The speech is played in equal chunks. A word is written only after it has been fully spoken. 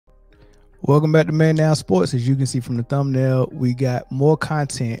Welcome back to Man Down Sports. As you can see from the thumbnail, we got more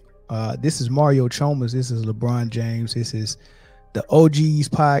content. This is Mario Chalmers. This is LeBron James. This is the OGs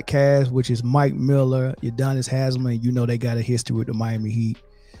podcast, which is Mike Miller, Udonis Haslem. You know they got a history with the Miami Heat.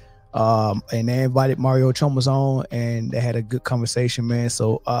 And they invited Mario Chalmers on, and they had a good conversation, man.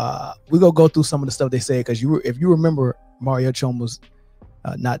 So we're going to go through some of the stuff they said, because if you remember Mario Chalmers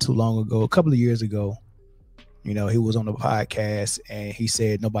not too long ago, a couple of years ago, you know, he was on the podcast and he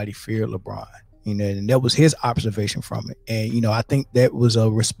said nobody feared LeBron, you know, and that was his observation from it. And, you know, I think that was a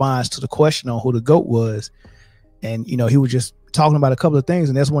response to the question on who the GOAT was. And, you know, he was just talking about a couple of things.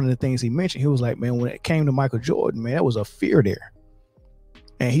 And that's one of the things he mentioned. He was like, man, when it came to Michael Jordan, man, that was a fear there.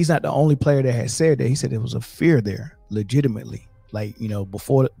 And he's not the only player that had said that. He said there was a fear there, legitimately. Like, you know,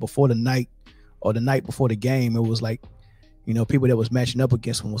 before the night or the night before the game, it was like, you know, people that was matching up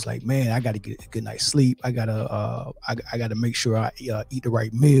against him was like, man, I got to get a good night's sleep. I gotta make sure I eat the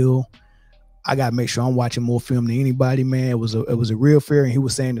right meal. I gotta make sure I'm watching more film than anybody, man. It was a real fear, and he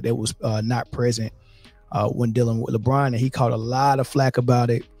was saying that was not present when dealing with LeBron, and he caught a lot of flack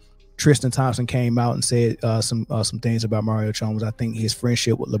about it. Tristan Thompson came out and said some things about Mario Chalmers. I think his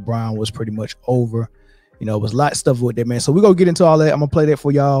friendship with LeBron was pretty much over. You know, it was a lot of stuff with that, man. So we're gonna get into all that. I'm gonna play that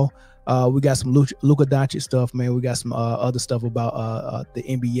for y'all. We got some Luka Doncic stuff, man. We got some other stuff about the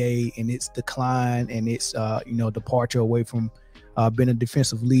NBA and its decline and its you know, departure away from being a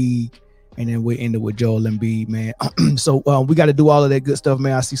defensive league. And then we ended with Joel Embiid, man. So we got to do all of that good stuff,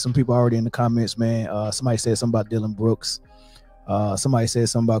 man. I see some people already in the comments, man. Somebody said something about Dylan Brooks. Somebody said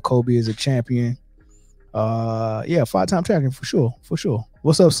something about Kobe as a champion. Yeah, 5-time champion for sure.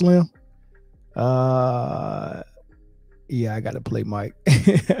 What's up, Slim? Yeah, I gotta play Mike.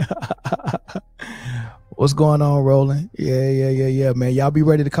 What's going on, Roland? Yeah, man. Y'all be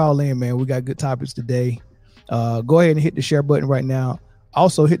ready to call in, man. We got good topics today. Go ahead and hit the share button right now.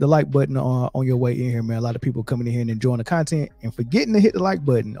 Also, hit the like button on your way in here, man. A lot of people coming in here and enjoying the content and forgetting to hit the like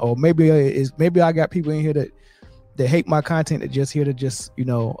button. Or maybe I got people in here that hate my content, that just here to just, you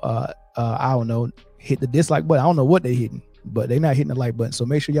know, I don't know, hit the dislike button. I don't know what they're hitting, but they're not hitting the like button. So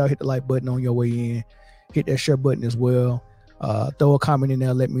make sure y'all hit the like button on your way in. Hit that share button as well. Throw a comment in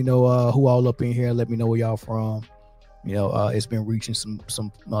there. Let me know who all up in here. Let me know where y'all from. You know, it's been reaching some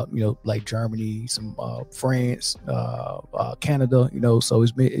you know, like Germany, some France, Canada. You know, so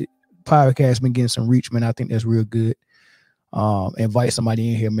podcast been getting some reach, man. I think that's real good. Invite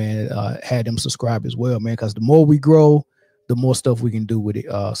somebody in here, man. Have them subscribe as well, man. Because the more we grow, the more stuff we can do with it.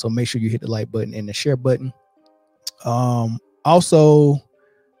 So make sure you hit the like button and the share button. Also,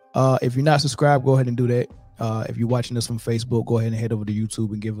 if you're not subscribed, go ahead and do that. If you're watching us from Facebook, go ahead and head over to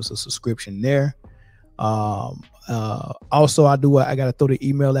YouTube and give us a subscription there. Also, I gotta throw the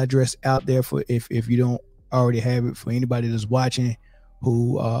email address out there for if you don't already have it, for anybody that's watching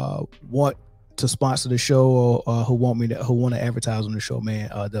who want to sponsor the show or who want to advertise on the show, man.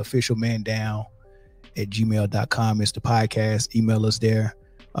 The official mandown@gmail.com is the podcast. Email us there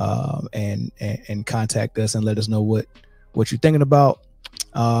and contact us and let us know what you're thinking about.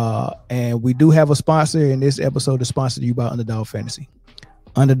 And we do have a sponsor, and this episode is sponsored to you by Underdog Fantasy.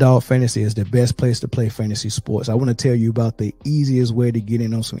 Underdog Fantasy is the best place to play fantasy sports. I want to tell you about the easiest way to get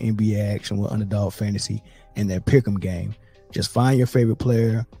in on some NBA action with Underdog Fantasy and their pick'em game. Just find your favorite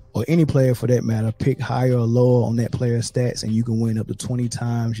player, or any player for that matter, pick higher or lower on that player's stats, and you can win up to 20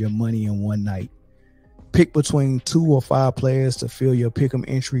 times your money in one night. Pick between 2 or 5 players to fill your pick'em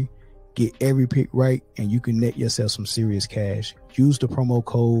entry. Get every pick right, and you can net yourself some serious cash. Use the promo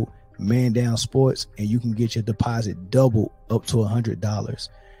code ManDownSports, and you can get your deposit doubled up to $100.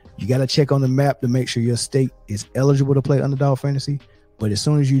 You got to check on the map to make sure your state is eligible to play Underdog Fantasy. But as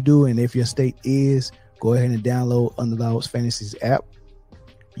soon as you do, and if your state is, go ahead and download Underdog Fantasy's app.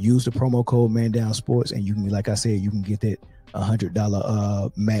 Use the promo code ManDownSports, and you can, like I said, you can get that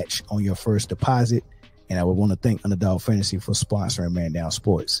 $100 match on your first deposit. And I would want to thank Underdog Fantasy for sponsoring Man Down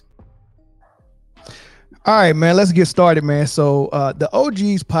Sports. All right, man, let's get started, man. So the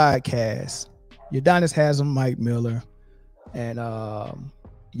OGs podcast, Udonis Haslem, Mike Miller, and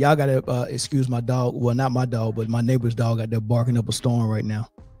y'all gotta excuse my dog. Well, not my dog, but my neighbor's dog out there barking up a storm right now.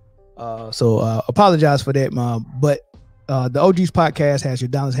 So apologize for that, Mom. But the OGs podcast has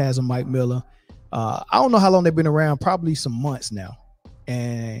Udonis Haslem, Mike Miller. I don't know how long they've been around, probably some months now.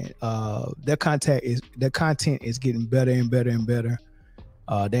 And their content is getting better and better and better.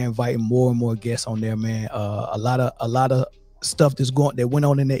 They're inviting more and more guests on there, man. A lot of stuff that went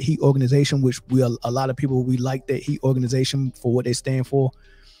on in that Heat organization, which a lot of people, we like that Heat organization for what they stand for.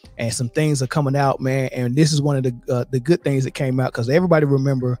 And some things are coming out, man. And this is one of the good things that came out, because everybody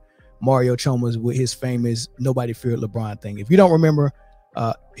remember Mario Chalmers with his famous "Nobody Feared LeBron" thing. If you don't remember,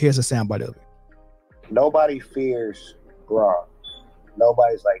 Here's a soundbite of it. Nobody fears Bron.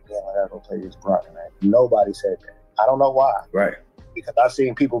 Nobody's like, damn, I gotta go play this Bron tonight. Nobody said that. I don't know why. Right. Because I've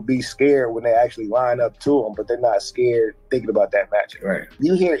seen people be scared when they actually line up to them, but they're not scared thinking about that matchup. Right.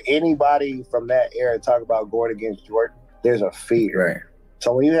 You hear anybody from that era talk about going against Jordan, there's a fear. Right.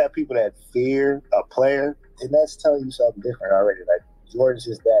 So when you have people that fear a player, then that's telling you something different already. Like, Jordan's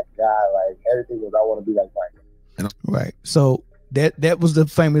just that guy. Like, everything was, I want to be like Mike. Right. So that was the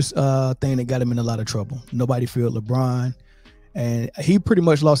famous thing that got him in a lot of trouble. Nobody feared LeBron, and he pretty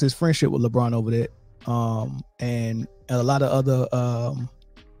much lost his friendship with LeBron over that. And a lot of other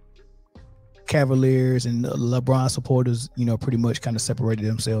Cavaliers and LeBron supporters, pretty much kind of separated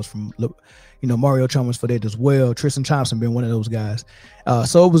themselves from, Mario Chalmers for that as well. Tristan Thompson being one of those guys.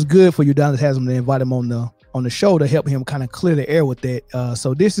 So it was good for Udonis Haslem to invite him on the show to help him kind of clear the air with that.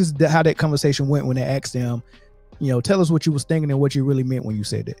 So this is how that conversation went when they asked him, tell us what you was thinking and what you really meant when you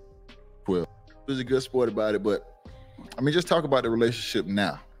said that. Well, he was a good sport about it, but I mean, just talk about the relationship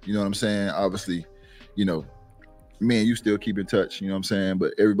now. You know what I'm saying? Obviously, me and you still keep in touch, you know what I'm saying?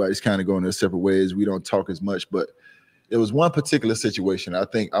 But everybody's kind of going their separate ways. We don't talk as much, but it was one particular situation. I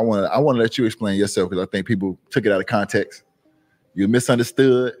think I want to let you explain yourself, because I think people took it out of context. You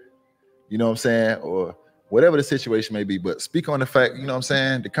misunderstood, you know what I'm saying? Or whatever the situation may be, but speak on the fact, you know what I'm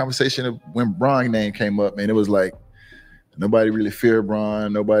saying? The conversation of when Bron's name came up, man, it was like, nobody really feared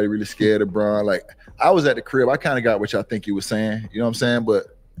Bron. Nobody really scared of Bron. Like, I was at the crib. I kind of got what y'all think you were saying, you know what I'm saying?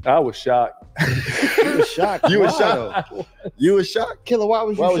 But I was shocked. You were shocked. You were shocked. You were shocked. Killer, why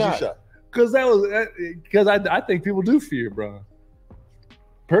was you shocked? Because I think people do fear Bron.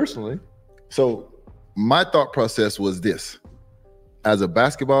 Personally. So my thought process was this: as a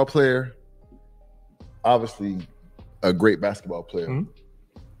basketball player, obviously a great basketball player,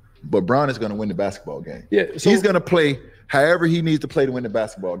 but Bron is going to win the basketball game. Yeah, so he's going to play however he needs to play to win the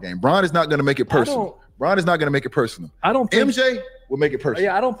basketball game. Bron is not going to make it personal. Bron is not going to make it personal. I don't think MJ will make it personal.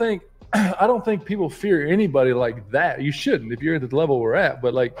 Yeah, I don't think people fear anybody like that. You shouldn't if you're at the level we're at.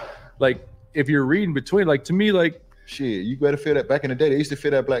 But like if you're reading between, like, to me, like, shit, you better feel that. Back in the day, they used to fear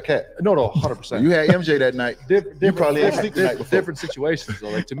that black cat. No, 100%. You had MJ that night. You probably had sleep the night before. Different situations. So,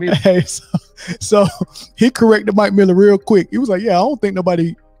 like, to me, hey, so he corrected Mike Miller real quick. He was like, "Yeah, I don't think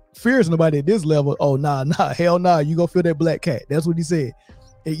nobody fears nobody at this level." Oh, nah, hell nah. You gonna feel that black cat? That's what he said.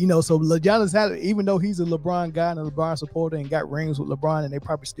 And, so Udonis Haslem, even though he's a LeBron guy and a LeBron supporter and got rings with LeBron and they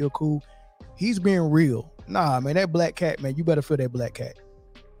probably still cool, he's being real. Nah, man, that black cat, man, you better feel that black cat,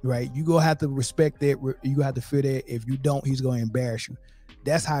 right? You gonna have to respect that. You gonna have to feel that. If you don't, he's gonna embarrass you.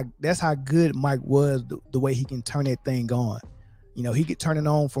 That's how good Mike was. The way he can turn that thing on. He could turn it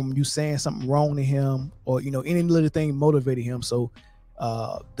on from you saying something wrong to him, or any little thing motivated him. So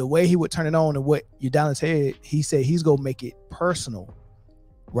the way he would turn it on and what Udonis had, he said he's gonna make it personal.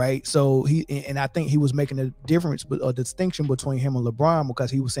 Right, so I think he was making a difference, but a distinction between him and LeBron,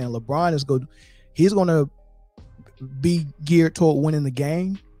 because he was saying LeBron he's gonna be geared toward winning the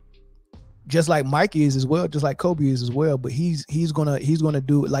game, just like Mike is as well, just like Kobe is as well. But he's gonna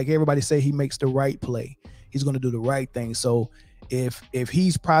do, like everybody say, he makes the right play. He's gonna do the right thing. So if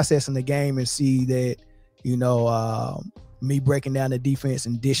he's processing the game and see that, me breaking down the defense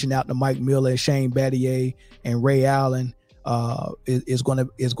and dishing out to Mike Miller, Shane Battier, and Ray Allen. Is going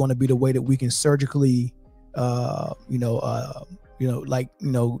to be the way that we can surgically, disable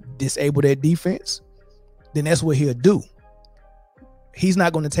that defense. Then that's what he'll do. He's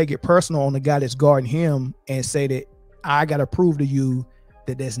not going to take it personal on the guy that's guarding him and say that I got to prove to you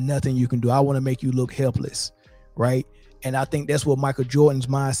that there's nothing you can do. I want to make you look helpless, right? And I think that's what Michael Jordan's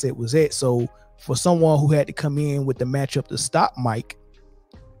mindset was at. So for someone who had to come in with the matchup to stop Mike,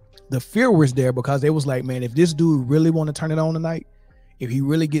 the fear was there, because they was like, man, if this dude really want to turn it on tonight, if he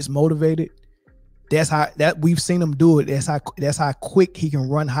really gets motivated, that we've seen him do it. That's how quick he can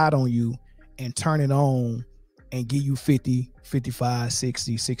run hot on you and turn it on and give you 50, 55,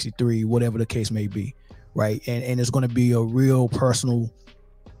 60, 63, whatever the case may be, right? And it's going to be a real personal,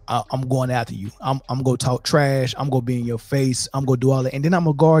 I'm going after you. I'm going to talk trash. I'm going to be in your face. I'm going to do all that. And then I'm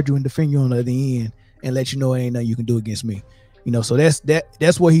going to guard you and defend you on the other end and let you know it ain't nothing you can do against me. So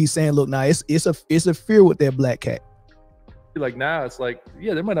that's what he's saying. Look, now it's a fear with that black cat. Like, now it's like,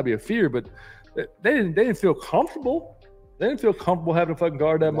 yeah, there might not be a fear, but they didn't feel comfortable. They didn't feel comfortable having to fucking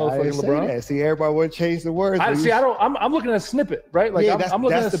guard that motherfucking LeBron. That. See, everybody would change the words. I'm looking at a snippet, right? Like, yeah, I'm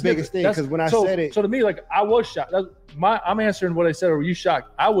looking at the biggest thing, because when I said it. So to me, like, I was shocked. I'm answering what I said. Or were you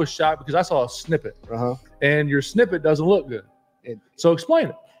shocked? I was shocked because I saw a snippet. And your snippet doesn't look good. So explain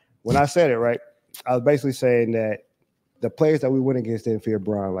it. When I said it, right, I was basically saying that the players that we went against didn't fear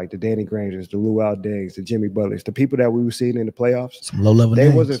Bron, like the Danny Grangers, the Luau Dangs, the Jimmy Butlers, the people that we were seeing in the playoffs. Some low-level They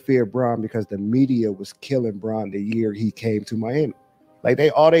names. wasn't fear Bron because the media was killing Bron the year he came to Miami. Like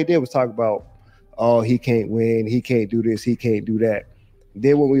all they did was talk about, oh, he can't win, he can't do this, he can't do that.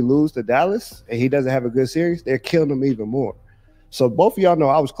 Then when we lose to Dallas and he doesn't have a good series, they're killing him even more. So both of y'all know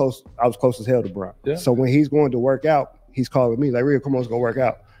I was close as hell to Bron. Yeah. So when he's going to work out, he's calling me like, Rio, come on, it's gonna work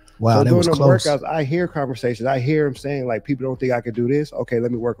out. Wow, so that during was the close. workouts, I hear conversations. I hear him saying, like, people don't think I can do this. Okay,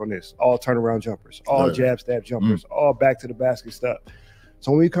 let me work on this. All turnaround jumpers, all jab stab jumpers, all back to the basket stuff.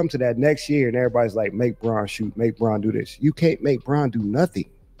 So when we come to that next year and everybody's like, make Bron shoot, make Bron do this. You can't make Bron do nothing.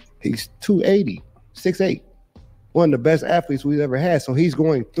 He's 280, 6'8", one of the best athletes we've ever had. So he's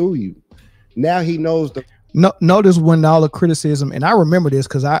going through you. Now he knows the. No, notice when all the criticism, and I remember this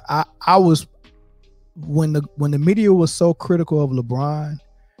because I was when the media was so critical of LeBron,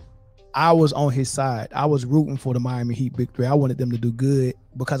 I was on his side. I was rooting for the Miami Heat Big Three. I wanted them to do good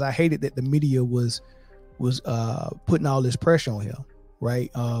because I hated that the media was putting all this pressure on him,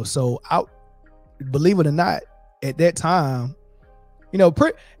 right? So I, believe it or not, at that time, you know,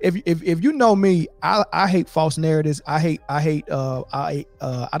 if you know me, I hate false narratives. I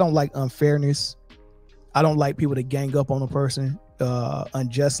don't like unfairness. I don't like people to gang up on a person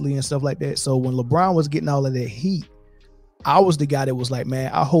unjustly and stuff like that. So when LeBron was getting all of that heat, I was the guy that was like,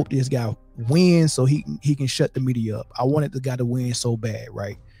 man, I hope this guy wins so he can shut the media up. I wanted the guy to win so bad,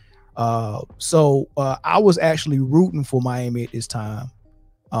 right? So I was actually rooting for Miami at this time.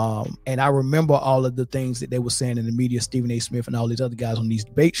 And I remember all of the things that they were saying in the media, Stephen A. Smith and all these other guys on these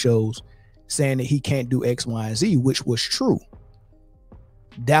debate shows saying that he can't do X, Y, and Z, which was true.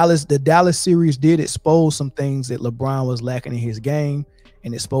 The Dallas series did expose some things that LeBron was lacking in his game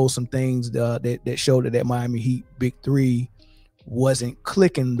and exposed some things that showed that Miami Heat Big Three wasn't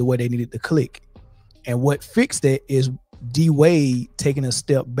clicking the way they needed to click. And what fixed it is D Wade taking a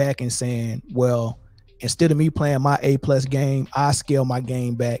step back and saying, well, instead of me playing my A+ game, I scale my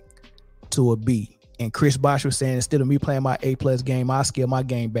game back to a B. And Chris Bosh was saying, instead of me playing my A+ game, I scale my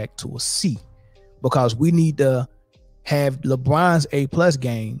game back to a C, because we need to have LeBron's A+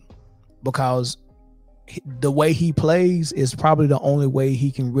 game, because the way he plays is probably the only way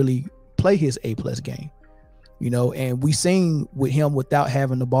he can really play his A+ game, you know. And we seen with him without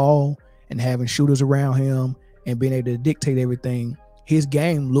having the ball and having shooters around him and being able to dictate everything, his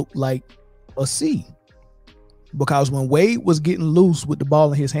game looked like a C. Because when Wade was getting loose with the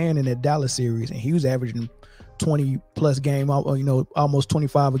ball in his hand in that Dallas series, and he was averaging 20+ game, you know, almost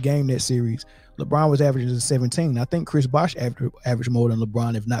 25 a game that series, LeBron was averaging 17. I think Chris Bosh averaged more than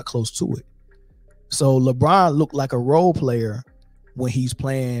LeBron, if not close to it. So LeBron looked like a role player when he's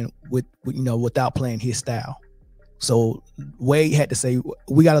playing with you know, without playing his style. So Wade had to say,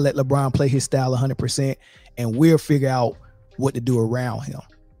 we got to let LeBron play his style 100%, and we'll figure out what to do around him,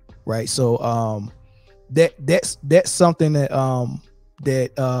 right? So that's something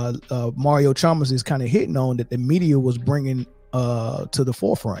that Mario Chalmers is kind of hitting on, that the media was bringing to the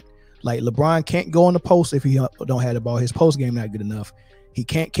forefront. Like, LeBron can't go in the post if he don't have the ball. His post game not good enough. He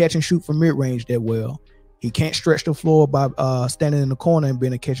can't catch and shoot from mid-range that well. He can't stretch the floor by standing in the corner and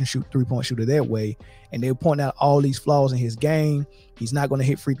being a catch and shoot 3-point shooter that way. And they point out all these flaws in his game. He's not going to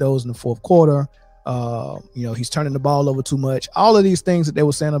hit free throws in the fourth quarter. You know, he's turning the ball over too much. All of these things that they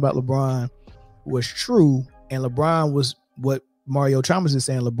were saying about LeBron was true. And LeBron was, what Mario Chalmers is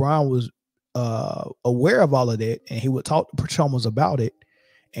saying, LeBron was aware of all of that, and he would talk to Chalmers about it.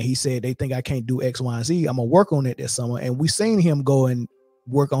 And he said, they think I can't do X, Y, and Z. I'm going to work on it this summer. And we seen him go and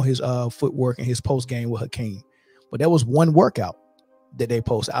work on his footwork and his post game with Hakeem. But that was one workout that they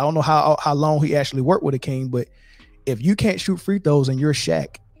posted. I don't know how long he actually worked with Hakeem, but if you can't shoot free throws and you're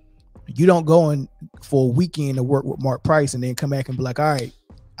Shaq, you don't go in for a weekend to work with Mark Price and then come back and be like, all right,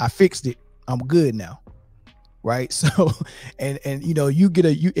 I fixed it, I'm good now. Right. So, and you know,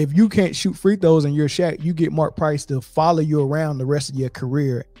 if you can't shoot free throws and you're Shaq, you get Mark Price to follow you around the rest of your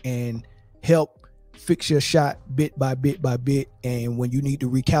career and help fix your shot bit by bit by bit. And when you need to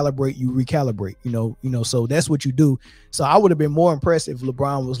recalibrate, you recalibrate, you know, so that's what you do. So I would have been more impressed if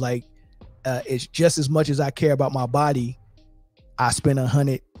LeBron was like, it's just as much as I care about my body, I spend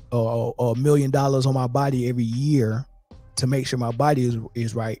 $100 or $1 million on my body every year to make sure my body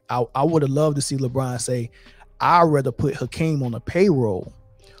is right. I would have loved to see LeBron say, I'd rather put Hakeem on a payroll,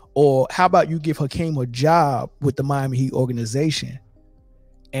 or how about you give Hakeem a job with the Miami Heat organization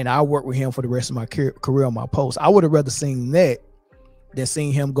and I work with him for the rest of my career on my post. I would have rather seen that than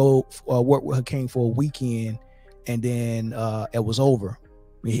seeing him go work with Hakeem for a weekend and then it was over.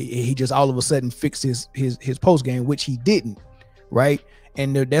 He just all of a sudden fixed his post game, which he didn't, right?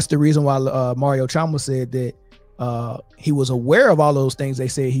 And that's the reason why Mario Chalmers said that He was aware of all those things they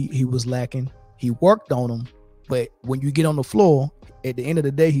said he was lacking. He worked on them, but when you get on the floor, at the end of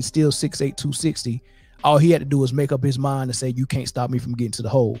the day, he's still 6'8", 260. All he had to do was make up his mind and say, you can't stop me from getting to the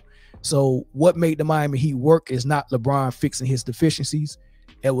hole. So what made the Miami Heat work is not LeBron fixing his deficiencies.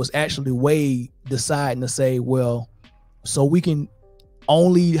 It was actually Wade deciding to say, well, so we can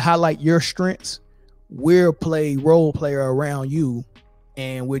only highlight your strengths. We'll play role player around you,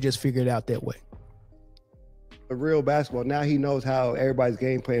 and we'll just figure it out that way. The real basketball, now he knows how everybody's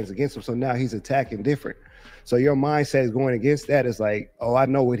game plan is against him, so now he's attacking different. So your mindset is going against that. It's like, oh, I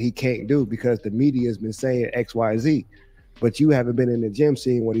know what he can't do because the media has been saying X, Y, Z. But you haven't been in the gym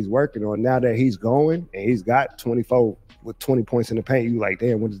seeing what he's working on. Now that he's going and he's got 24 with 20 points in the paint, you like,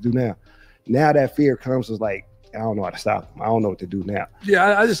 damn, what to do now? Now that fear comes, is like, I don't know how to stop him. I don't know what to do now. Yeah,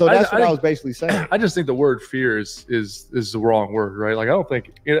 I was basically saying. I just think the word fear is the wrong word, right? Like, I don't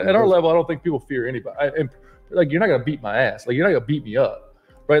think at our level, I don't think people fear anybody. And like, you're not gonna beat my ass. Like, you're not gonna beat me up,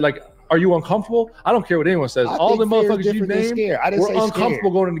 right? Like, are you uncomfortable? I don't care what anyone says. All the motherfuckers you named were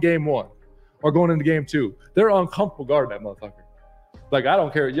uncomfortable going into game 1 or going into game 2. They're uncomfortable guarding that motherfucker. Like, I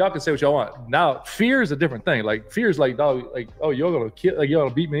don't care. Y'all can say what y'all want. Now, fear is a different thing. Like, fear is like, dog, like, oh, you're gonna kill, like, you're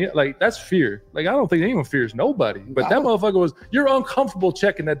gonna beat me. Like, that's fear. Like, I don't think anyone fears nobody. But that motherfucker was, you're uncomfortable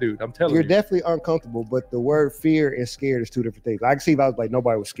checking that dude. I'm telling you. You're definitely uncomfortable, but the word fear and scared is two different things. I can see if I was like,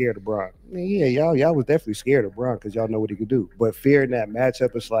 nobody was scared of Bron. Yeah, y'all was definitely scared of Bron because y'all know what he could do. But fear in that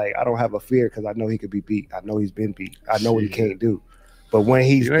matchup, it's like, I don't have a fear because I know he could be beat. I know he's been beat. I know what he can't do. But when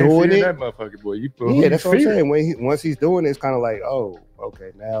he's doing it, that motherfucker, boy, that's what I'm saying. Once he's doing it, it's kind of like, oh,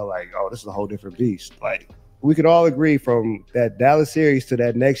 okay, now like, oh, this is a whole different beast. Like, we could all agree from that Dallas series to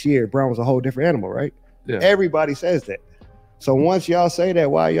that next year, Brown was a whole different animal, right? Yeah. Everybody says that. So once y'all say that,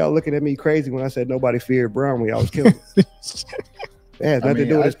 why are y'all looking at me crazy when I said nobody feared Brown when y'all was killing him? It has nothing to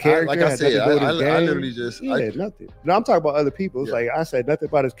do with his character. Like I said, I literally just nothing. No, I'm talking about other people. It's like I said nothing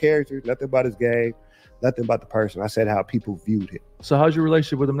about his character, nothing about his game, nothing about the person. I said how people viewed him. So how's your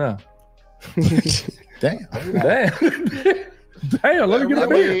relationship with him now? Damn. Damn, let me get a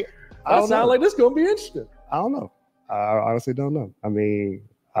beer. I sound like this gonna be interesting. I don't know. I honestly don't know. I mean,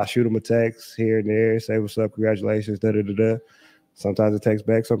 I shoot him a text here and there, say what's up, congratulations, da-da-da-da. Sometimes he texts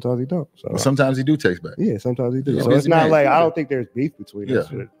back, sometimes he don't. So sometimes he do text back. Yeah, sometimes he do. So it's not like I don't think there's beef between us.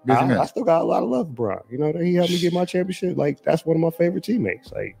 I still got a lot of love for Bron. You know, he helped me get my championship. Like, that's one of my favorite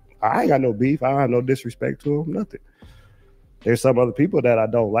teammates. Like, I ain't got no beef. I don't have no disrespect to him, nothing. There's some other people that I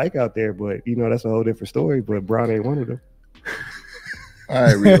don't like out there, but you know, that's a whole different story. But Bron ain't one of them. All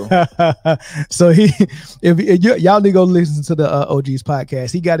right, Rio. So if y'all need to go listen to the OG's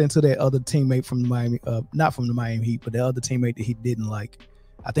podcast. He got into that other teammate from the Miami, not from the Miami Heat, but the other teammate that he didn't like.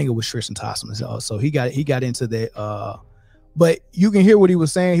 I think it was Tristan Thompson. So he got into that. But you can hear what he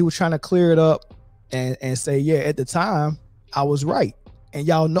was saying. He was trying to clear it up and say, yeah, at the time I was right, and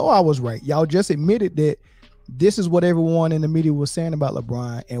y'all know I was right. Y'all just admitted that this is what everyone in the media was saying about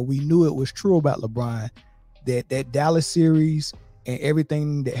LeBron, and we knew it was true about LeBron. That Dallas series and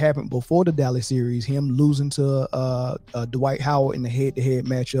everything that happened before the Dallas series, him losing to Dwight Howard in the head-to-head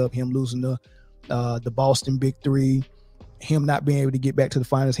matchup, him losing to the Boston Big Three, him not being able to get back to the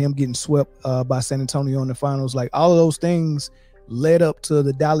finals, him getting swept by San Antonio in the finals, like all of those things led up to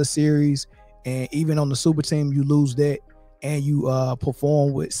the Dallas series. And even on the super team, you lose that and you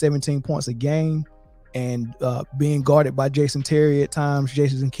perform with 17 points a game and being guarded by Jason Terry at times,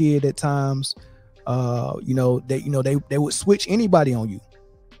 Jason Kidd at times. They would switch anybody on you.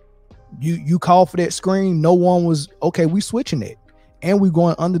 You call for that screen, no one was okay. We switching it, and we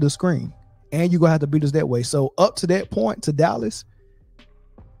going under the screen, and you're gonna have to beat us that way. So up to that point to Dallas,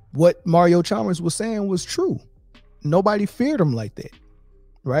 what Mario Chalmers was saying was true. Nobody feared him like that.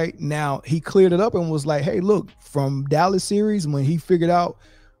 Right now, he cleared it up and was like, "Hey, look, from Dallas series when he figured out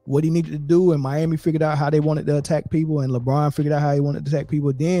what he needed to do, and Miami figured out how they wanted to attack people, and LeBron figured out how he wanted to attack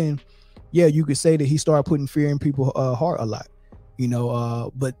people, then." Yeah, you could say that he started putting fear in people's heart a lot,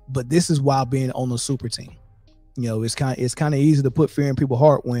 but this is while being on the super team. It's kind of easy to put fear in people's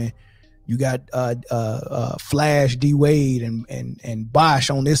heart when you got Flash, D Wade, and Bosh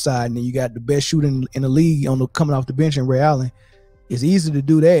on this side, and then you got the best shooter in the league coming off the bench in Ray Allen. It's easy to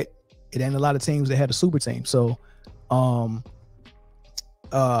do that. It ain't a lot of teams that had a super team. So I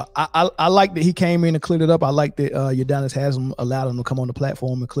like that he came in and cleared it up. I like that Udonis Haslem allowed him to come on the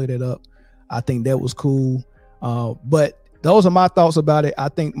platform and clear that up. I think that was cool. But those are my thoughts about it. I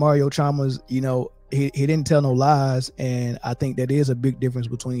think Mario Chalmers, he didn't tell no lies, and I think that is a big difference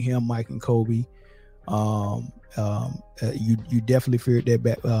between him, Mike, and Kobe. You definitely feared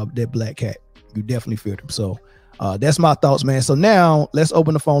that black cat. You definitely feared him. So That's my thoughts, man. So now let's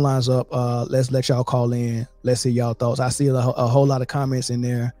open the phone lines up. Let's let y'all call in. Let's see y'all thoughts. I see a whole lot of comments in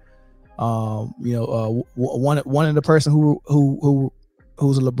there. One of the person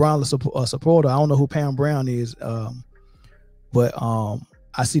who's a LeBron supporter. I don't know who Pam Brown is, but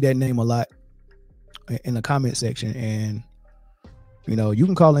I see that name a lot in the comment section, and you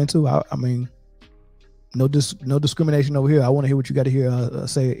can call in too. I mean, no discrimination over here. I want to hear what you got to hear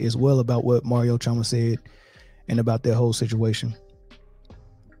say as well about what Mario Chalmers said and about that whole situation.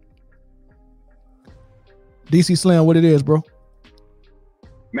 DC Slim, what it is, bro?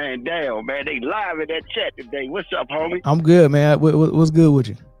 Man, damn, man, they live in that chat today. What's up, homie? I'm good, man. What's good with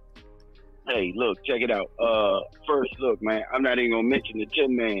you? Hey, look, check it out. First, look, man, I'm not even gonna mention the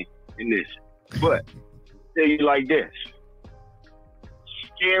Tin Man in this, but tell you like this: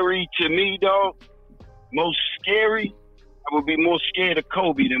 scary to me, dog. Most scary, I would be more scared of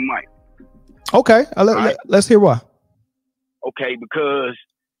Kobe than Mike. Okay, let's hear why. Okay, because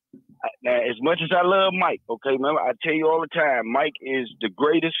now, as much as I love Mike, okay, remember I tell you all the time, Mike is the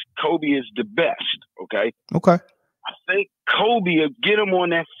greatest, Kobe is the best, okay? Okay. I think Kobe will get him on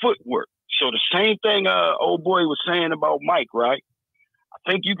that footwork. So the same thing old boy was saying about Mike, right? I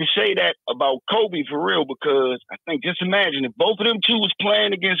think you can say that about Kobe for real, because I think, just imagine if both of them two was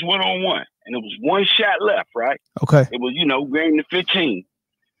playing against one-on-one and it was one shot left, right? Okay. It was, game to 15.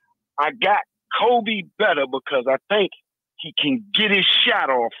 I got Kobe better because I think he can get his shot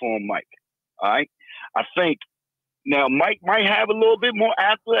off on Mike. All right. I think now Mike might have a little bit more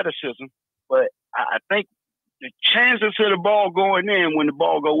athleticism, but I think the chances of the ball going in when the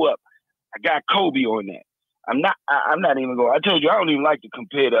ball go up, I got Kobe on that. I'm not even going. I told you I don't even like to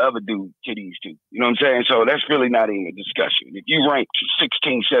compare the other dude to these two. You know what I'm saying? So that's really not even a discussion. If you rank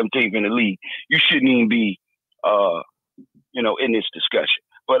 16th, 17th in the league, you shouldn't even be in this discussion.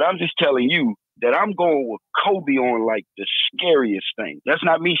 But I'm just telling you that I'm going with Kobe on like the scariest thing. That's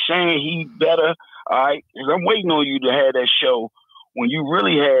not me saying he better, all right? Because I'm waiting on you to have that show when you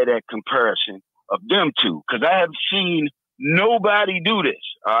really had that comparison of them two. Because I have seen nobody do this,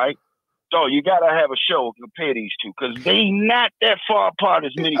 all right? So you got to have a show to compare these two because they not that far apart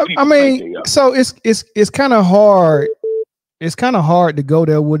as many people think they are. So it's kind of hard. It's kind of hard to go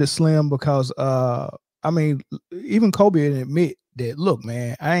there with it, Slim, because even Kobe didn't admit that, look,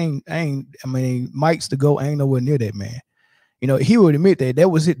 man, Mike's the GOAT. I ain't nowhere near that, man. He would admit that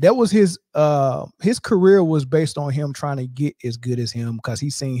was it. That was his career was based on him trying to get as good as him because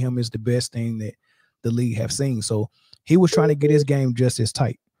he's seen him as the best thing that the league have seen. So he was trying to get his game just as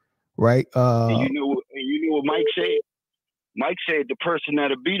tight, right? And you know what Mike said? Mike said the person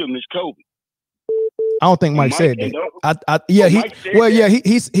that'll beat him is Kobe. I don't think Mike said that.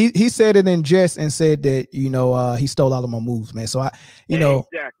 He said it in jest and said that he stole all of my moves, man. So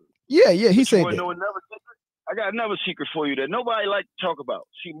exactly. He said that. Know another secret? I got another secret for you that nobody like to talk about.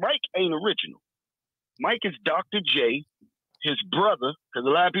 See, Mike ain't original. Mike is Dr. J, his brother, because a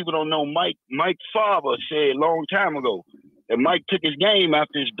lot of people don't know Mike. Mike's father said a long time ago that Mike took his game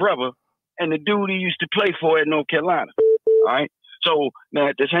after his brother and the dude he used to play for at North Carolina. All right. So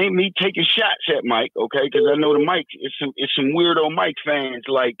now this ain't me taking shots at Mike, okay? Because I know the Mike is some weirdo Mike fans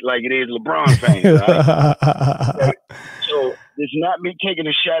like it is LeBron fans. Right? Okay? So it's not me taking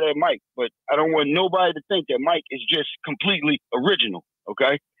a shot at Mike, but I don't want nobody to think that Mike is just completely original,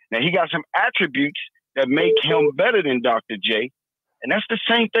 okay? Now he got some attributes that make him better than Dr. J, and that's the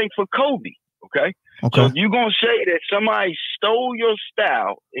same thing for Kobe, okay? So if you're gonna say that somebody stole your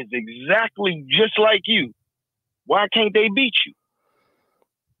style, is exactly just like you, why can't they beat you?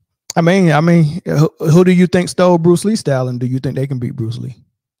 I mean, who do you think stole Bruce Lee's style, and do you think they can beat Bruce Lee?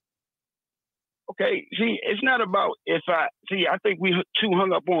 Okay, see, it's not about I think we too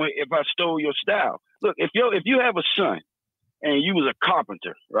hung up on if I stole your style. Look, if you have a son and you was a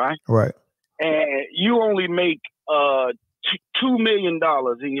carpenter, right? Right. And you only make $2 million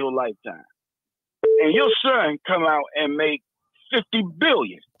in your lifetime, and your son come out and make $50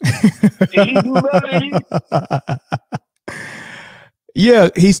 billion. Did he do better than you? Yeah,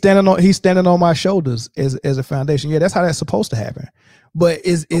 he's standing on my shoulders as a foundation. Yeah, that's how that's supposed to happen. But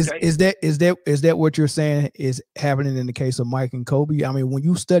is that what you're saying is happening in the case of Mike and Kobe? I mean, when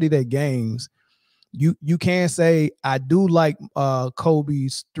you study their games, you can say I do like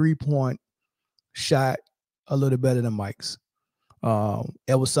Kobe's 3-point shot a little better than Mike's.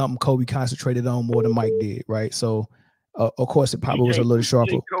 It was something Kobe concentrated on more than Mike did, right? So of course it probably was a little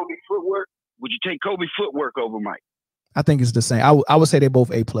sharper. Would you take Kobe footwork over Mike? I think it's the same. I would say they're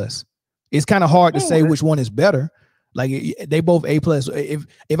both A+. It's kind of hard to say which one is better. Like they both A+.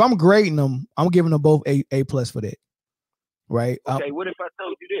 If I'm grading them, I'm giving them both A+ for that. Right. Okay. What if I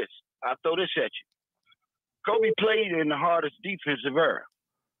told you this? I'll throw this at you. Kobe played in the hardest defensive era.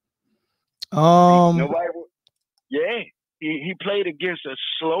 Nobody. Yeah, he played against a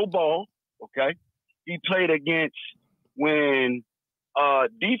slow ball. Okay, he played against when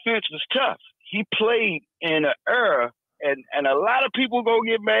defense was tough. He played in an era, and a lot of people gonna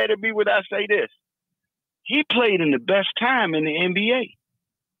get mad at me when I say this. He played in the best time in the NBA.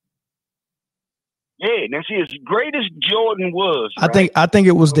 Yeah, now see, as great as Jordan was, I think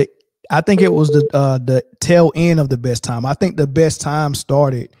it was the tail end of the best time. I think the best time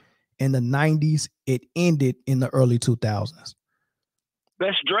started in the 90s. It ended in the early 2000s.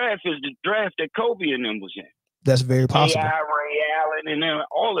 Best draft is the draft that Kobe and them was in. That's very possible. Ray Allen and them,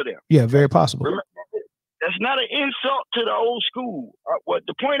 all of them. Yeah, very possible. Remember, that's not an insult to the old school. What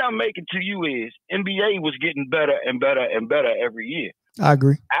the point I'm making to you is NBA was getting better and better and better every year. I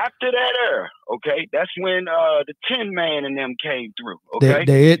agree. After that era, okay, that's when the 10 Man and them came through. Okay,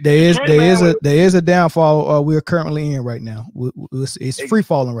 there is a downfall we're currently in right now. It's free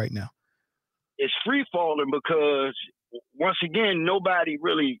falling right now. It's free falling because once again, nobody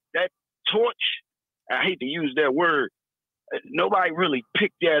really that torch. I hate to use that word. Nobody really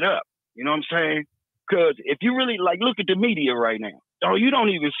picked that up. You know what I'm saying? Because if you really look at the media right now, you don't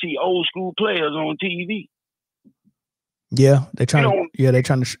even see old school players on TV. Yeah, they're trying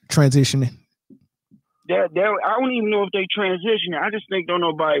to transition it. I don't even know if they transition it. I just think don't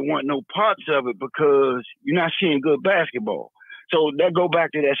nobody want no parts of it because you're not seeing good basketball. So that go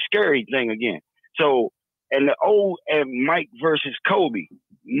back to that scary thing again. So and Mike versus Kobe.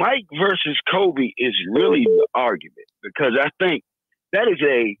 Mike versus Kobe is really the argument because I think that is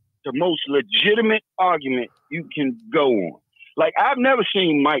the most legitimate argument you can go on. Like, I've never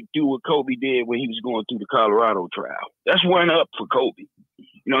seen Mike do what Kobe did when he was going through the Colorado trial. That's one up for Kobe. You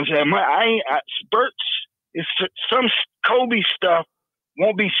know what I'm saying? Spurts, some Kobe stuff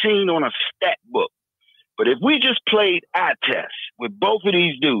won't be seen on a stat book. But if we just played eye test with both of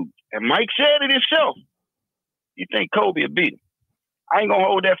these dudes, and Mike said it himself, you think Kobe would beat him? I ain't gonna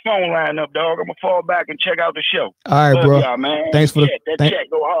hold that phone line up, dog. I'm gonna fall back and check out the show. All right, bro. Y'all, man. Thanks for that chat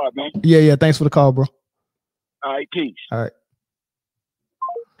go hard, man. Yeah. Thanks for the call, bro. All right, peace. All right.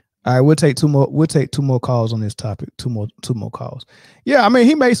 We'll take two more calls on this topic. Two more calls. Yeah, I mean,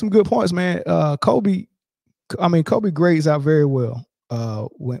 he made some good points, man. Kobe grades out very well.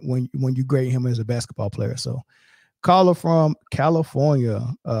 When you grade him as a basketball player. So, caller from California.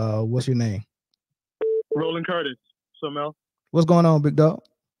 What's your name? Roland Curtis. So Mel. What's going on, big dog?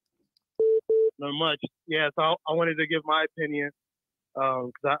 Not much. Yeah, so I wanted to give my opinion.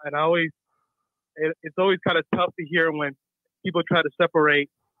 It's always kind of tough to hear when people try to separate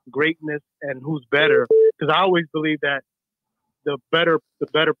greatness and who's better. Because I always believe that the better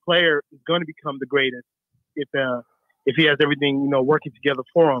player is going to become the greatest if he has everything working together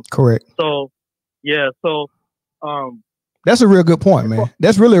for him. Correct. So yeah. So that's a real good point, man.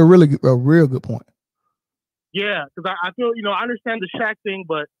 That's really a real good point. Yeah, because I feel, I understand the Shaq thing,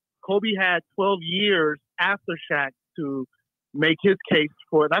 but Kobe had 12 years after Shaq to make his case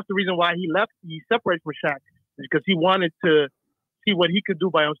for it. That's the reason why he separated from Shaq, because he wanted to see what he could do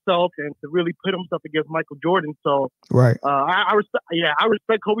by himself and to really put himself against Michael Jordan. So, right. I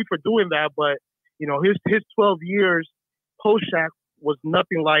respect Kobe for doing that, but his 12 years post Shaq was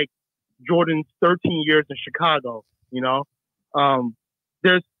nothing like Jordan's 13 years in Chicago.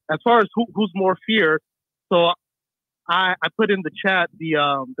 There's as far as who's more feared. So I put in the chat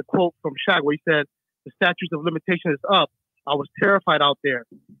the quote from Shaq where he said, "The statute of limitation is up. I was terrified out there."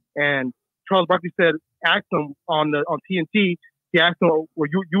 And Charles Barkley asked him on TNT. He asked him, "Were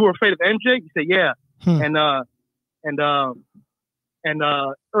you were afraid of MJ?" He said, "Yeah." And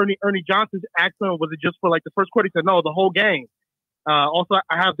Ernie Johnson asked him, "Was it just for the first quarter?" He said, "No, the whole game." Also,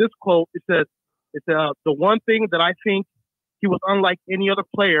 I have this quote. It says, "The one thing that I think he was unlike any other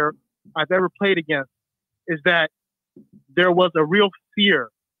player I've ever played against is that there was a real fear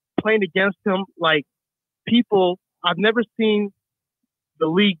playing against him. Like, people, I've never seen the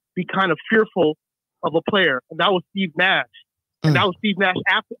league be kind of fearful of a player, and that was Steve Nash. And that was Steve Nash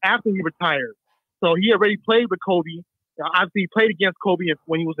after he retired. So he already played with Kobe. Obviously, he played against Kobe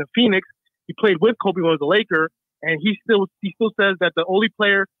when he was in Phoenix. He played with Kobe when he was a Laker, and he still says that the only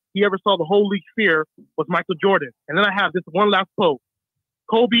player he ever saw the whole league fear was Michael Jordan. And then I have this one last quote: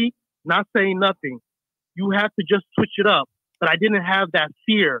 Kobe not saying nothing. You have to just switch it up. But I didn't have that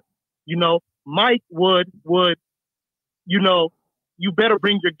fear. Mike would, you better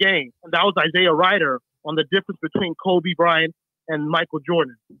bring your game. And that was Isaiah Ryder on the difference between Kobe Bryant and Michael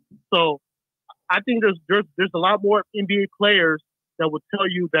Jordan. So I think there's a lot more NBA players that would tell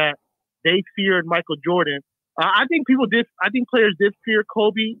you that they feared Michael Jordan. I think players did fear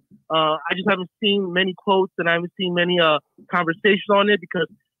Kobe I just haven't seen many quotes and I haven't seen many conversations on it because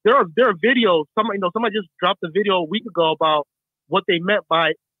there are videos. Somebody just dropped a video a week ago about what they meant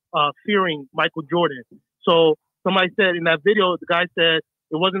by fearing Michael Jordan. So somebody said in that video, the guy said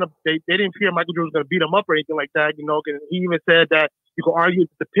it wasn't they didn't fear Michael Jordan was going to beat him up or anything like that. You know, he even said that you could argue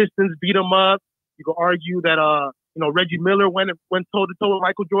that the Pistons beat him up. You could argue that Reggie Miller went toe to toe with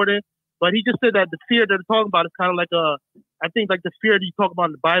Michael Jordan. But he just said that the fear that they're talking about is kind of like I think like the fear that you talk about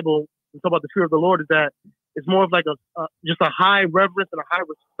in the Bible, you talk about the fear of the Lord, is that it's more of like just a high reverence and a high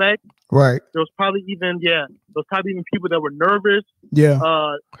respect. Right. There was probably even people that were nervous.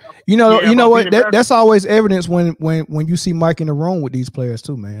 Yeah. You know what? That's always evidence when you see Mike in the room with these players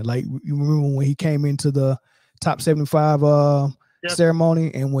too, man. Like you remember when he came into the top 75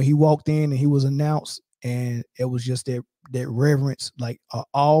 ceremony, and when he walked in and he was announced, and it was just that reverence, like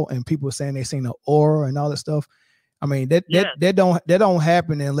awe, and people saying they seen the aura and all that stuff. I mean, that don't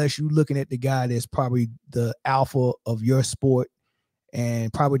happen unless you're looking at the guy that's probably the alpha of your sport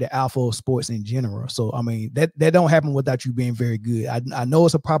and probably the alpha of sports in general. So I mean, that don't happen without you being very good. I know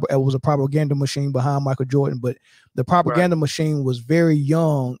it was a propaganda machine behind Michael Jordan, but the propaganda machine was very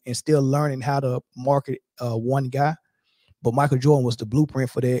young and still learning how to market one guy. But Michael Jordan was the blueprint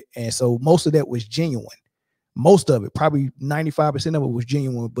for that, and so most of that was genuine. Most of it, probably 95% of it, was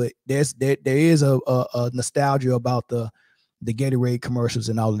genuine, but there is a nostalgia about the Gatorade commercials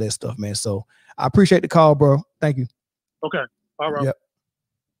and all of that stuff, man. So I appreciate the call, bro. Thank you. Okay. All right. Yep.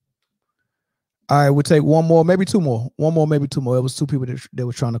 All right, we'll take one more, maybe two more. One more, maybe two more. It was two people that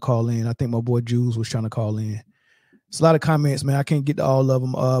were trying to call in. I think my boy Jules was trying to call in. It's a lot of comments, man. I can't get to all of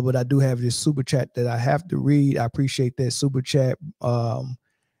them, but I do have this super chat that I have to read. I appreciate that super chat.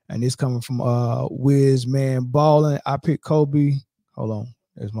 And it's coming from Wiz Man Ballin. I picked Kobe. Hold on.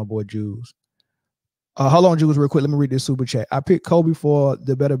 There's my boy Jules. Hold on, Jules, real quick. Let me read this super chat. I picked Kobe for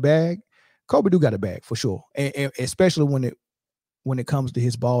the better bag. Kobe do got a bag for sure. And especially when it comes to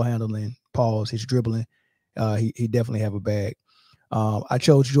his ball handling, his dribbling, he definitely have a bag. I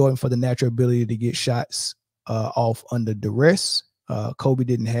chose Jordan for the natural ability to get shots off under duress. Kobe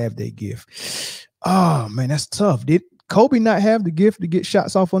didn't have that gift. Oh man, that's tough. Did Kobe not have the gift to get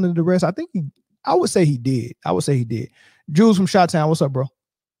shots off under duress? I would say he did. Jules from Chi-Town, what's up, bro?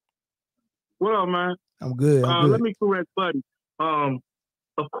 What up, man? I'm good. Let me correct Buddy.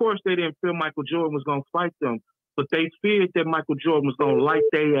 Of course, they didn't feel Michael Jordan was going to fight them, but they feared that Michael Jordan was going to light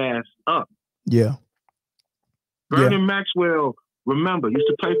their ass up. Yeah. Vernon Maxwell, remember, used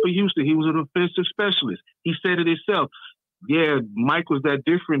to play for Houston. He was an offensive specialist. He said it himself. Yeah, Mike was that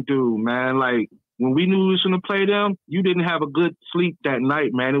different dude, man. Like, when we knew we was going to play them, you didn't have a good sleep that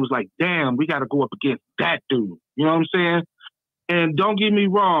night, man. It was like, damn, we got to go up against that dude. You know what I'm saying? And don't get me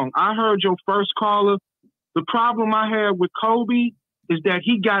wrong. I heard your first caller. The problem I had with Kobe is that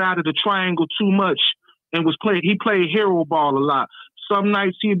he got out of the triangle too much and he played hero ball a lot. Some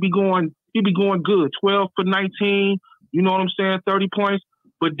nights he'd be going good, 12 for 19, you know what I'm saying, 30 points.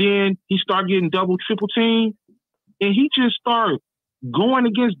 But then he started getting double, triple team, and he just started going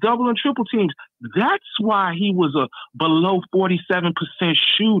against double and triple teams. That's why he was a below 47%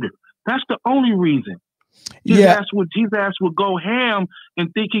 shooter. That's the only reason. His ass would go ham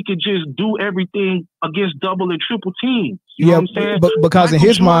and think he could just do everything against double and triple teams. You know what I'm saying? But because in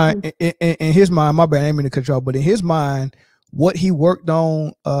his mind, my bad, I didn't mean to cut you off, but in his mind, what he worked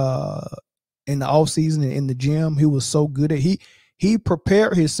on in the offseason and in the gym, he was so good at. He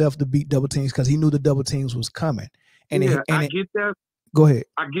prepared himself to beat double teams because he knew the double teams was coming. And I get that. Go ahead.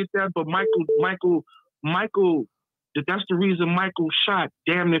 I get that, but Michael. That's the reason Michael shot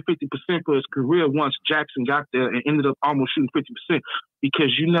damn near 50% for his career once Jackson got there and ended up almost shooting 50%,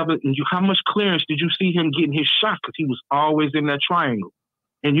 because how much clearance did you see him getting his shot? Because he was always in that triangle.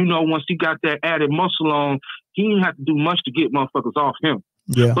 And once he got that added muscle on, he didn't have to do much to get motherfuckers off him.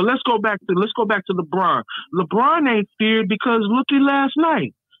 Yeah. But let's go back to LeBron. LeBron ain't feared because look at last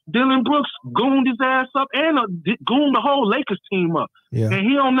night. Dylan Brooks gooned his ass up and gooned the whole Lakers team up. Yeah. And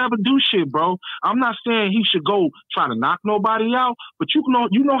he don't never do shit, bro. I'm not saying he should go try to knock nobody out, but you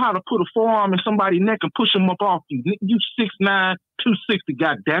know how to put a forearm in somebody's neck and push him up off you. You 6'9", 260,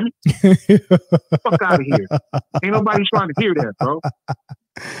 goddammit. Fuck out of here. Ain't nobody trying to hear that, bro.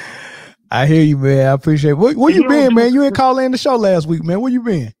 I hear you, man. I appreciate it. Where you been, man? You ain't calling in the show last week, man. Where you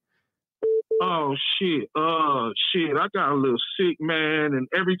been? Oh, shit. I got a little sick, man. And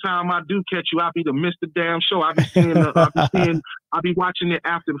every time I do catch you, I be to miss the damn show. I be watching it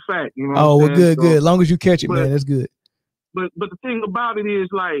after the fact. You know oh, well, good. As long as you catch it, man, that's good. But the thing about it is,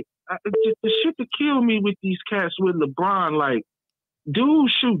 like, the shit that kill me with these cats with LeBron, like,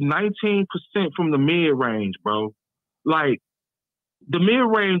 dudes shoot 19% from the mid range, bro. Like, the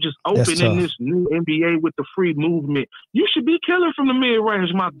mid-range is open in this new NBA with the free movement. You should be killing from the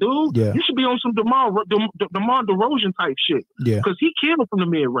mid-range, my dude. Yeah. You should be on some DeMar DeRozan type shit. Yeah. Because he killed from the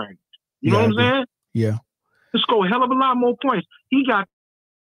mid-range. You know what I'm saying? Yeah. He scored a hell of a lot more points. He got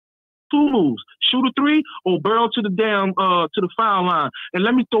two moves: shoot a three or barrel to the to the foul line. And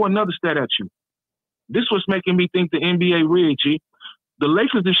let me throw another stat at you. This was making me think the NBA rigged, G. The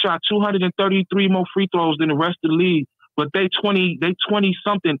Lakers have shot 233 more free throws than the rest of the league, but they 20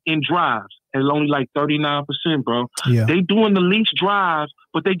 something in drives and only like 39%, bro. Yeah. They doing the least drives,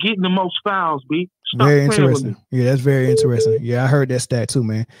 but they getting the most fouls, B. Stop very interesting. Yeah, that's very interesting. Yeah, I heard that stat too,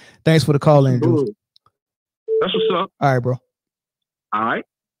 man. Thanks for the call, Andrew. That's what's up. All right, bro. All right.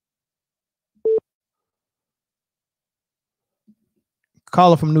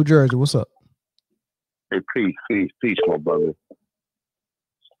 Caller from New Jersey. What's up? Hey, peace, my brother.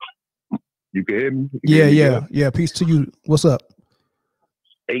 You can hear me? Yeah. Peace to you. What's up?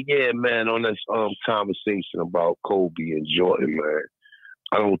 Hey, yeah, man. On this conversation about Kobe and Jordan, man,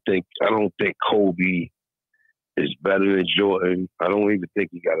 I don't think Kobe is better than Jordan. I don't even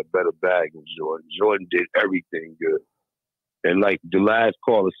think he got a better bag than Jordan. Jordan did everything good, and like the last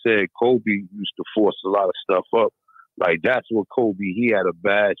caller said, Kobe used to force a lot of stuff up. Like that's what Kobe. He had a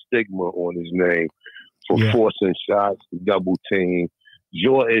bad stigma on his name for forcing shots, double team.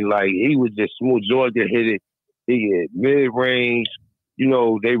 Jordan, like, he was just smooth. Jordan hit it. He hit mid-range. You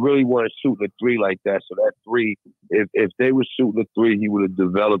know, they really weren't shooting a three like that. So that three, if they were shooting a three, he would have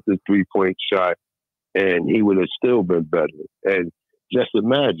developed a three-point shot, and he would have still been better. And just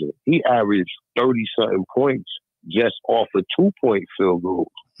imagine, he averaged 30-something points just off of two-point field goals.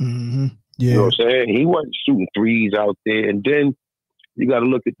 Mm-hmm. Yeah. You know what I'm saying? He wasn't shooting threes out there. And then you got to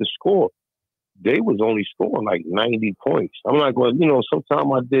look at the score. They was only scoring like 90 points. I'm not going, you know,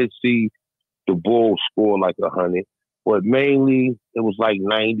 sometimes I did see the Bulls score like 100, but mainly it was like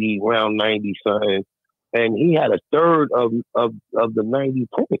 90, around 90 something. And he had a third of the 90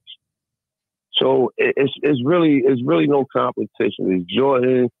 points. So it's really no competition. It's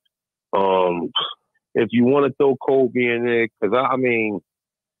Jordan. If you want to throw Kobe in there, because I mean,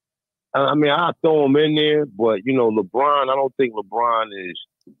 I throw him in there, but you know, LeBron,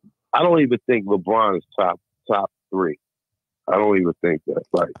 I don't even think LeBron is top three. I don't even think that.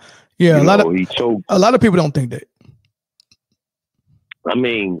 Like, yeah, a lot of people don't think that. I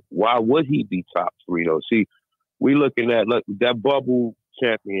mean, why would he be top three though? See, we looking at that bubble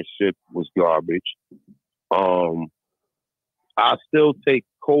championship was garbage. I still take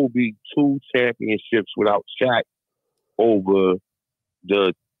Kobe 2 championships without Shaq over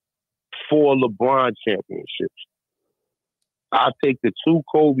the 4 LeBron championships. I take the 2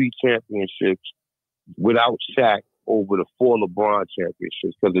 Kobe championships without Shaq over the 4 LeBron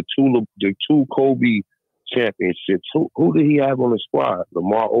championships, because the two Kobe championships, who did he have on the squad?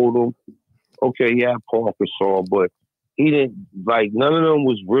 Lamar Odom. Okay, he had Paul Gasol, but he didn't, like, none of them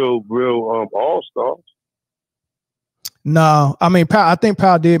was real all-stars. No, I mean, I think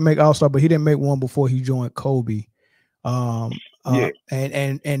Powell did make all-star, but he didn't make one before he joined Kobe. And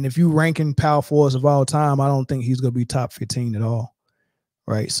if you ranking power forwards of all time, I don't think he's gonna be top 15 at all,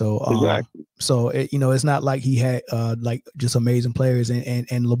 right? So exactly. So it's not like he had like just amazing players,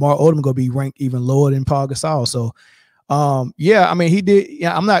 and Lamar Odom gonna be ranked even lower than Paul Gasol. So I mean, he did.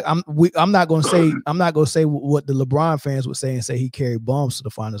 Yeah, I'm not gonna say what the LeBron fans would say and say he carried bums to the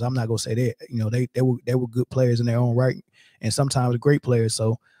finals. I'm not gonna say that. You know, they were good players in their own right, and sometimes great players.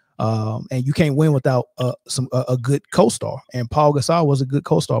 So. And you can't win without a good co-star, and Paul Gasol was a good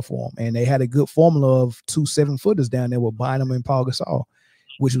co-star for him, and they had a good formula of 2 7-footers down there with Bynum and Paul Gasol,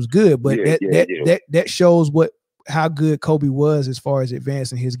 which was good. But that shows how good Kobe was as far as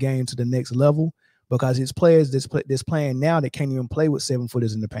advancing his game to the next level, because his players that's playing now that can't even play with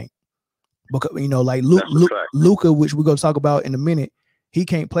 7-footers in the paint, because like Luka, which we're gonna talk about in a minute, he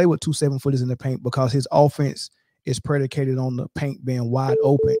can't play with 2 7-footers in the paint because his offense is predicated on the paint being wide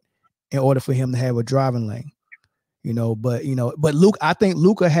open in order for him to have a driving lane, but Luke, I think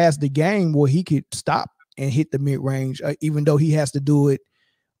Luka has the game where he could stop and hit the mid range, even though he has to do it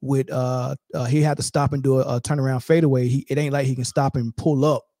with he had to stop and do a turnaround fadeaway. It ain't like he can stop and pull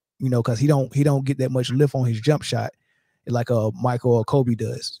up, because he don't get that much lift on his jump shot like a Michael or Kobe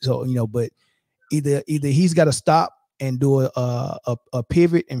does. So but either he's got to stop and do a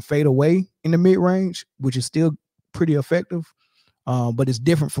pivot and fade away in the mid range, which is still pretty effective. But it's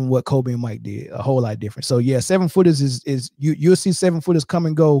different from what Kobe and Mike did, a whole lot different. So yeah, 7-footers is you'll see 7-footers come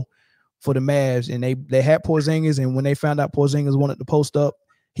and go for the Mavs, and they had Porzingis, and when they found out Porzingis wanted to post up,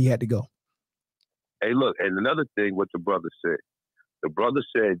 he had to go. Hey, look, and another thing, what the brother said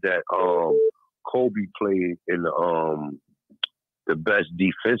that Kobe played in the the best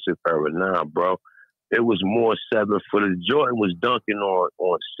defensive era. Nah, bro. It was more 7-footer. Jordan was dunking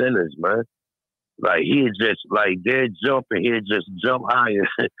on centers, man. Like he'd just like they'd jump and he'd just jump higher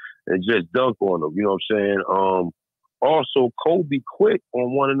and just dunk on them. You know what I'm saying? Also Kobe quit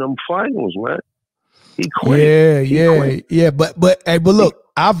on one of them finals, man. He quit. Yeah. But look,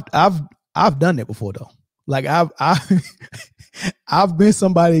 I've done it before though. Like I've been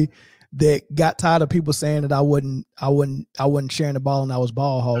somebody that got tired of people saying that I wasn't sharing the ball and I was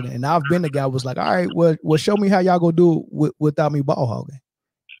ball hogging. And I've been the guy who was like, all right, well, show me how y'all gonna do it without me ball hogging.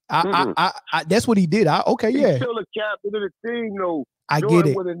 I that's what he did. He's still a captain of the team, though.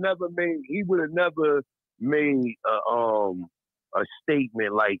 Jordan would have never made a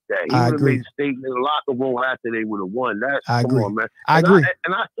statement like that. He would have made a statement in the locker room after they would have won. Come on, man. I agree.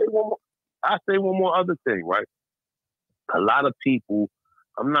 And I say one more other thing, right? A lot of people,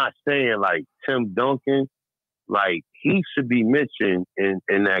 I'm not saying like Tim Duncan, like he should be mentioned in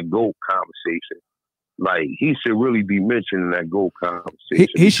that GOAT conversation. Like he should really be mentioned in that GOAT conversation.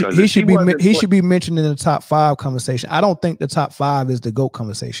 He should be mentioned in the top 5 conversation. I don't think the top 5 is the GOAT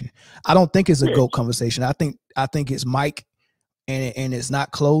conversation. I don't think it's a GOAT conversation. I think it's Mike, and it's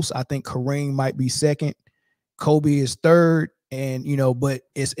not close. I think Kareem might be second. Kobe is third, and but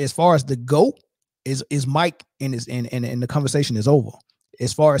as far as the GOAT is Mike, and the conversation is over.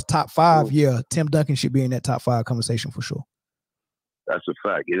 As far as top 5, yeah, Tim Duncan should be in that top 5 conversation for sure. That's a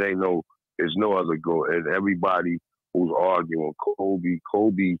fact. There's no other GOAT. And everybody who's arguing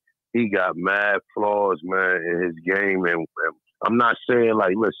Kobe, he got mad flaws, man, in his game. And I'm not saying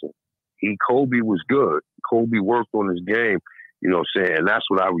like, listen, Kobe was good. Kobe worked on his game, you know what I'm saying? And that's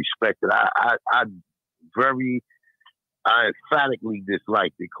what I respected. I emphatically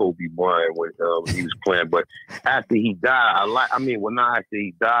disliked Kobe Bryant when he was playing, but after he died, not after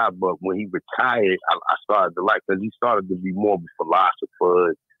he died, but when he retired, I started to like, because he started to be more of a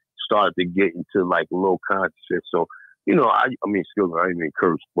philosopher, started to get into like low consciousness. So, excuse me, I didn't mean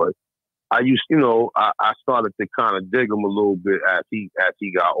curse, but I started to kind of dig him a little bit as he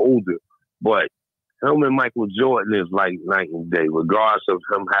got older. But him and Michael Jordan is like night and day, regardless of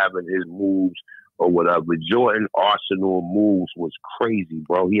him having his moves or whatever. Jordan arsenal moves was crazy,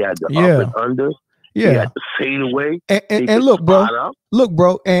 bro. He had the up and under. Yeah. He had the fade away. And look,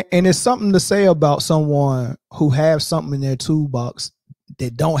 bro, and it's something to say about someone who has something in their toolbox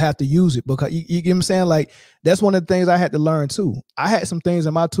that don't have to use it, because you get what I'm saying? Like, that's one of the things I had to learn too. I had some things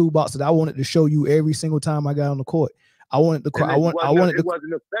in my toolbox that I wanted to show you every single time I got on the court. It wasn't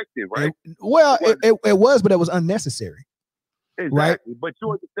effective, right? It was, but it was unnecessary. Exactly. Right? But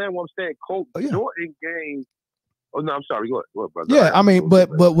you understand what I'm saying? Jordan game. Oh no, I'm sorry. Go ahead, brother. Yeah,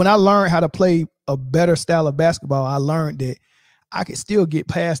 but when I learned how to play a better style of basketball, I learned that I could still get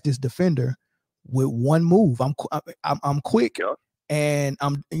past this defender with one move. I'm quick, and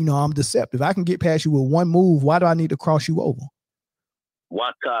I'm deceptive. I can get past you with one move. Why do I need to cross you over?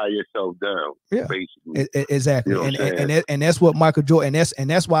 Why tie yourself down? Yeah, basically. Exactly. You know and that's what Michael Jordan. And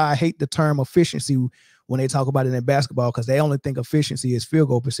that's why I hate the term efficiency when they talk about it in basketball, because they only think efficiency is field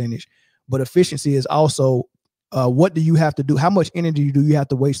goal percentage, but efficiency is also what do you have to do? How much energy do you have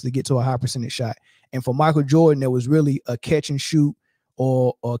to waste to get to a high percentage shot? And for Michael Jordan, there was really a catch and shoot,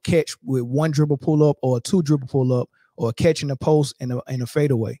 or catch with one dribble pull up, or a 2 dribble pull up, or a catch in the post and a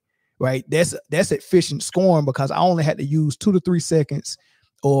fadeaway. Right? That's efficient scoring, because I only had to use 2 to 3 seconds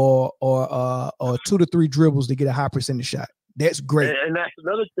or 2 to 3 dribbles to get a high percentage shot. That's great. And that's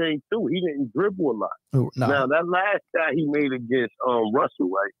another thing too. He didn't dribble a lot. No. Now that last shot he made against Russell,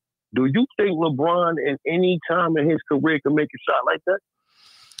 right? Do you think LeBron in any time in his career can make a shot like that?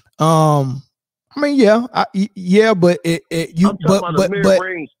 But I'm talking about a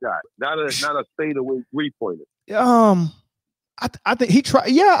mid-range shot, not a fadeaway 3-pointer. I think he tried.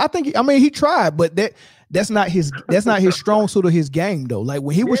 Yeah, he tried, but that's not his strong suit of his game though. Like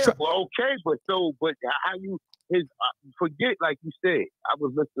when he was but how you forget, like you said, I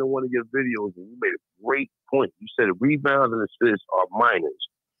was listening to one of your videos and you made a great point. You said rebounds and assists are minors.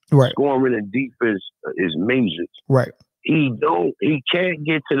 Right. Scoring and defense is majors. Right. He can't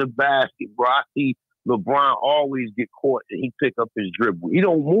get to the basket, bro. I see LeBron always get caught and he pick up his dribble. He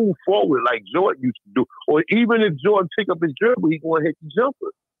don't move forward like Jordan used to do. Or even if Jordan pick up his dribble, he's going to hit the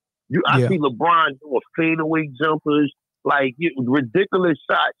jumper. I see LeBron doing fadeaway jumpers, like ridiculous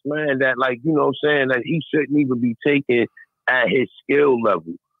shots, man, that that he shouldn't even be taking at his skill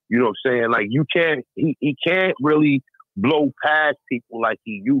level. You know what I'm saying? Like he can't really blow past people like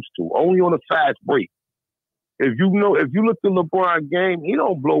he used to, only on a fast break. If you look at LeBron game, he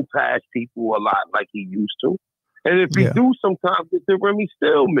don't blow past people a lot like he used to. And if he do, sometimes the rim, he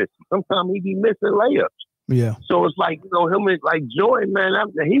still missing. Sometimes he be missing layups. Yeah. So it's like, you know, him and like Jordan, man,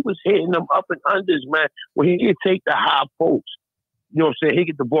 he was hitting them up and unders, man, when he'd take the high post. You know what I'm saying? He'd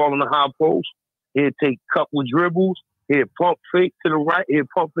get the ball on the high post. He'd take a couple of dribbles. He'd pump fake to the right. He'd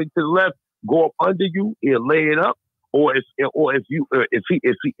pump fake to the left. Go up under you. He'll lay it up. Or if you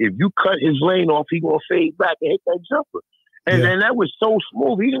cut his lane off, he gonna fade back and hit that jumper. And then that was so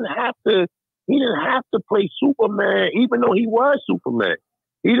smooth. He didn't have to play Superman, even though he was Superman.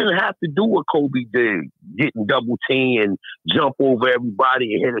 He didn't have to do what Kobe did, getting double team and jump over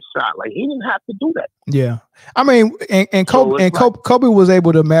everybody and hit a shot. Like, he didn't have to do that. Yeah, I mean, and Kobe Kobe was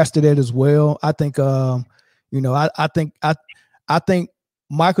able to master that as well. I think, you know, I think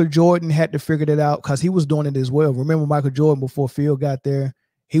Michael Jordan had to figure that out because he was doing it as well. Remember Michael Jordan before Phil got there?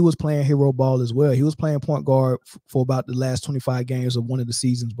 He was playing hero ball as well. He was playing point guard for about the last 25 games of one of the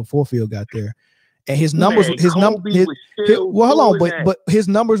seasons before Phil got there. And his numbers, hold on, but his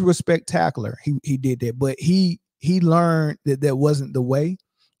numbers were spectacular. He did that, but he learned that wasn't the way.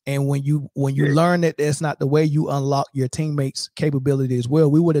 And when you learn that that's not the way, you unlock your teammates' capability as well.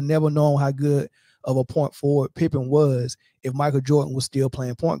 We would have never known how good of a point forward Pippen was if Michael Jordan was still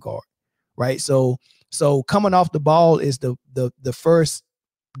playing point guard, right? So coming off the ball is the first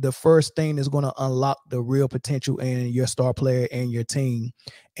thing that's going to unlock the real potential in your star player and your team.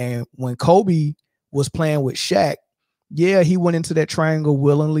 And when Kobe was playing with Shaq, yeah, he went into that triangle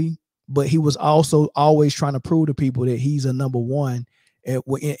willingly, but he was also always trying to prove to people that he's a number one. And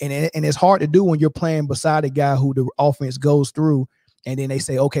it's hard to do when you're playing beside a guy who the offense goes through, and then they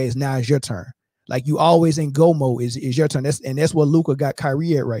say, okay, it's your turn. Like, you always in go mode is your turn. That's what Luka got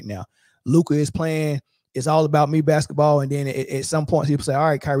Kyrie at right now. Luka is playing, it's all about me basketball, and then at some point people say, all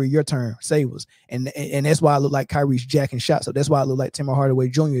right, Kyrie, your turn, save us. And that's why I look like Kyrie's jacking shots up. That's why I look like Tim Hardaway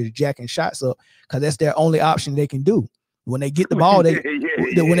Jr. is jacking shots up, because that's their only option they can do. When they get the ball,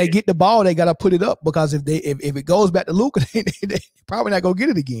 they gotta put it up, because if it goes back to Luka, they probably not gonna get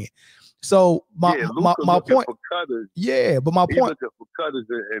it again. So my point, but my point for cutters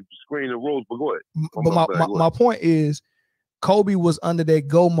and screening rules. But go ahead. But my point is, Kobe was under that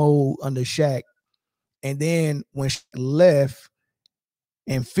go mode under Shaq, and then when Shaq left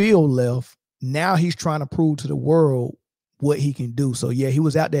and Phil left, now he's trying to prove to the world what he can do. So yeah, he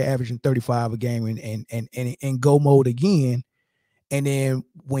was out there averaging 35 a game and go mode again. And then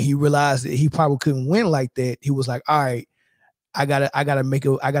when he realized that he probably couldn't win like that, he was like, all right, I gotta make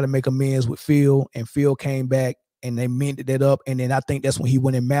amends with Phil. And Phil came back and they mended that up. And then I think that's when he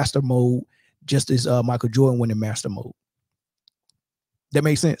went in master mode, just as Michael Jordan went in master mode. That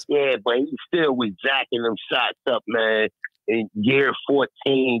makes sense. Yeah, but he still was jacking them shots up, man. In year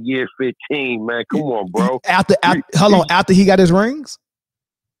 14, year 15, man. Come on, bro. After he got his rings?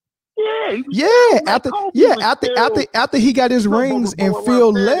 After he got his rings and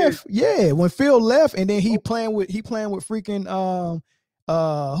Phil left. Yeah, when Phil left, and then he playing with freaking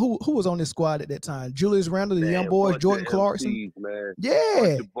who was on this squad at that time? Julius Randle, the young boys, Jordan Clarkson.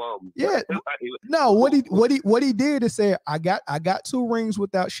 No, what he did is say, I got 2 rings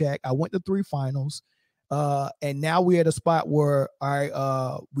without Shaq. I went to 3 finals. And now we're at a spot where, all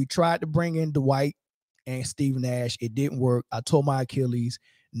right, we tried to bring in Dwight and Steve Nash. It didn't work. I tore my Achilles.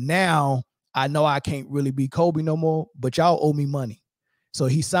 Now I know I can't really be Kobe no more, but y'all owe me money. So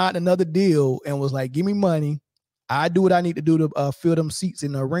he signed another deal and was like, give me money. I do what I need to do to fill them seats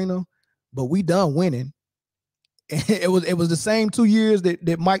in the arena, but we done winning. And it was the same 2 years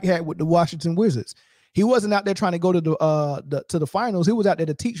that Mike had with the Washington Wizards. He wasn't out there trying to go to the finals. He was out there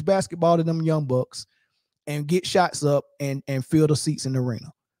to teach basketball to them young bucks and get shots up and fill the seats in the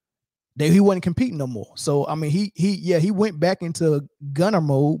arena. He wasn't competing no more. So I mean, he went back into gunner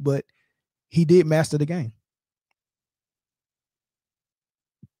mode, but he did master the game.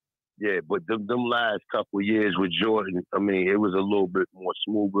 Yeah, but them last couple of years with Jordan, I mean, it was a little bit more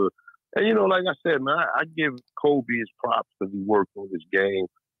smoother. And you know, like I said, man, I give Kobe his props because he worked on his game.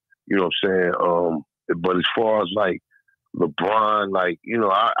 You know what I'm saying? But as far as like LeBron, like, you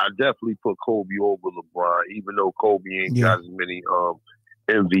know, I definitely put Kobe over LeBron, even though Kobe ain't got as many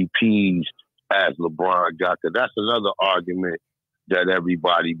MVPs as LeBron got. That's another argument that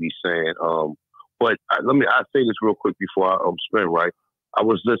everybody be saying. But I say this real quick before I spin, right? I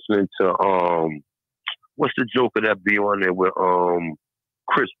was listening to what's the joker that be on there with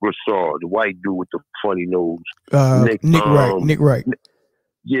Chris Broussard, the white dude with the funny nose, Nick Wright.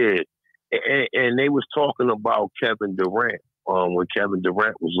 Yeah. And they was talking about Kevin Durant when Kevin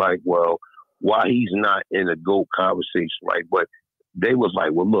Durant was like, well, why he's not in a GOAT conversation, right? But they was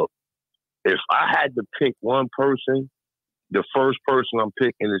like, well, look, if I had to pick one person, the first person I'm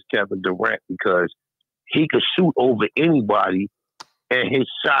picking is Kevin Durant, because he could shoot over anybody and his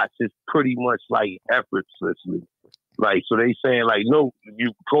shots is pretty much like effortlessly. Like, so they saying like, no,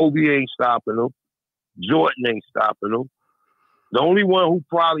 Kobe ain't stopping him. Jordan ain't stopping him. The only one who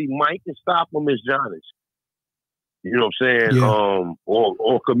probably might can stop him is Giannis. You know what I'm saying? Yeah.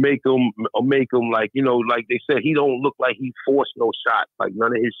 Or could make him like, you know, like they said, he don't look like he forced no shots. Like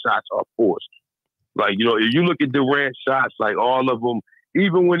none of his shots are forced. Like, you know, if you look at Durant's shots, like all of them,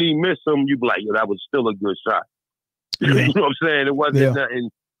 even when he missed them, you be like, yo, that was still a good shot. Yeah. You know what I'm saying? It wasn't nothing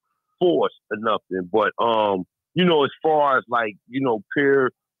forced or nothing. But you know, as far as like, you know,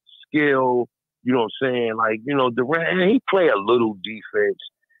 pure skill, you know what I'm saying? Like, you know, Durant, he play a little defense.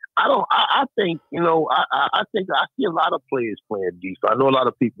 I think, you know, I think I see a lot of players playing defense. I know a lot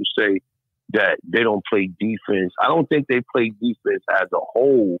of people say that they don't play defense. I don't think they play defense as a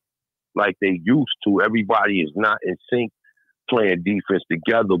whole like they used to. Everybody is not in sync playing defense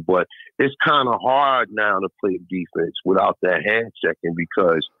together, but it's kind of hard now to play defense without that hand checking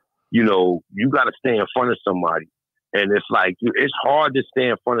because, you know, you got to stay in front of somebody. And it's like, it's hard to stay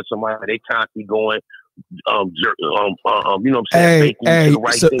in front of somebody. They constantly going, you know what I'm saying? Hey,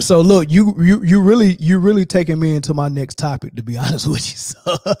 so look, you really taking me into my next topic, to be honest with you.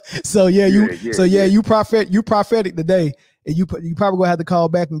 So you prophetic today, and you probably gonna have to call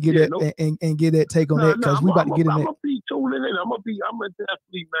back and get and get that take on that because we about to get in. I'm gonna be tuning in. I'm gonna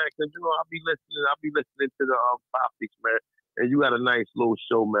definitely, man, because you know I'll be listening to the topics, man. And you got a nice little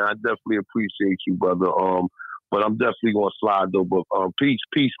show, man. I definitely appreciate you, brother. But I'm definitely gonna slide though. But peace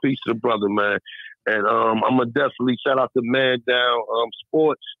to the brother, man. And I'm gonna definitely shout out to Man Down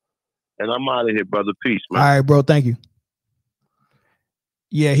Sports. And I'm out of here, brother. Peace, man. All right, bro. Thank you.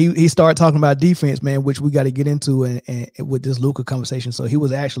 Yeah, he started talking about defense, man, which we got to get into and with this Luka conversation. So he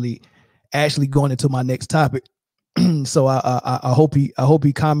was actually going into my next topic. So I hope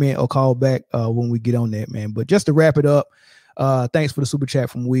he comment or call back when we get on that, man. But just to wrap it up, thanks for the super chat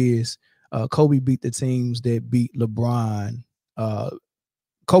from Wiz. Kobe beat the teams that beat LeBron.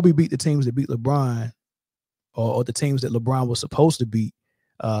 Kobe beat the teams that beat LeBron, or the teams that LeBron was supposed to beat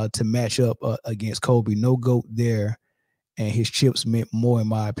to match up against Kobe. No GOAT there, and his chips meant more, in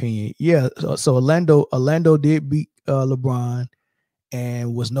my opinion. Yeah, so Orlando did beat LeBron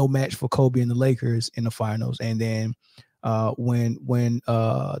and was no match for Kobe and the Lakers in the finals. And then when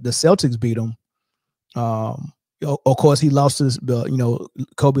the Celtics beat him, of course, he lost to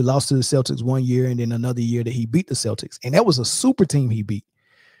Kobe lost to the Celtics one year, and then another year that he beat the Celtics, and that was a super team he beat,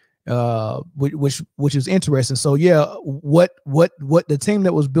 which is interesting. So yeah, what the team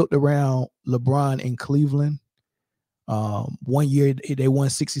that was built around LeBron in Cleveland, one year they won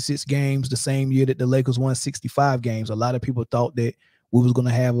 66 games, the same year that the Lakers won 65 games. A lot of people thought that we was gonna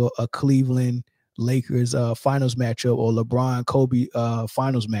have a Cleveland Lakers finals matchup or LeBron Kobe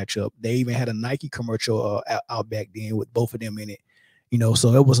finals matchup. They even had a Nike commercial out back then with both of them in it, you know.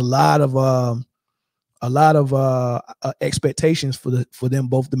 So it was a lot of expectations for them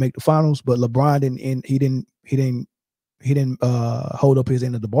both to make the finals, but LeBron didn't hold up his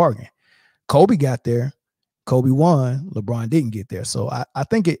end of the bargain. Kobe got there, Kobe won, LeBron didn't get there. So I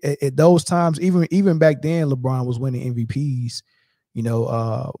think at those times, even back then, LeBron was winning MVPs. You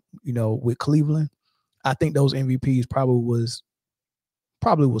know, with Cleveland, I think those MVPs probably was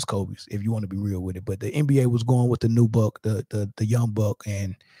Kobe's, if you want to be real with it. But the NBA was going with the new buck, the young buck,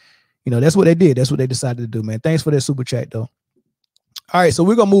 and you know that's what they did. That's what they decided to do, man. Thanks for that super chat, though. All right, so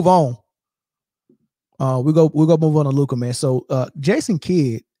we're gonna move on. We're gonna move on to Luka, man. So Jason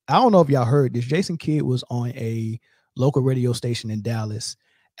Kidd, I don't know if y'all heard this. Jason Kidd was on a local radio station in Dallas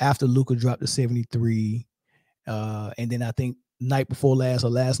after Luka dropped the 73, and then I think night before last or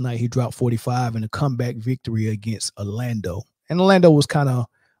last night he dropped 45 in a comeback victory against Orlando. And Orlando was kind of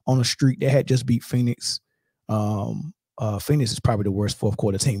on a streak. They had just beat Phoenix. Phoenix is probably the worst fourth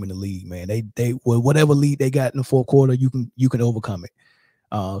quarter team in the league, man. They whatever lead they got in the fourth quarter, you can overcome it.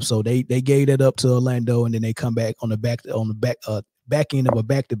 So they gave that up to Orlando, and then they come back on the back end of a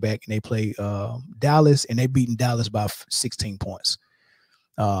back-to-back, and they play Dallas, and they beaten Dallas by 16 points.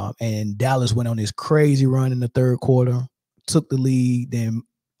 And Dallas went on this crazy run in the third quarter, took the lead, then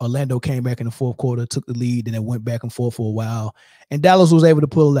Orlando came back in the fourth quarter, took the lead, and it went back and forth for a while, and Dallas was able to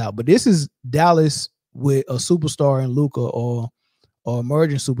pull it out. But this is Dallas with a superstar in Luka, or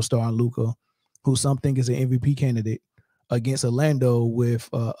emerging superstar in Luka, who some think is an MVP candidate, against Orlando with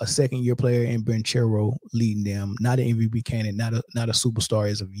a second-year player in Banchero leading them, not an MVP candidate, not a superstar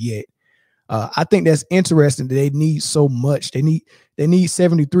as of yet. I think that's interesting that they need so much. They need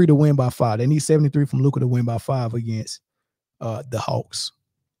 73 to win by 5. They need 73 from Luka to win by 5 against the Hawks.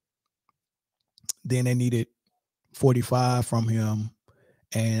 Then they needed 45 from him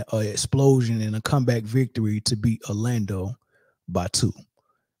and an explosion and a comeback victory to beat Orlando. by 2.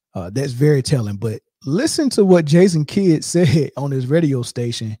 That's very telling. But listen to what Jason Kidd said on his radio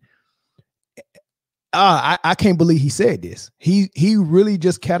station. I can't believe he said this. He really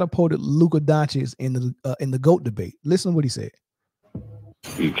just catapulted Luka Doncic in the GOAT debate. Listen to what he said.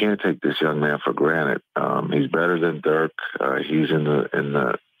 You can't take this young man for granted. He's better than Dirk. He's in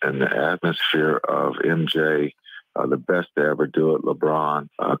the atmosphere of MJ, the best to ever do it, LeBron,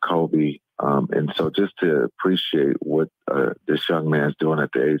 Kobe. And so just to appreciate what this young man's doing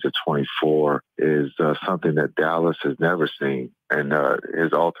at the age of 24 is something that Dallas has never seen. And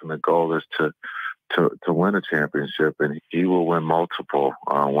his ultimate goal is to win a championship, and he will win multiple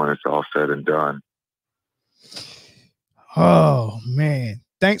when it's all said and done. Oh man,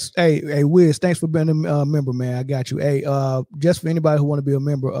 thanks. Hey, Wiz, thanks for being a member, man. I got you. Hey, just for anybody who want to be a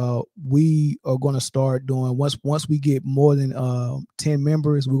member, we are going to start doing once we get more than 10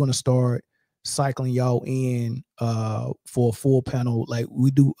 members, we're going to start cycling y'all in for a full panel. Like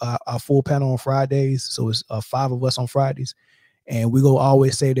we do our full panel on Fridays, so it's 5 of us on Fridays, and we go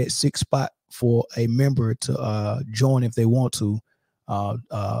always say that 6 spot for a member to join if they want to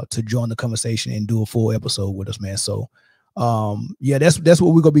join the conversation and do a full episode with us, man. So yeah, that's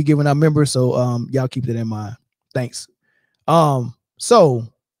what we're gonna be giving our members. So y'all keep that in mind. Thanks. So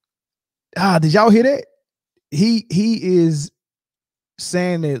did y'all hear that? He is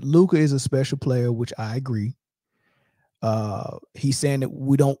saying that Luka is a special player, which I agree. He's saying that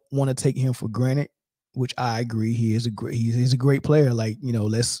we don't want to take him for granted, which I agree. He's a great player. Like, you know,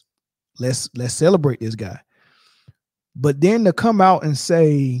 let's celebrate this guy. But then to come out and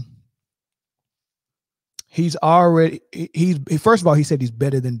say he's first of all, he said he's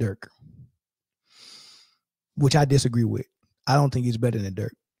better than Dirk, which I disagree with. I don't think he's better than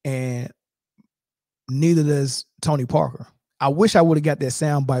Dirk, and neither does Tony Parker. I wish I would have got that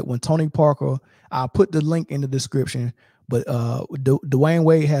sound bite when Tony Parker, I'll put the link in the description, but Dwayne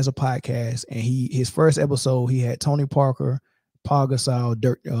Wade has a podcast, and his first episode, he had Tony Parker, Paul Gasol,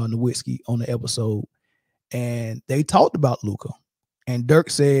 Dirk Nowitzki on the episode, and they talked about Luka, and Dirk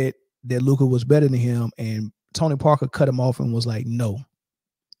said that Luka was better than him, and Tony Parker cut him off and was like, no,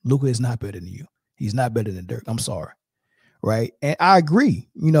 Luka is not better than you. He's not better than Dirk. I'm sorry. Right. And I agree.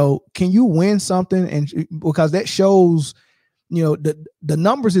 You know, can you win something? And because that shows, you know, the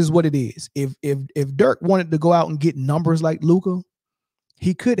numbers is what it is. If Dirk wanted to go out and get numbers like Luka,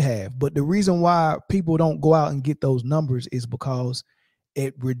 he could have. But the reason why people don't go out and get those numbers is because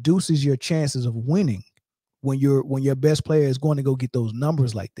it reduces your chances of winning when your best player is going to go get those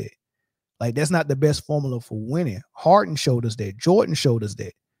numbers like that. Like, that's not the best formula for winning. Harden showed us that. Jordan showed us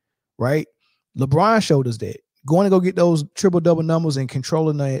that. Right? LeBron showed us that. Going to go get those triple-double numbers and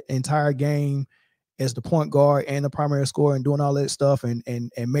controlling the entire game as the point guard and the primary scorer and doing all that stuff and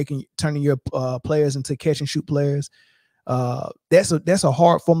turning your players into catch-and-shoot players. That's a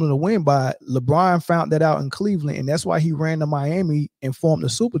hard formula to win by. LeBron found that out in Cleveland, and that's why he ran to Miami and formed a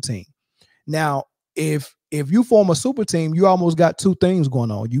super team. Now, if you form a super team, you almost got 2 things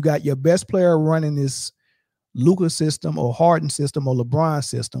going on. You got your best player running this Luka system or Harden system or LeBron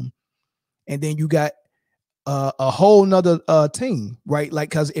system, and then you got a whole nother team, right? Like,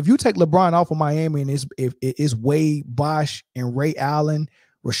 because if you take LeBron off of Miami and it's Wade, Bosh, and Ray Allen,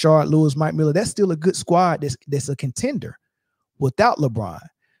 Rashard Lewis, Mike Miller, that's still a good squad that's a contender without LeBron.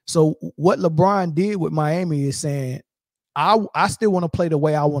 So what LeBron did with Miami is saying, I still want to play the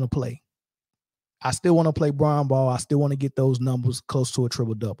way I want to play. I still want to play Bron ball. I still want to get those numbers close to a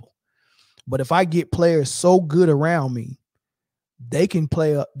triple-double. But if I get players so good around me, they can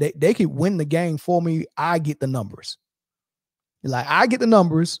play they can win the game for me. I get the numbers. Like, I get the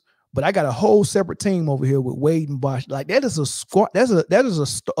numbers, but I got a whole separate team over here with Wade and Bosh. Like, that is a squad. That is a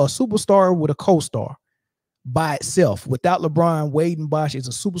superstar with a co-star by itself. Without LeBron, Wade and Bosh is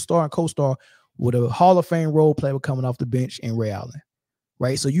a superstar and co-star with a Hall of Fame role player coming off the bench and Ray Allen.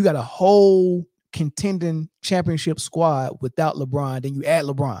 Right? So you got a whole contending championship squad without LeBron. Then you add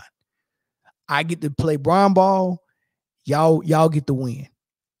LeBron. I get to play Bron ball. Y'all get the win,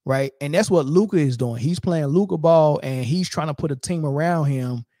 right? And that's what Luka is doing. He's playing Luka ball, and he's trying to put a team around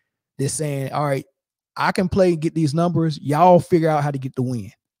him that's saying, all right, I can play and get these numbers. Y'all figure out how to get the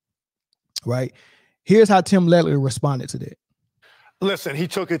win, right? Here's how Tim Ledley responded to that. Listen, he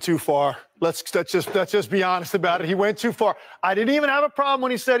took it too far. Let's just be honest about it. He went too far. I didn't even have a problem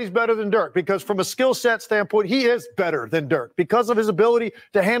when he said he's better than Dirk, because from a skill set standpoint, he is better than Dirk because of his ability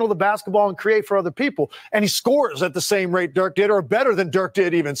to handle the basketball and create for other people. And he scores at the same rate Dirk did, or better than Dirk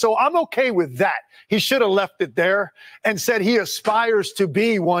did even. So I'm okay with that. He should have left it there and said he aspires to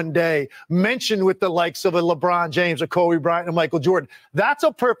be one day mentioned with the likes of a LeBron James, a Kobe Bryant, and Michael Jordan. That's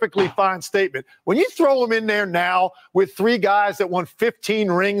a perfectly fine statement. When you throw him in there now with 3 guys that won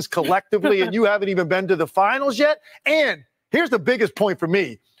 15 rings collectively, and you haven't even been to the finals yet. And here's the biggest point for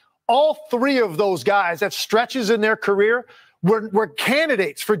me. All 3 of those guys at stretches in their career were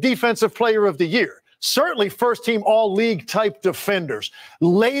candidates for Defensive Player of the Year. Certainly first-team all-league type defenders.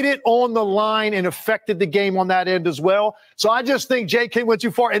 Laid it on the line and affected the game on that end as well. So I just think Jay Kidd went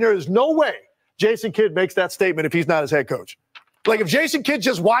too far, and there is no way Jason Kidd makes that statement if he's not his head coach. Like, if Jason Kidd's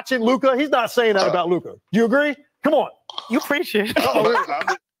just watching Luka, he's not saying that about Luka. You agree? Come on. You appreciate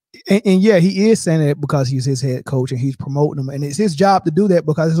it. And yeah, he is saying it because he's his head coach and he's promoting him, and it's his job to do that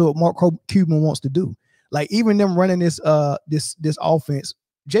because it's what Mark Cuban wants to do. Like, even them running this offense,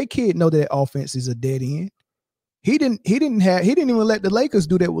 Jay Kidd know that offense is a dead end. He didn't even let the Lakers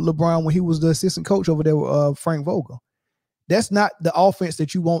do that with LeBron when he was the assistant coach over there with Frank Vogel. That's not the offense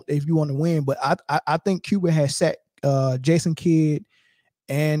that you want if you want to win. But I think Cuban has sat Jason Kidd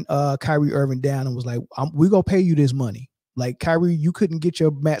and Kyrie Irving down and was like, we're gonna pay you this money. Like, Kyrie, you couldn't get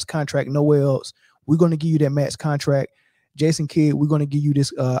your max contract nowhere else. We're going to give you that max contract. Jason Kidd, we're going to give you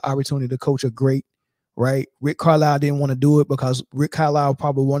this opportunity to coach a great, right? Rick Carlisle didn't want to do it because Rick Carlisle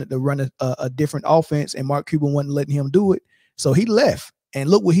probably wanted to run a different offense, and Mark Cuban wasn't letting him do it. So he left. And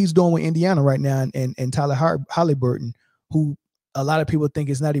look what he's doing with Indiana right now, and Tyler Halliburton, who a lot of people think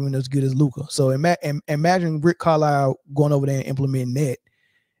is not even as good as Luka. So imagine Rick Carlisle going over there and implementing that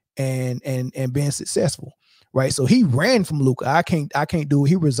and being successful. Right, so he ran from Luka. I can't do it.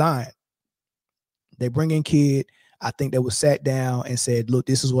 He resigned. They bring in Kidd. I think they was sat down and said, "Look,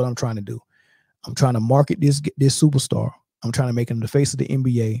 this is what I'm trying to do. I'm trying to market this superstar. I'm trying to make him the face of the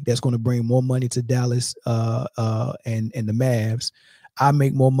NBA. That's going to bring more money to Dallas and the Mavs. I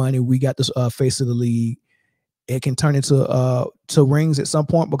make more money. We got this face of the league. It can turn into rings at some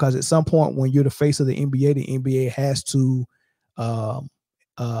point, because at some point when you're the face of the NBA has to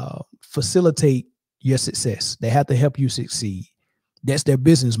facilitate your success. They have to help you succeed. That's their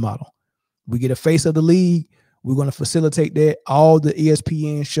business model. We get a face of the league. We're going to facilitate that. All the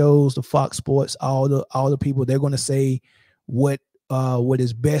ESPN shows, the Fox Sports, all the people, they're going to say what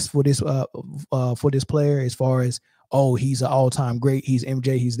is best for this player, as far as, oh, he's an all-time great, he's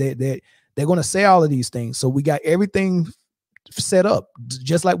MJ, he's that. They're going to say all of these things. So we got everything set up,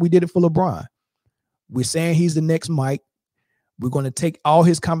 just like we did it for LeBron. We're saying he's the next Mike. We're going to take all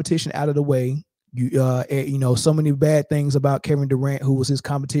his competition out of the way. You know, so many bad things about Kevin Durant, who was his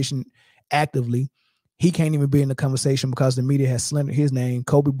competition actively. He can't even be in the conversation because the media has slandered his name.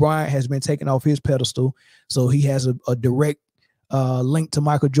 Kobe Bryant has been taken off his pedestal, so he has a direct link to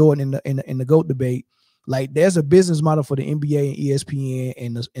Michael Jordan in the GOAT debate. Like, there's a business model for the NBA and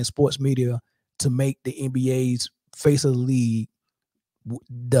ESPN and sports media to make the NBA's face of the league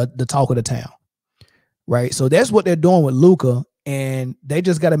the talk of the town, right? So that's what they're doing with Luka. And they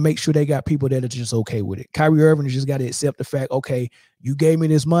just got to make sure they got people that are just okay with it. Kyrie Irving just got to accept the fact, okay, you gave me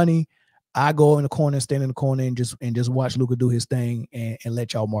this money, I go in the corner, stand in the corner, and just watch Luka do his thing and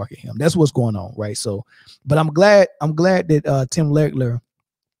let y'all market him. That's what's going on, right? So, but I'm glad that Tim Legler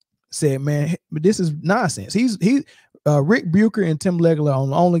said, man, but this is nonsense. Rick Bucher and Tim Legler are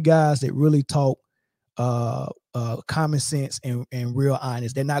the only guys that really talk common sense and real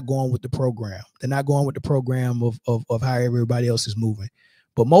honest. They're not going with the program. They're not going with the program of how everybody else is moving.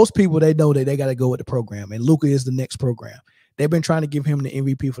 But most people, they know that they got to go with the program, and Luka is the next program. They've been trying to give him the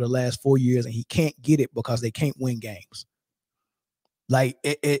MVP for the last 4 years, and he can't get it because they can't win games. Like,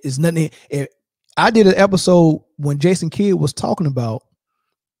 it's nothing. I did an episode when Jason Kidd was talking about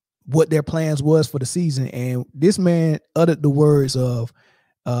what their plans was for the season, and this man uttered the words of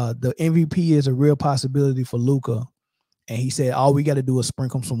the MVP is a real possibility for Luka, and he said all we got to do is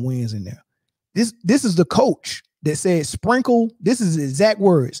sprinkle some wins in there. This is the coach that said sprinkle. This is exact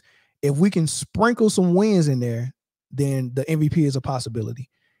words. If we can sprinkle some wins in there, then the MVP is a possibility.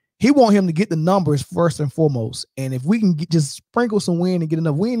 He want him to get the numbers first and foremost, and if we can just sprinkle some win and get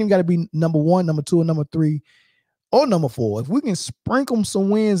enough, we ain't even got to be number 1, number 2, or number 3. Or number 4, if we can sprinkle some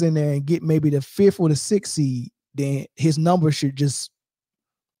wins in there and get maybe the 5th or the 6th seed, then his number should just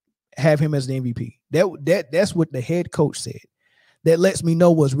have him as the MVP. That's what the head coach said. That lets me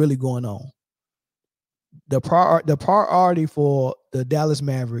know what's really going on. The priority for the Dallas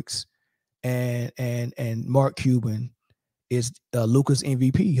Mavericks and Mark Cuban is Luka's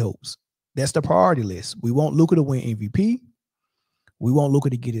MVP hopes. That's the priority list. We want Luka to win MVP. We want Luka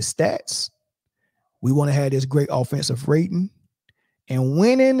to get his stats. We want to have this great offensive rating. And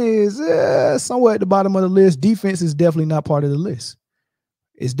winning is somewhere at the bottom of the list. Defense is definitely not part of the list.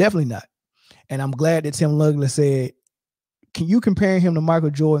 It's definitely not. And I'm glad that Tim Lugler said, can you compare him to Michael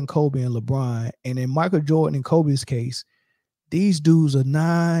Jordan, Kobe, and LeBron? And in Michael Jordan and Kobe's case, these dudes are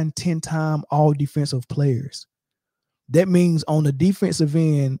 9, 10-time all-defensive players. That means on the defensive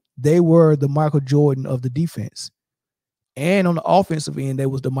end, they were the Michael Jordan of the defense. And on the offensive end, they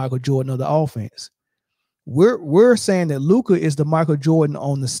was the Michael Jordan of the offense. We're saying that Luka is the Michael Jordan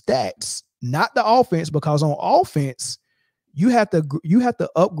on the stats, not the offense, because on offense, you have to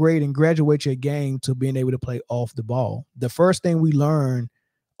upgrade and graduate your game to being able to play off the ball. The first thing we learn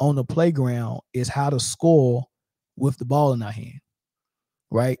on the playground is how to score with the ball in our hand,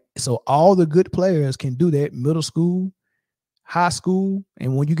 right? So all the good players can do that, middle school, high school,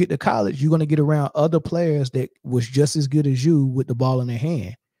 and when you get to college, you're going to get around other players that was just as good as you with the ball in their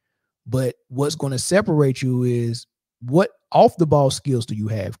hand. But what's going to separate you is what off the ball skills do you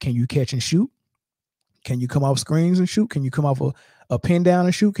have? Can you catch and shoot? Can you come off screens and shoot? Can you come off a pin down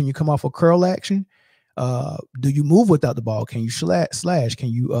and shoot? Can you come off a curl action? Do you move without the ball? Can you slash? Can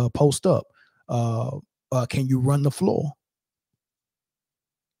you post up? Can you run the floor?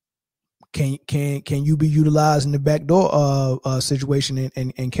 Can you be utilized in the backdoor situation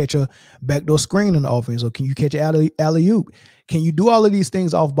and catch a backdoor screen in the offense? Or can you catch an alley-oop? Can you do all of these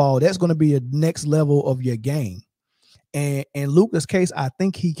things off ball? That's going to be a next level of your game. And in Luka's case, I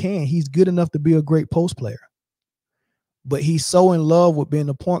think he can. He's good enough to be a great post player. But he's so in love with being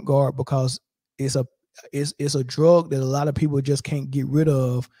a point guard because it's a drug that a lot of people just can't get rid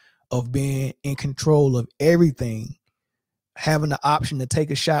of being in control of everything, having the option to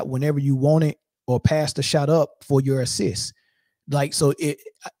take a shot whenever you want it or pass the shot up for your assist. Like, so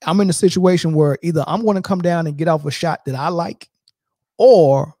I'm in a situation where either I'm going to come down and get off a shot that I like,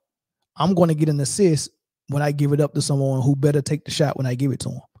 or I'm going to get an assist when I give it up to someone who better take the shot when I give it to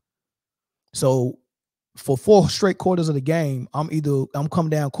him. So for 4 straight quarters of the game, I'm coming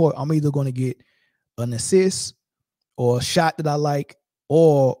down court, I'm either going to get an assist or a shot that I like,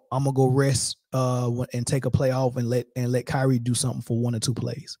 or I'm gonna go rest and take a play off and let Kyrie do something for 1 or 2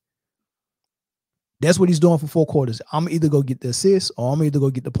 plays. That's what he's doing for 4 quarters. I'm either go get the assist or I'm either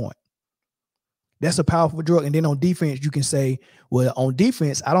go get the point. That's a powerful drug. And then on defense, you can say, well, on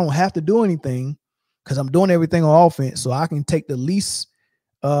defense, I don't have to do anything because I'm doing everything on offense, so I can take the least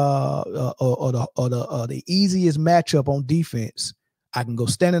or the easiest matchup on defense. I can go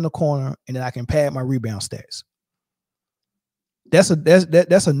stand in the corner and then I can pad my rebound stats. That's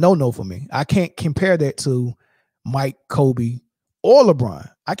a no-no for me. I can't compare that to Mike, Kobe, or LeBron.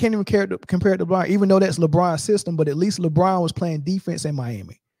 I can't even compare it to LeBron, even though that's LeBron's system, but at least LeBron was playing defense in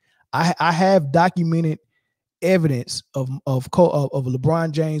Miami. I have documented evidence of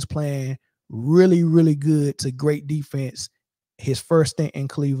LeBron James playing really, really good to great defense his first stint in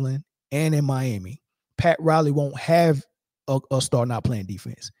Cleveland and in Miami. Pat Riley won't have a star not playing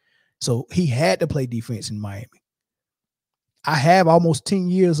defense. So he had to play defense in Miami. I have almost 10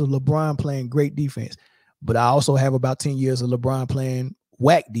 years of LeBron playing great defense, but I also have about 10 years of LeBron playing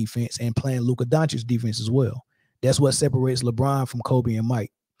whack defense and playing Luka Doncic's defense as well. That's what separates LeBron from Kobe and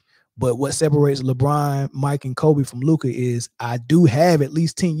Mike. But what separates LeBron, Mike, and Kobe from Luka is I do have at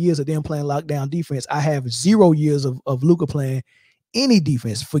least 10 years of them playing lockdown defense. I have 0 years of Luka playing any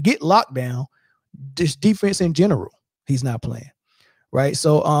defense. Forget lockdown, just defense in general. He's not playing. Right.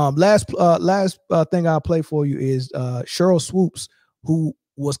 So last thing I'll play for you is Sheryl Swoopes, who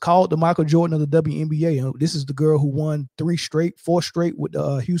was called the Michael Jordan of the WNBA. This is the girl who won 4 straight with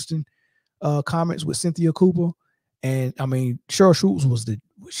the Houston Comets with Cynthia Cooper. And I mean, Sheryl Swoopes was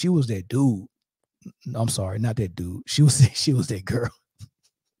that dude. I'm sorry, not that dude. She was that girl.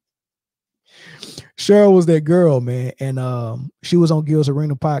 Sheryl was that girl, man. And she was on Gil's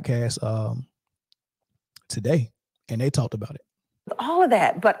Arena podcast today, and they talked about it. All of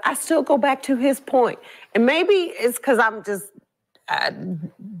that, but I still go back to his point. And maybe it's because I'm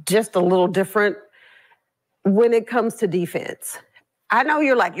just a little different when it comes to defense. I know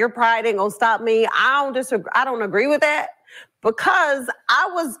you're like, your pride ain't gonna stop me. I don't disagree. I don't agree with that because I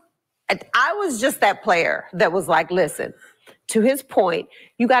was just that player that was like, listen, to his point,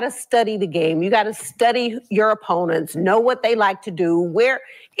 you got to study the game. You got to study your opponents, know what they like to do. Where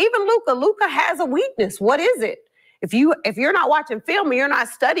even Luka has a weakness. What is it? If you're not watching film and you're not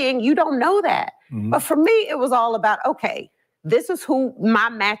studying, you don't know that. Mm-hmm. But for me, it was all about, okay, this is who my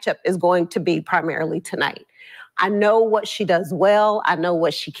matchup is going to be primarily tonight. I know what she does well. I know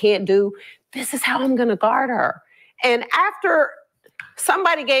what she can't do. This is how I'm going to guard her. And after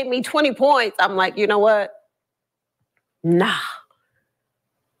somebody gave me 20 points, I'm like, you know what? Nah.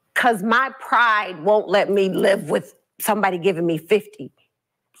 Because my pride won't let me live with somebody giving me 50.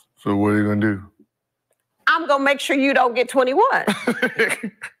 So what are you going to do? I'm going to make sure you don't get 21. But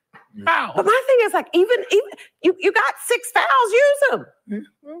my thing is like, even you got 6 fouls, use them.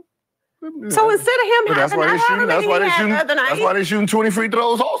 So instead of him having that's why they shooting 20 free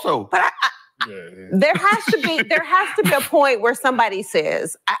throws also. But there has to be a point where somebody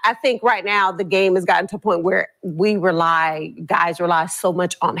says, I think right now the game has gotten to a point where guys rely so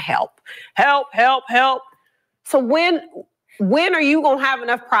much on help. So when are you gonna have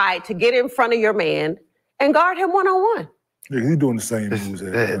enough pride to get in front of your man and guard him one-on-one? Yeah, he's doing the same moves.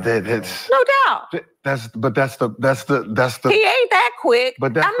 No doubt. That's the. He ain't that quick.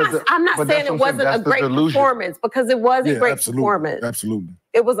 But I'm not saying it wasn't a great performance, because it was a great performance. Absolutely.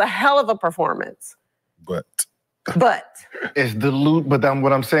 It was a hell of a performance. But it's delusion. But then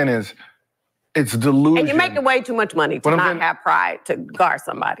what I'm saying is, it's delusion. And you're making way too much money to not have pride to guard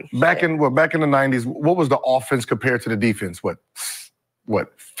somebody. Back in the 90s, what was the offense compared to the defense? What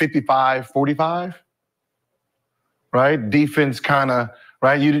 55, 45? Right? Defense kind of,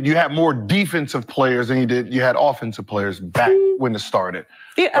 right? You had more defensive players than you had offensive players back when it started.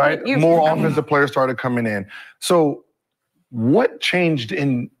 Yeah, right? More offensive players started coming in. So what changed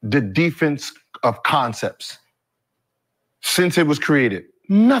in the defense of concepts since it was created?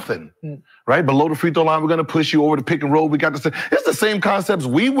 Nothing, right? Below the free throw line, we're going to push you over the pick and roll. We got it's the same concepts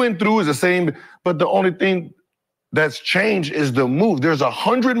we went through, is the same, but the only thing that's changed is the move. There's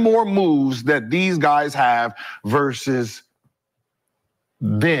 100 more moves that these guys have versus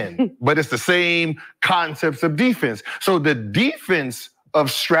then, but it's the same concepts of defense. So the defense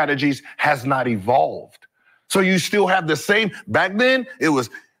of strategies has not evolved. So you still have the same. Back then, it was,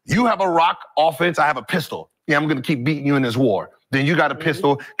 you have a rock offense, I have a pistol. Yeah, I'm going to keep beating you in this war. Then you got a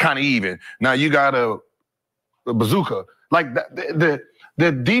pistol, kind of even. Now you got a bazooka. Like the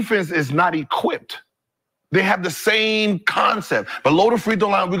defense is not equipped. They have the same concept. Below the free throw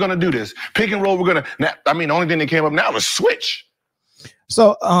line, we're going to do this. Pick and roll, we're going to. The only thing that came up now is switch.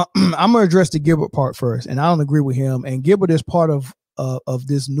 So I'm going to address the Gilbert part first, and I don't agree with him. And Gilbert is part of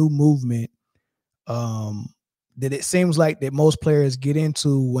this new movement that it seems like that most players get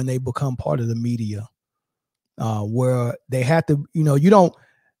into when they become part of the media, where they have to, you don't.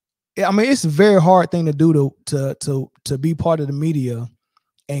 I mean, it's a very hard thing to do to be part of the media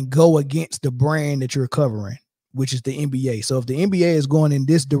and go against the brand that you're covering, which is the NBA. So if the NBA is going in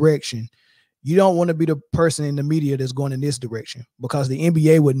this direction, you don't want to be the person in the media that's going in this direction, because the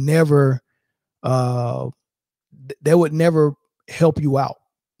NBA would never, they would never help you out.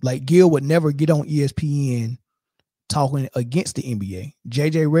 Like Gil would never get on ESPN talking against the NBA.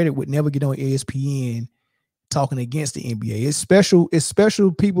 JJ Redick would never get on ESPN talking against the NBA. It's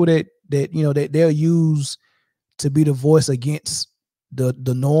special people that that they'll use to be the voice against the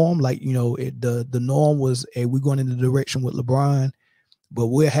norm. Like, the norm was, hey, we're going in the direction with LeBron, but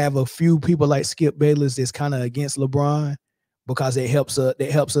we'll have a few people like Skip Bayless that's kind of against LeBron, because it helps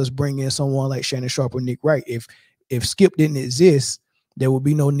us bring in someone like Shannon Sharpe or Nick Wright. If Skip didn't exist, there would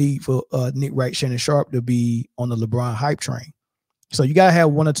be no need for Nick Wright, Shannon Sharpe to be on the LeBron hype train. So you gotta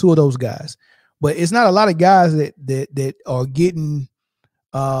have one or two of those guys, but it's not a lot of guys that are getting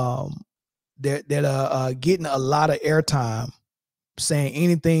that are getting a lot of airtime saying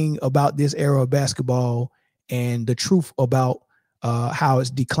anything about this era of basketball and the truth about how it's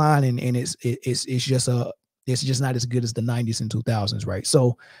declining, and it's just not as good as the 90s and 2000s, right?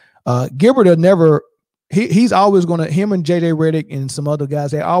 So Gilbert will never, he's always gonna, him and JJ Redick and some other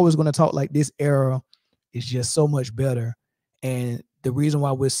guys, they're always gonna talk like this era is just so much better, and the reason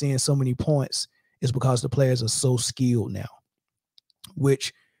why we're seeing so many points is because the players are so skilled now,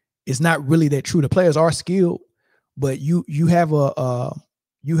 which is not really that true. The players are skilled, but you have a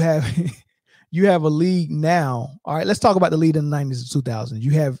you have a league now. All right, let's talk about the league in the 90s and 2000s.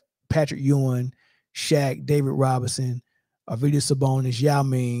 You have Patrick Ewing, Shaq, David Robinson, Arvydas Sabonis, Yao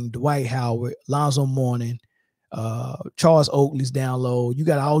Ming, Dwight Howard, Lonzo Mourning, Charles Oakley's down low. You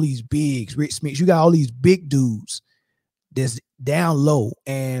got all these bigs, Rich Smith. You got all these big dudes that's down low.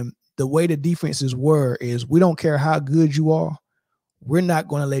 And the way the defenses were is, we don't care how good you are, we're not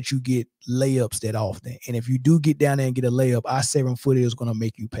going to let you get layups that often. And if you do get down there and get a layup, our 7-footer is going to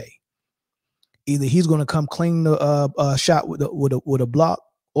make you pay. Either he's going to come clean the shot with a block,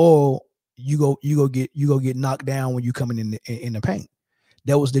 or you go get knocked down when you coming in the paint.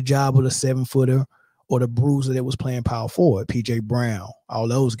 That was the job of the 7-footer or the bruiser that was playing power forward, PJ Brown, all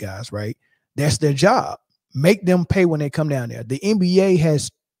those guys, right? That's their job. Make them pay when they come down there. The NBA has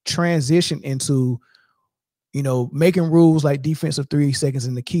transitioned into you know, making rules like defensive 3 seconds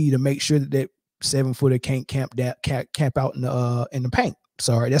in the key to make sure that 7-footer can't camp out in the paint.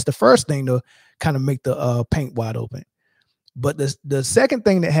 Sorry, that's the first thing to kind of make the paint wide open. But the second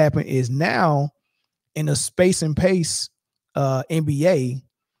thing that happened is now in a space and pace NBA,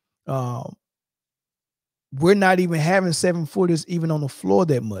 we're not even having 7-footers even on the floor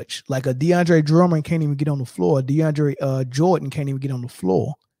that much. Like a DeAndre Drummond can't even get on the floor. DeAndre Jordan can't even get on the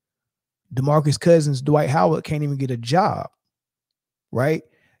floor. DeMarcus Cousins, Dwight Howard can't even get a job, right?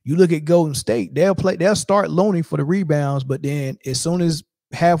 You look at Golden State, they'll start Looney for the rebounds, but then as soon as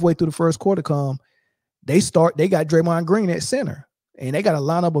halfway through the first quarter come, they got Draymond Green at center. And they got a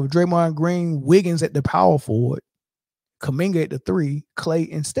lineup of Draymond Green, Wiggins at the power forward, Kuminga at the 3, Clay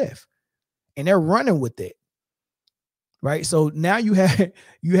and Steph. And they're running with it. Right. So now you have an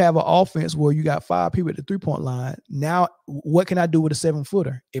offense where you got 5 people at the 3-point line. Now, what can I do with a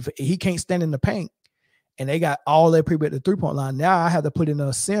 7-footer? If he can't stand in the paint and they got all their people at the 3-point line, now I have to put in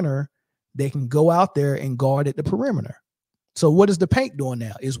a center that can go out there and guard at the perimeter. So what is the paint doing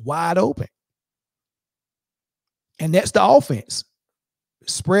now? It's wide open. And that's the offense.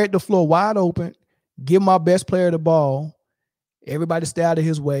 Spread the floor wide open, give my best player the ball, everybody stay out of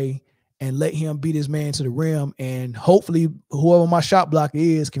his way, and let him beat his man to the rim. And hopefully whoever my shot blocker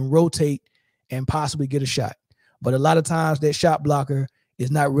is can rotate and possibly get a shot. But a lot of times that shot blocker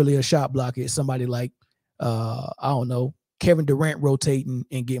is not really a shot blocker. It's somebody like, I don't know, Kevin Durant rotating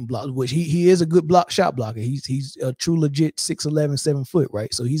and getting blocked, which he is a good shot blocker. He's a true legit 6'11", 7 foot,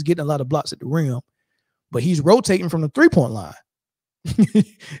 right? So he's getting a lot of blocks at the rim, but he's rotating from the 3-point line.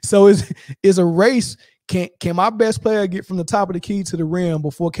 So it's a race. Can my best player get from the top of the key to the rim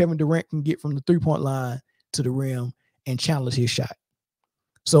before Kevin Durant can get from the 3-point line to the rim and challenge his shot?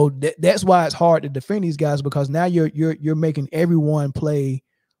 So that's why it's hard to defend these guys, because now you're making everyone play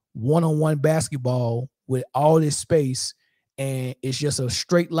one-on-one basketball with all this space, and it's just a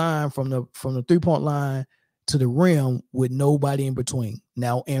straight line from the 3-point line to the rim with nobody in between.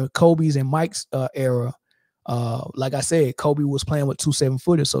 Now in Kobe's and Mike's era, like I said, Kobe was playing with 2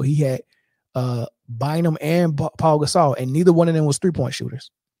 7-footers, so he had Bynum and Paul Gasol, and neither one of them was 3-point shooters.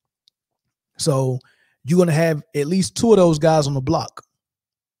 So you're going to have at least 2 of those guys on the block,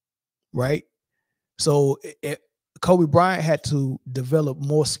 right? So Kobe Bryant had to develop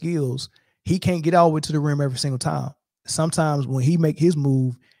more skills. He can't get all the way to the rim every single time. Sometimes when he make his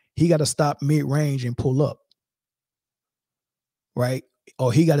move, he got to stop mid-range and pull up, right?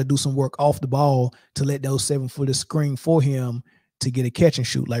 Or he got to do some work off the ball to let those 7-footers screen for him to get a catch and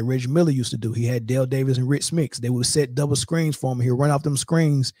shoot like Reggie Miller used to do. He had Dale Davis and Rich Smicks. They would set double screens for him. He'll run off them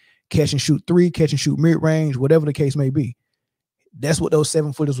screens, catch and shoot 3, catch and shoot mid-range, whatever the case may be. That's what those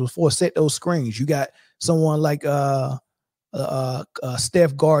 7-footers was for, set those screens. You got someone like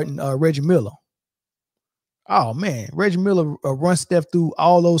Steph guarding Reggie Miller. Oh, man, Reggie Miller run Steph through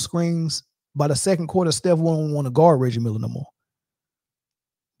all those screens. By the second quarter, Steph won't want to guard Reggie Miller no more.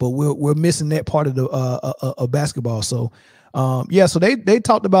 But we're missing that part of the basketball. So, yeah, so they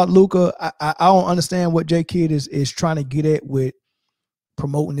talked about Luka. I don't understand what J Kidd is trying to get at with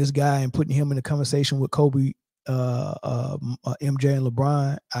promoting this guy and putting him in a conversation with Kobe, MJ, and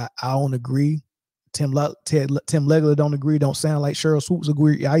LeBron. I don't agree. Tim Legler don't agree. Don't sound like Cheryl Swoops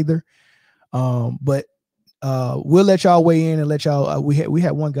agree either. But we'll let y'all weigh in and let y'all. We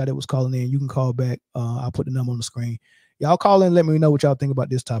had one guy that was calling in. You can call back. I'll put the number on the screen. Y'all call in and let me know what y'all think about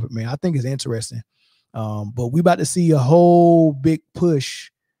this topic, man. I think it's interesting. But we about to see a whole big push.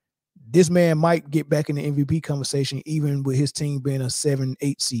 This man might get back in the MVP conversation, even with his team being a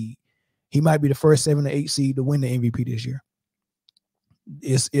 7-8 seed. He might be the first 7 or 8 seed to win the MVP this year.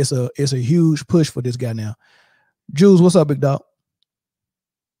 It's a huge push for this guy now. Jules, what's up, big dog?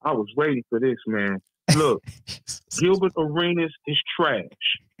 I was waiting for this, man. Look, Gilbert Arenas is trash.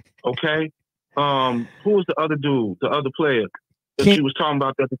 Okay? Who was the other dude, the other player that she was talking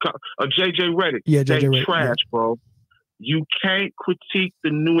about? That JJ Redick. Yeah, JJ Redick. Trash, bro. You can't critique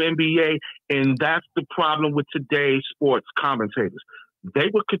the new NBA, and that's the problem with today's sports commentators. They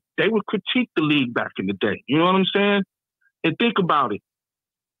would critique the league back in the day. You know what I'm saying? And think about it.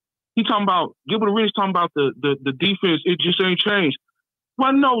 Gilbert Arenas talking about the defense. It just ain't changed.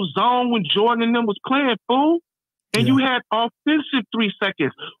 Wasn't no zone when Jordan and them was playing, fool. And you had offensive 3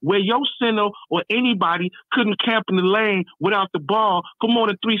 seconds where your center or anybody couldn't camp in the lane without the ball for more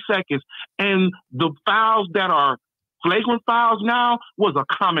than 3 seconds. And the fouls that are flagrant fouls now was a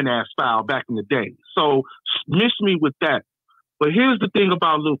common ass foul back in the day. So miss me with that. But here's the thing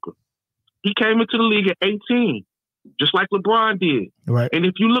about Luka. He came into the league at 18. just like LeBron did. Right. And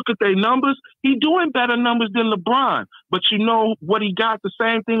if you look at their numbers, he's doing better numbers than LeBron. But you know what he got? The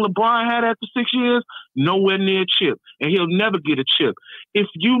same thing LeBron had after 6 years? Nowhere near a chip. And he'll never get a chip. If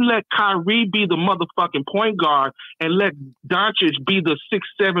you let Kyrie be the motherfucking point guard and let Doncic be the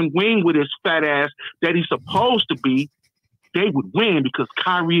 6'7" wing with his fat ass that he's supposed to be, they would win because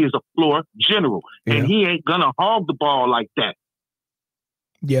Kyrie is a floor general. Yeah. And he ain't gonna hog the ball like that.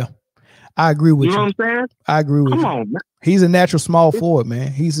 Yeah. I agree with you. You know what I'm saying? I agree with you. Come on, man. He's a natural small forward,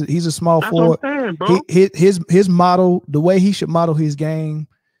 man. He's a small That's forward. what I'm saying, bro. His model, the way he should model his game.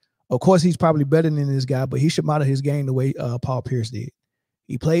 Of course, he's probably better than this guy, but he should model his game the way Paul Pierce did.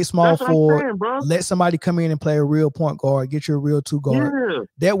 He played small forward. Let somebody come in and play a real point guard, get you a real two guard. Yeah.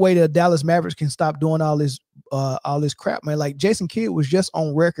 That way, the Dallas Mavericks can stop doing all this crap, man. Like Jason Kidd was just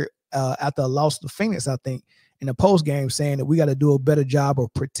on record after a loss to Phoenix, I think, in the post game, saying that we got to do a better job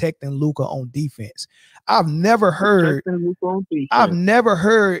of protecting Luka on defense. I've never heard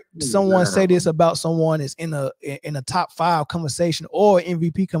someone say this about someone that's in a top 5 conversation or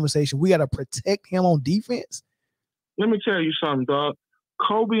MVP conversation. We got to protect him on defense. Let me tell you something, dog.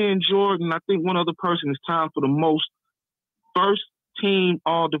 Kobe and Jordan, I think one other person is timed for the most first team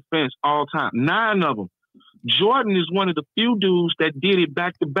all defense all time. 9 of them. Jordan is one of the few dudes that did it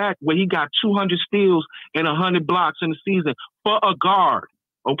back to back where he got 200 steals and 100 blocks in the season for a guard.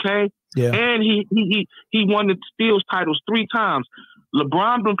 Okay? Yeah. And he won the steals titles 3 times.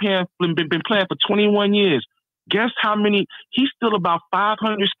 LeBron been playing for 21 years. Guess how many? He's still about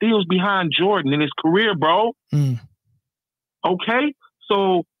 500 steals behind Jordan in his career, bro. Okay?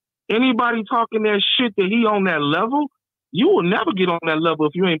 So anybody talking that shit that he on that level, you will never get on that level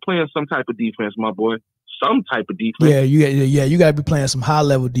if you ain't playing some type of defense, my boy. Some type of defense. Yeah, you got to be playing some high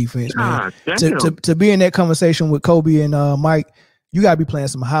level defense, man. God, to be in that conversation with Kobe and Mike, you got to be playing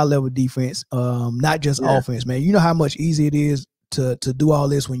some high level defense, not just offense, man. You know how much easier it is to do all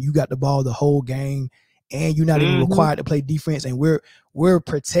this when you got the ball the whole game and you're not even required to play defense, and we're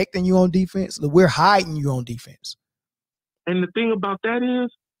protecting you on defense. We're hiding you on defense. And the thing about that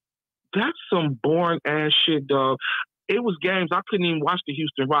is, that's some boring ass shit, dog. It was games I couldn't even watch the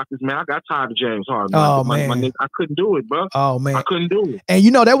Houston Rockets, man. I got tired of James Harden. Oh, man. I couldn't do it, bro. Oh, man. I couldn't do it. And,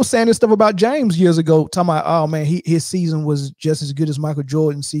 they was saying this stuff about James years ago, talking about, oh, man, his season was just as good as Michael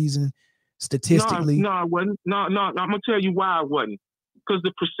Jordan's season statistically. No, it wasn't. No, I'm going to tell you why it wasn't. Because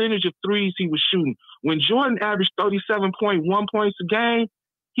the percentage of threes he was shooting. When Jordan averaged 37.1 points a game,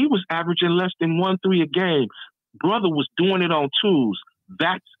 he was averaging less than 1 3 a game. Brother was doing it on twos.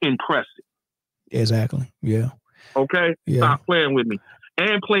 That's impressive. Exactly. Yeah. Okay? Yeah. Stop playing with me.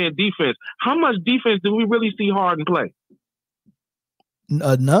 And playing defense. How much defense do we really see Harden play?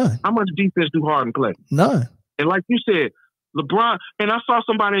 None. How much defense do Harden play? None. And like you said, LeBron, and I saw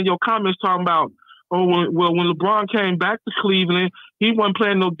somebody in your comments talking about, when LeBron came back to Cleveland, he wasn't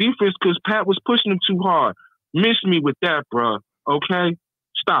playing no defense because Pat was pushing him too hard. Miss me with that, bro. Okay?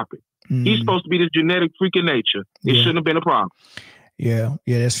 Stop it. He's supposed to be this genetic freak of nature. It shouldn't have been a problem. Yeah,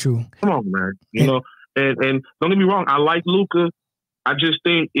 that's true. Come on, man. You know, and don't get me wrong, I like Luka. I just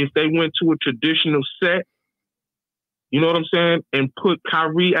think if they went to a traditional set, you know what I'm saying, and put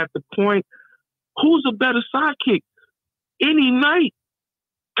Kyrie at the point, who's a better sidekick? Any night,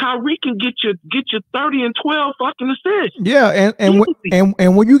 Kyrie can get you 30 and 12 fucking assists. Yeah,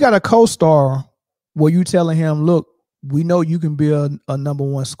 and when you got a co-star where you telling him, look, we know you can be a number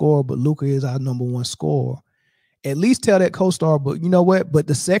 1 scorer, but Luka is our number 1 scorer. At least tell that co-star, but you know what? But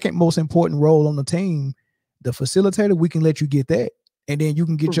the second most important role on the team, the facilitator, we can let you get that, and then you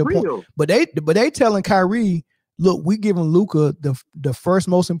can get your point. But they telling Kyrie, look, we giving Luka the first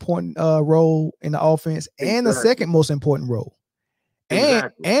most important role in the offense and the second most important role.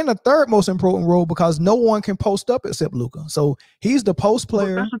 And the third most important role because no one can post up except Luka. So he's the post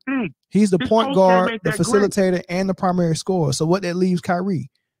player. That's the thing. He's the point guard, the facilitator, and the primary scorer. So what that leaves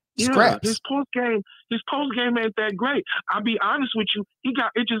Kyrie? Scraps. His post game ain't that great. I'll be honest with you. He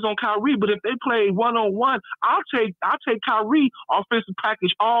got itches on Kyrie, but if they play 1-on-1, I'll take Kyrie offensive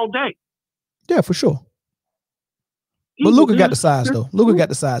package all day. Yeah, for sure. But Luka got the size though. Luka got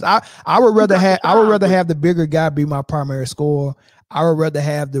the size. I would rather have the bigger guy be my primary scorer. I would rather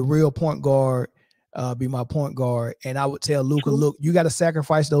have the real point guard be my point guard. And I would tell Luka, look, you got to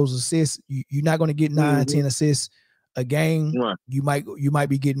sacrifice those assists. You're not going to get 9, 10 assists a game. Right. You might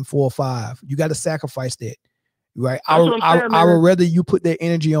be getting 4 or 5. You got to sacrifice that. Right. I would rather you put that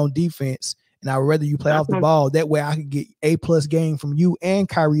energy on defense, and I would rather you play off the ball. That way I could get A+ game from you and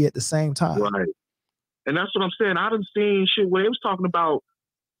Kyrie at the same time. Right. And that's what I'm saying. I done seen shit where they was talking about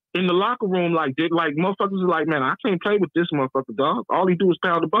in the locker room, like motherfuckers are like, man, I can't play with this motherfucker, dog. All he do is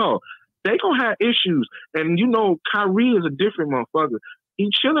pound the ball. They gonna have issues. And you know, Kyrie is a different motherfucker. He's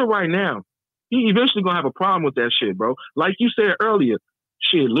chilling right now. He eventually gonna have a problem with that shit, bro. Like you said earlier,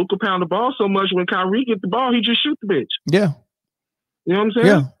 shit, Luka pound the ball so much when Kyrie get the ball, he just shoot the bitch. Yeah. You know what I'm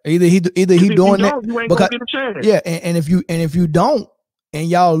saying? Yeah. Either he doing that. You ain't because, gonna get a chance. Yeah, and if you don't, and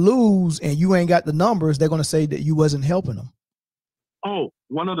y'all lose, and you ain't got the numbers, they're gonna say that you wasn't helping them. Oh,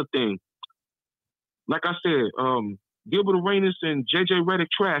 one other thing. Like I said, Gilbert Arenas and JJ Redick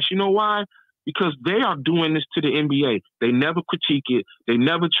trash. You know why? Because they are doing this to the NBA. They never critique it. They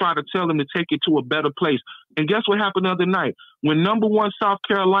never try to tell them to take it to a better place. And guess what happened the other night? When #1 South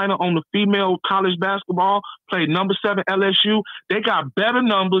Carolina on the female college basketball played #7 LSU, they got better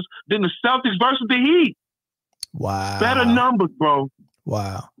numbers than the Celtics versus the Heat. Wow. Better numbers, bro.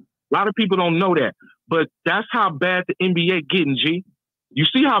 Wow. A lot of people don't know that. But that's how bad the NBA getting, G. You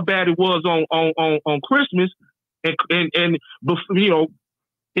see how bad it was on Christmas. And you know,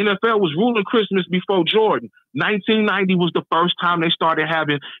 NFL was ruling Christmas before Jordan. 1990 was the first time they started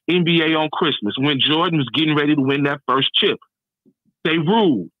having NBA on Christmas, when Jordan was getting ready to win that first chip. They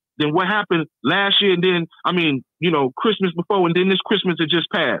ruled. Then what happened last year, and then, I mean, you know, Christmas before, and then this Christmas had just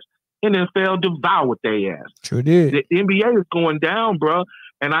passed. NFL devoured their ass. Sure did. The NBA is going down, bro,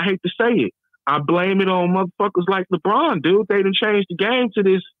 and I hate to say it. I blame it on motherfuckers like LeBron, dude. They done changed the game to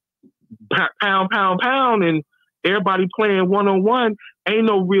this pound, and everybody playing one-on-one. Ain't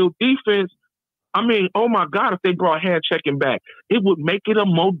no real defense. I mean, oh my God, if they brought hand checking back, it would make it a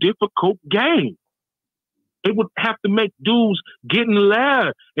more difficult game. It would have to make dudes get in the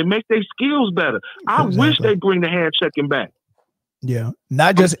lab and make their skills better. I wish they bring the hand checking back. Yeah,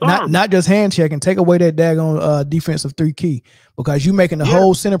 not just hand checking. Take away that daggone defensive 3 key, because you making the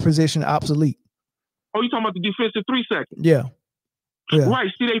whole center position obsolete. Oh, you talking about the defensive 3 second? Yeah. Yeah.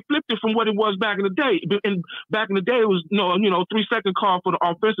 Right. See, they flipped it from what it was back in the day. And back in the day, it was 3-second call for the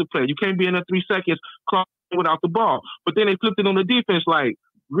offensive play. You can't be in a 3 seconds call without the ball. But then they flipped it on the defense. Like,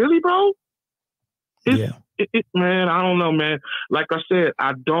 really, bro? Man, I don't know, man. Like I said,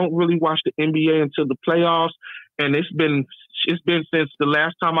 I don't really watch the NBA until the playoffs, and it's been since the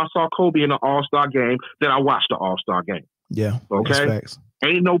last time I saw Kobe in an All-Star game that I watched the All-Star game. Yeah. Okay. Facts.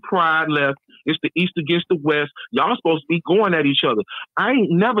 Ain't no pride left. It's the East against the West. Y'all supposed to be going at each other. I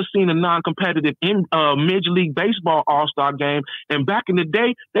ain't never seen a non-competitive Major League Baseball All-Star game. And back in the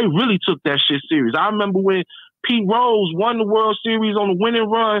day, they really took that shit serious. I remember when Pete Rose won the World Series on the winning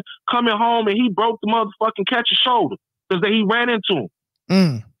run, coming home, and he broke the motherfucking catcher's shoulder because he ran into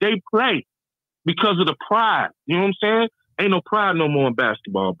him. They play because of the pride. You know what I'm saying? Ain't no pride no more in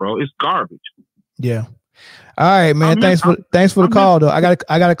basketball, bro. It's garbage. Yeah. All right, man. Thanks for the call, though. I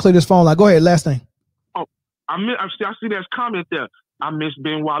gotta clear this phone line. Go ahead. Last thing. Oh, I see there's comment there. I miss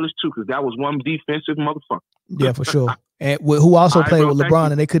Ben Wallace too, because that was one defensive motherfucker. Yeah, for sure. And who also played with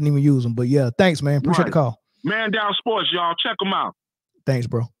LeBron, and they couldn't even use him. But yeah, thanks, man. Appreciate the call. Man Down Sports, y'all. Check them out. Thanks,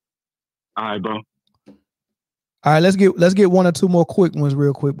 bro. All right, bro. All right, let's get 1 or 2 more quick ones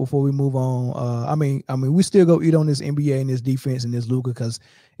real quick before we move on. I mean, we still go eat on this NBA and this defense and this Luka, because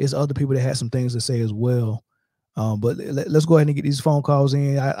it's other people that had some things to say as well. But let's go ahead and get these phone calls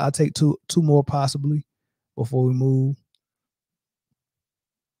in. I'll take two more possibly before we move.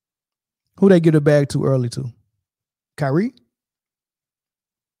 Who they get a bag too early to? Kyrie?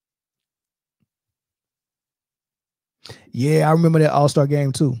 Yeah, I remember that All-Star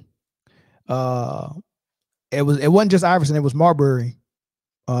game too. It wasn't just Iverson, it was Marbury.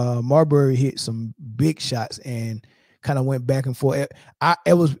 Marbury hit some big shots and kind of went back and forth.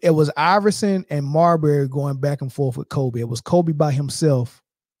 It was Iverson and Marbury going back and forth with Kobe. It was Kobe by himself,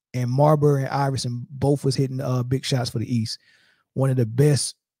 and Marbury and Iverson both was hitting big shots for the East. One of the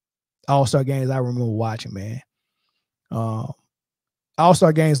best All-Star games I remember watching, man.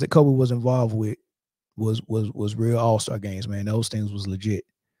 All-Star games that Kobe was involved with was real All-Star games, man. Those things was legit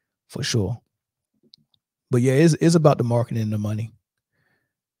for sure. But yeah, it's about the marketing and the money.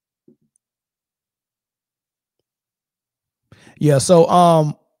 Yeah,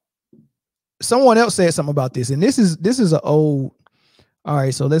 so someone else said something about this, and this is an old. All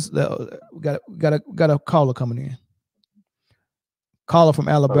right, so let's got a caller coming in. Caller from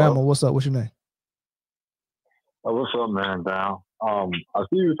Alabama. Hello? What's up? What's your name? What's up, man? Down. I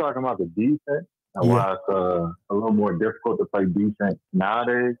see you talking about the defense and why it's a little more difficult to play defense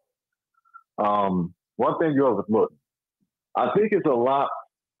nowadays. One thing you overlook, I think it's a lot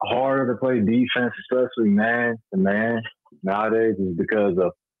harder to play defense, especially man to man nowadays, is because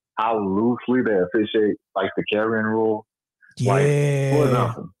of how loosely they officiate like the carrying rule. Yeah. Like, for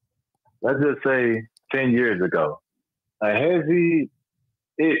example, let's just say 10 years ago, a hezzy,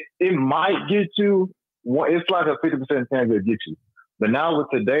 it might get you. It's like a 50% chance it'll get you. But now with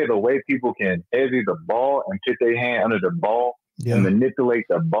today, the way people can heavy the ball and put their hand under the ball and manipulate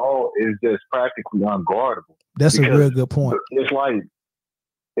the ball is just practically unguardable. That's a real good point. It's like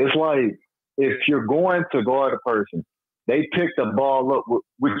if you're going to guard a person, they pick the ball up,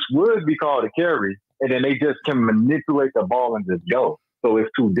 which would be called a carry, and then they just can manipulate the ball and just go. So it's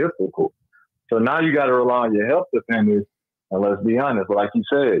too difficult. So now you got to rely on your help defenders. And let's be honest, like you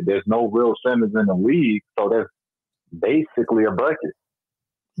said, there's no real centers in the league, so that's basically a bucket.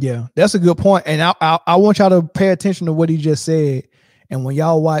 Yeah, that's a good point. And I want y'all to pay attention to what he just said. And when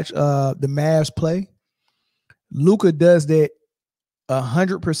y'all watch the Mavs play, Luka does that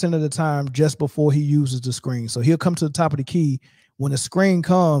 100% of the time just before he uses the screen. So he'll come to the top of the key. When the screen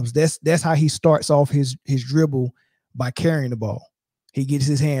comes, that's how he starts off his dribble, by carrying the ball. He gets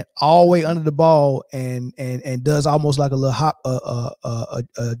his hand all the way under the ball and does almost like a little hop,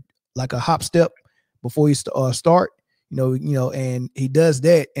 like a hop step before he start. And he does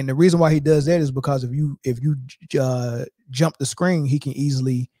that. And the reason why he does that is because if you jump the screen, he can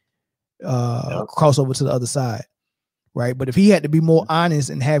easily cross over to the other side, right? But if he had to be more honest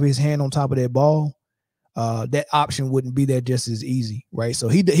and have his hand on top of that ball, that option wouldn't be there just as easy, right? So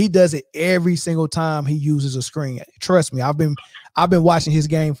he does it every single time he uses a screen. Trust me, I've been watching his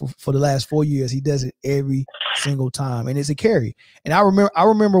game for the last 4 years. He does it every single time, and it's a carry. And I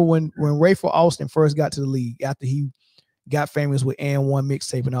remember when Rayford Austin first got to the league after he got famous with N1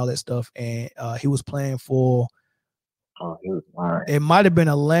 mixtape and all that stuff, and he was playing for. It might have been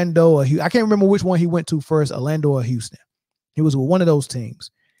Orlando or I can't remember which one he went to first, Orlando or Houston. He was with one of those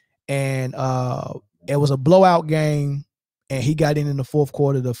teams, and it was a blowout game, and he got in the fourth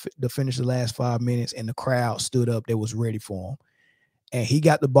quarter to finish the last 5 minutes, and the crowd stood up. They was ready for him, and he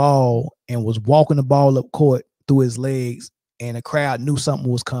got the ball and was walking the ball up court through his legs, and the crowd knew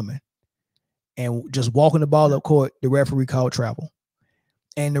something was coming. And just walking the ball up court, the referee called travel.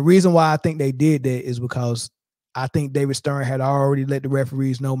 And the reason why I think they did that is because I think David Stern had already let the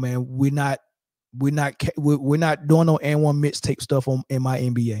referees know, man, we're not doing no N1 mixtape stuff in my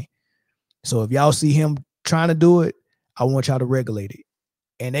NBA. So if y'all see him trying to do it, I want y'all to regulate it.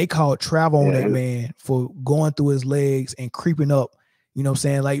 And they called travel on that man for going through his legs and creeping up. You know what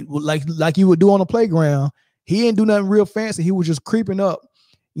I'm saying? Like you would do on the playground. He didn't do nothing real fancy. He was just creeping up,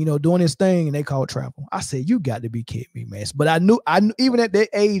 doing his thing, and they called travel. I said, you got to be kidding me, man. But I knew even at that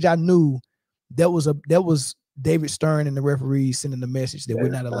age, I knew that was David Stern and the referees sending the message that we're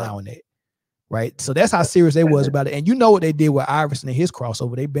not allowing that. Right. So that's how serious they was about it. And you know what they did with Iverson and his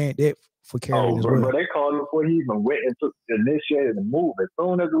crossover. They banned that for carrying as well. But they called him before he even went and initiated the move. As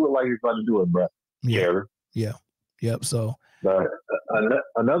soon as it looked like he was about to do it, bro. Yeah. Yep. So but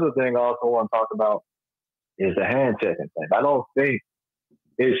another thing I also want to talk about is the hand checking thing. I don't think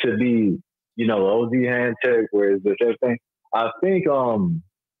it should be, OG hand check where it's the same thing. I think in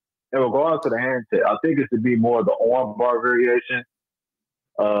regards to the hand check, I think it should be more of the arm bar variation.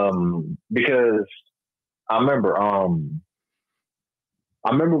 Because I remember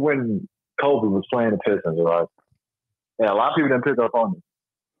when Kobe was playing the Pistons, right? And a lot of people didn't pick up on it.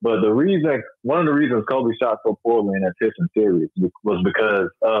 But one of the reasons Kobe shot so poorly in that Pistons series was because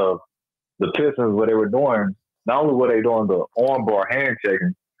of the Pistons, what they were doing. Not only were they doing the arm bar hand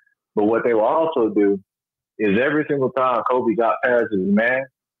checking, but what they will also do is every single time Kobe got past his man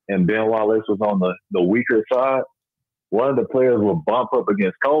and Ben Wallace was on the weaker side, one of the players would bump up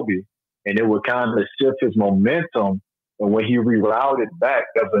against Kobe, and it would kind of shift his momentum. And when he rerouted back,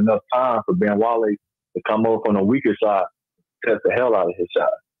 there was enough time for Ben Wallace to come up on the weaker side, test the hell out of his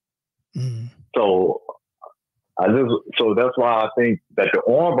shot. Mm. So that's why I think that the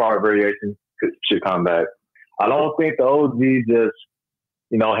arm bar variation should come back. I don't think the OG just,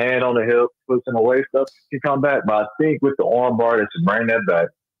 hand on the hip, pushing away stuff should come back. But I think with the arm bar, they should bring that back.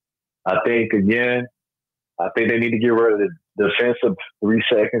 I think they need to get rid of the defensive 3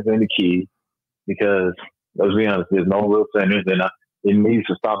 seconds in the key because, let's be honest, there's no real centers and it needs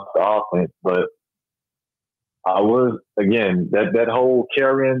to stop the offense. But that whole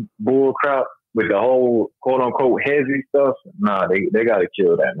carrying bull crap with the whole quote unquote heavy stuff. Nah, they got to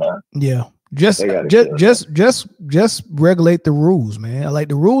kill that, man. Yeah. Just regulate the rules, man. Like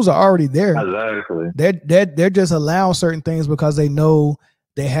the rules are already there. Exactly. They're just allowing certain things because they know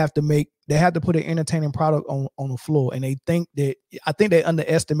they have to put an entertaining product on the floor. And I think they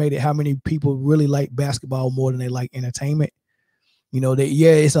underestimated how many people really like basketball more than they like entertainment.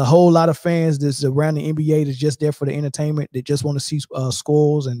 It's a whole lot of fans that's around the NBA that's just there for the entertainment. They just want to see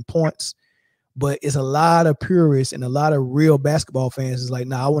scores and points. But it's a lot of purists and a lot of real basketball fans is like,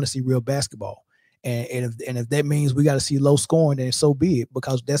 nah, I want to see real basketball. And if that means we got to see low scoring, then so be it,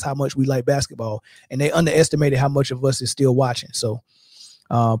 because that's how much we like basketball. And they underestimated how much of us is still watching. So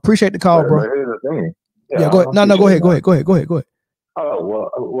appreciate the call, bro. But here's the thing. Yeah, go ahead. No, go ahead. Oh,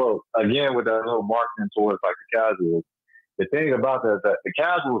 well, again, with that little marketing towards like the casuals, the thing about that is that the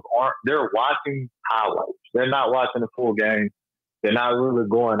casuals they're watching highlights. They're not watching the full game. They're not really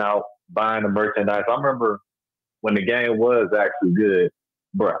going out buying the merchandise. I remember when the game was actually good,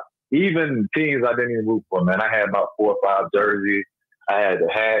 bro. Even teams I didn't even root for, man. I had about 4 or 5 jerseys. I had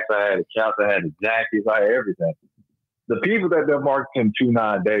the hats, I had the caps, I had the jackets, I had everything. The people that they're marketing to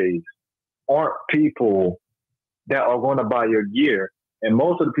nowadays aren't people that are going to buy your gear. And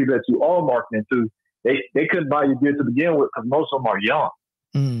most of the people that you are marketing to, they couldn't buy your gear to begin with because most of them are young.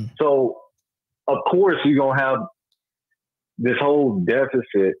 So, of course, you're going to have this whole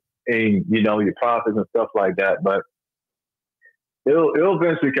deficit in, your profits and stuff like that. But it'll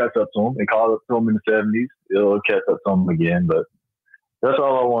eventually catch up to them. They called up to them in the 70s. It'll catch up to them again. But that's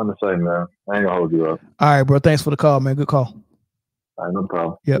all I wanted to say, man. I ain't going to hold you up. All right, bro. Thanks for the call, man. Good call. All right, no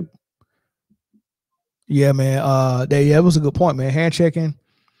problem. Yep. Yeah, man. That was a good point, man. Hand checking,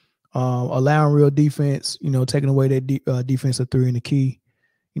 allowing real defense, taking away that defensive three in the key.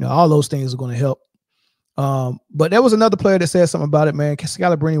 All those things are going to help. But there was another player that said something about it, man.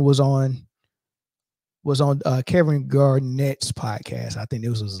 Scalabrine was on Kevin Garnett's podcast. I think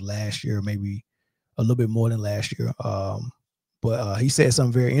this was last year, maybe a little bit more than last year. But he said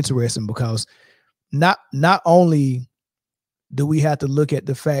something very interesting, because not only do we have to look at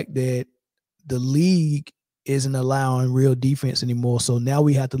the fact that the league isn't allowing real defense anymore, so now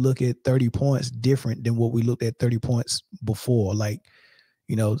we have to look at 30 points different than what we looked at 30 points before. Like,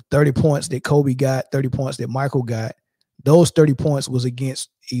 30 points that Kobe got, 30 points that Michael got, those 30 points was against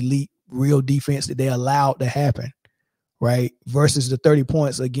elite real defense that they allowed to happen, right? Versus the 30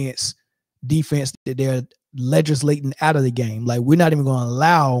 points against defense that they're legislating out of the game. Like, we're not even going to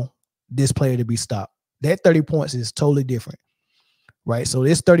allow this player to be stopped. That 30 points is totally different, right? So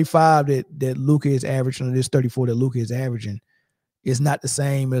this 35 that Luka is averaging, or this 34 that Luka is averaging, is not the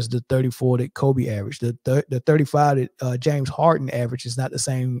same as the 34 that Kobe averaged. The 35 that James Harden averaged is not the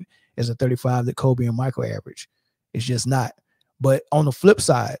same as the 35 that Kobe and Michael averaged. It's just not. But on the flip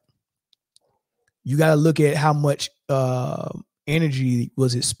side, you got to look at how much energy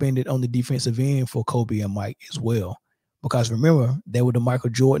was expended on the defensive end for Kobe and Mike as well. Because remember, they were the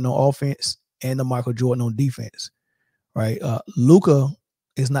Michael Jordan on offense and the Michael Jordan on defense, right? Luka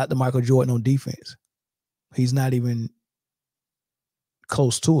is not the Michael Jordan on defense. He's not even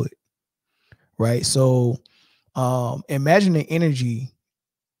close to it, right? So imagine the energy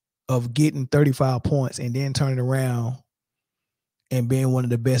of getting 35 points and then turning around and being one of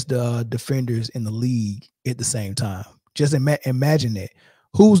the best defenders in the league at the same time. Just imagine that.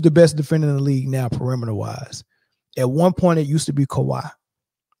 Who's the best defender in the league now, perimeter-wise? At one point, it used to be Kawhi,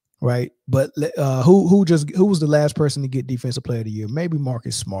 right? But who was the last person to get Defensive Player of the Year? Maybe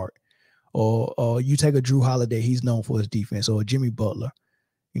Marcus Smart, or you take a Drew Holiday. He's known for his defense, or Jimmy Butler.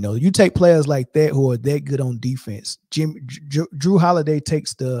 You take players like that who are that good on defense. Drew Holiday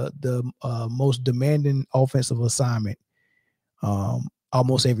takes the most demanding offensive assignment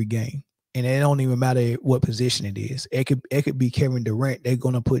almost every game, and it don't even matter what position it is. It could be Kevin Durant. They're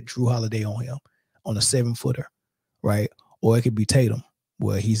gonna put Drew Holiday on him on a 7-footer, right? Or it could be Tatum.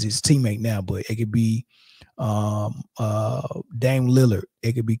 Well, he's his teammate now, but it could be Dame Lillard.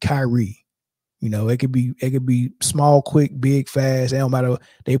 It could be Kyrie. It could be small, quick, big, fast. It don't matter.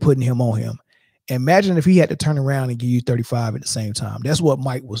 They putting him on him. Imagine if he had to turn around and give you 35 at the same time. That's what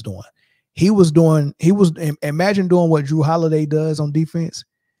Mike was doing. Imagine doing what Drew Holiday does on defense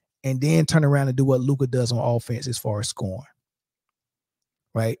and then turn around and do what Luka does on offense as far as scoring.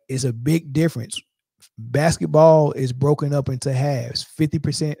 Right? It's a big difference. Basketball is broken up into halves.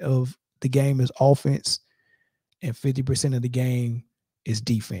 50% of the game is offense and 50% of the game is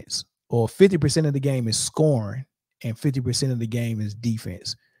defense. Or 50% of the game is scoring and 50% of the game is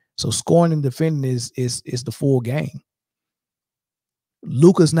defense. So scoring and defending is the full game.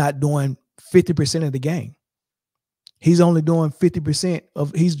 Luka's not doing 50% of the game. He's only doing 50%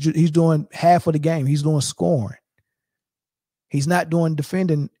 of he's doing half of the game. He's doing scoring. He's not doing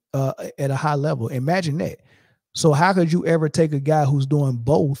defending at a high level. Imagine that. So how could you ever take a guy who's doing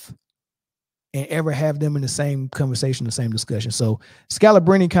both and ever have them in the same conversation, the same discussion? So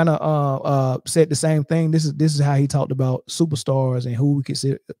Scalabrine kind of said the same thing. This is how he talked about superstars and who we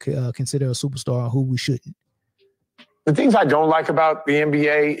consider a superstar and who we shouldn't. The things I don't like about the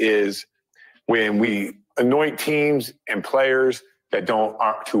NBA is when we anoint teams and players that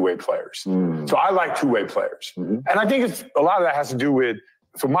aren't two-way players. So I like two-way players. And I think a lot of that has to do with,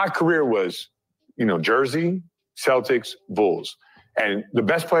 so my career was Jersey, Celtics, Bulls. And the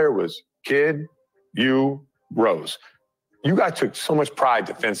best player was Kidd, you, Rose. You guys took so much pride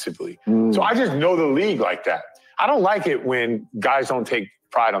defensively. So I just know the league like that. I don't like it when guys don't take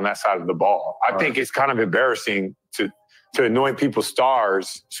pride on that side of the ball. I think it's kind of embarrassing to anoint people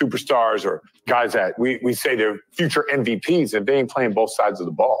stars, superstars, or guys that we say they're future MVPs if they ain't playing both sides of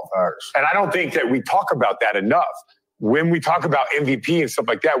the ball. And I don't think that we talk about that enough. When we talk about MVP and stuff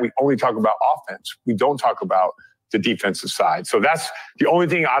like that, we only talk about offense. We don't talk about the defensive side. So that's the only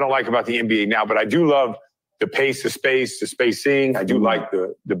thing I don't like about the NBA now. But I do love the pace, the space, the spacing. I do like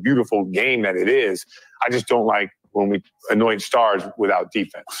the beautiful game that it is. I just don't like when we anoint stars without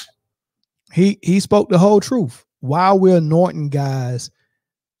defense. He spoke the whole truth. While we're anointing guys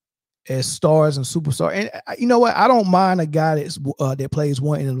as stars and superstars, and you know what? I don't mind a guy that plays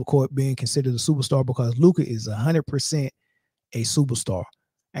one end of the court being considered a superstar, because Luka is 100% a superstar.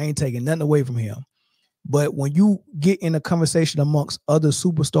 I ain't taking nothing away from him. But when you get in a conversation amongst other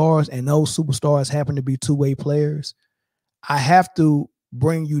superstars and those superstars happen to be two-way players, I have to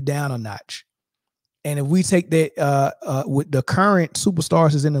bring you down a notch. And if we take that with the current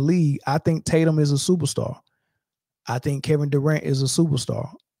superstars is in the league, I think Tatum is a superstar. I think Kevin Durant is a superstar.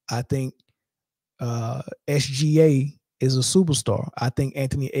 I think SGA is a superstar. I think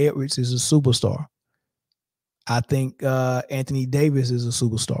Anthony Edwards is a superstar. I think Anthony Davis is a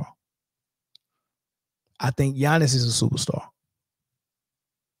superstar. I think Giannis is a superstar.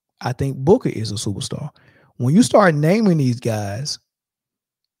 I think Booker is a superstar. When you start naming these guys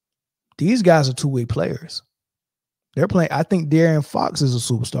are two-way players. They're playing. I think De'Aaron Fox is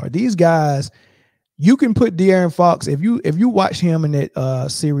a superstar. These guys, you can put De'Aaron Fox, if you watch him in that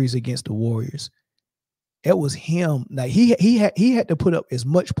series against the Warriors, it was him. Like he had to put up as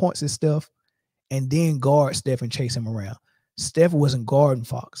much points as Steph and then guard Steph and chase him around. Steph wasn't guarding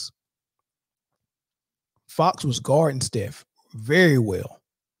Fox. Fox was guarding Steph very well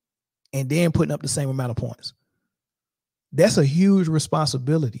and then putting up the same amount of points. That's a huge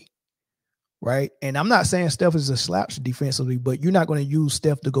responsibility, right? And I'm not saying Steph is a slouch defensively, but you're not going to use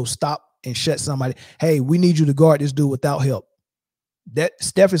Steph to go stop and shut somebody. Hey, we need you to guard this dude without help. That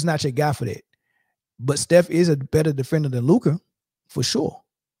Steph is not your guy for that. But Steph is a better defender than Luka, for sure.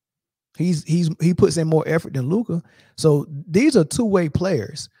 He puts in more effort than Luka. So these are two-way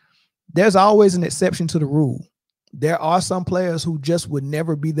players. There's always an exception to the rule. There are some players who just would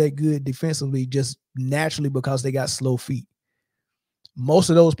never be that good defensively just naturally because they got slow feet. Most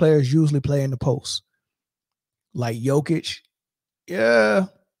of those players usually play in the post. Like Jokic, yeah.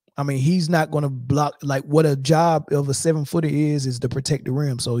 I mean, he's not going to block. Like what a job of a 7-footer is to protect the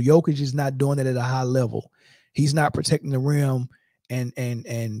rim. So Jokic is not doing it at a high level. He's not protecting the rim and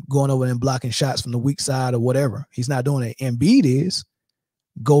going over and blocking shots from the weak side or whatever. He's not doing it. Embiid is.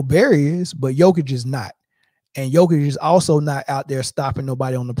 Gobert is, but Jokic is not. And Jokic is also not out there stopping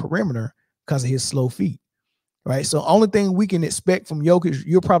nobody on the perimeter because of his slow feet, right? So only thing we can expect from Jokic,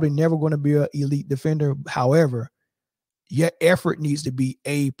 you're probably never going to be an elite defender. However, your effort needs to be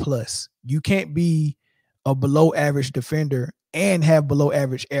A+. You can't be a below average defender and have below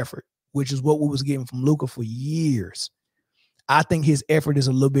average effort, which is what we was getting from Luka for years. I think his effort is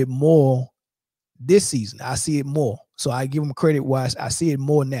a little bit more this season. I see it more. So I give him credit wise. I see it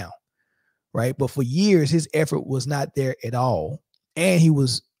more now, right? But for years, his effort was not there at all. And he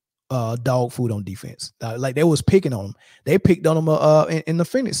was dog food on defense. Like they was picking on him. They picked on him in the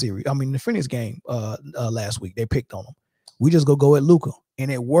Phoenix series. I mean, the Phoenix game last week, they picked on him. We just go at Luka,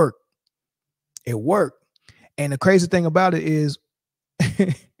 and it worked. It worked. And the crazy thing about it is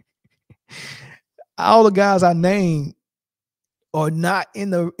all the guys I named are not in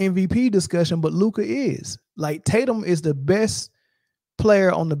the MVP discussion, but Luka is. Like Tatum is the best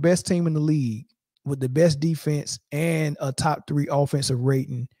player on the best team in the league with the best defense and a top 3 offensive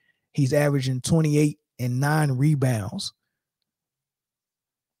rating. He's averaging 28 and 9 rebounds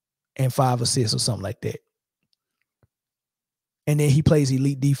and 5 assists or something like that. And then he plays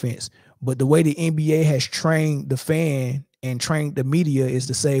elite defense. But the way the NBA has trained the fan and trained the media is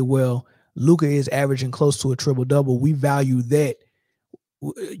to say, well, Luka is averaging close to a triple-double. We value that.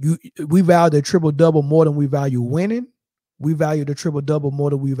 We value the triple-double more than we value winning. We value the triple-double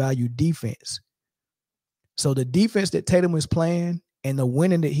more than we value defense. So the defense that Tatum is playing and the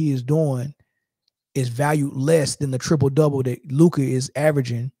winning that he is doing is valued less than the triple-double that Luka is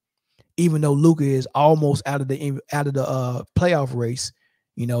averaging, even though Luka is almost out of the playoff race.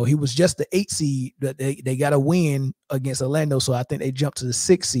 You know, he was just the 8 seed, but they got a win against Orlando, so I think they jumped to the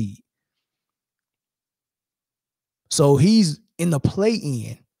 6 seed. So he's in the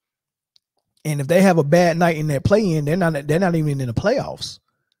play-in. And if they have a bad night in that play-in, they're not even in the playoffs.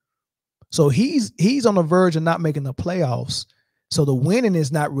 So he's on the verge of not making the playoffs. So the winning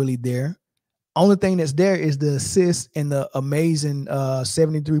is not really there. Only thing that's there is the assists and the amazing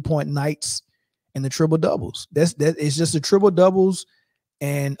 73-point nights and the triple doubles. It's just the triple doubles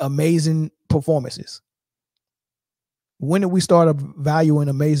and amazing performances. When did we start valuing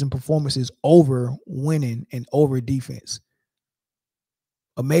amazing performances over winning and over defense?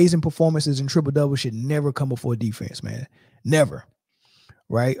 Amazing performances and triple doubles should never come before defense, man. Never.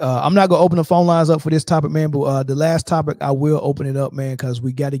 Right. I'm not gonna open the phone lines up for this topic, man. But the last topic, I will open it up, man, because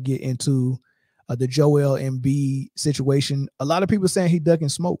we got to get into the Joel Embiid situation. A lot of people saying he ducking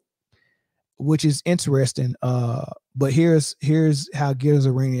smoke, which is interesting. But here's how Gilles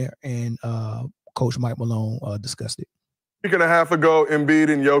Arena and Coach Mike Malone discussed it. A week and a half ago, Embiid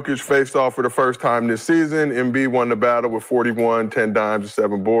and Jokic faced off for the first time this season. Embiid won the battle with 41, 10 dimes, and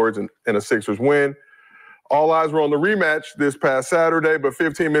 7 boards, and a Sixers win. All eyes were on the rematch this past Saturday, but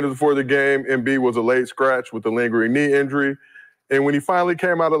 15 minutes before the game, Embiid was a late scratch with a lingering knee injury. And when he finally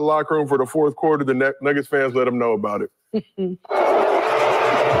came out of the locker room for the fourth quarter, the Nuggets fans let him know about it. Turn that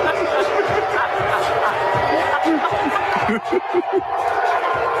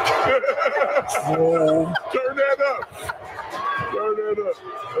up. Turn that up.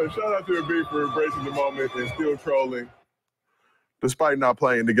 Shout out to Embiid for embracing the moment and still trolling, despite not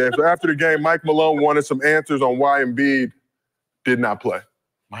playing the game. So after the game, Mike Malone wanted some answers on why Embiid did not play.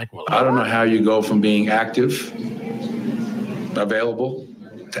 Mike Malone. I don't know how you go from being active, available,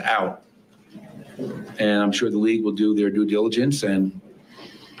 to out. And I'm sure the league will do their due diligence, and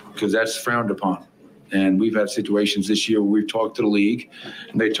because that's frowned upon. And we've had situations this year where we've talked to the league,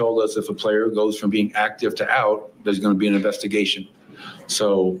 and they told us if a player goes from being active to out, there's going to be an investigation.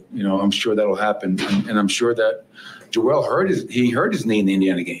 So, you know, I'm sure that'll happen. And I'm sure that Joel hurt his knee in the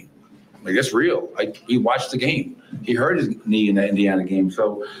Indiana game. Like, that's real. Like, he watched the game. He hurt his knee in the Indiana game.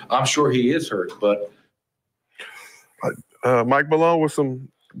 So I'm sure he is hurt. But Mike Malone with some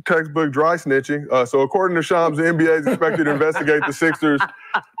textbook dry snitching. So according to Shams, the NBA is expected to investigate the Sixers'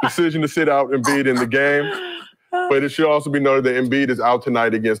 decision to sit out Embiid in the game. But it should also be noted that Embiid is out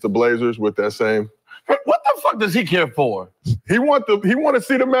tonight against the Blazers with that same. What the fuck does he care for? He want to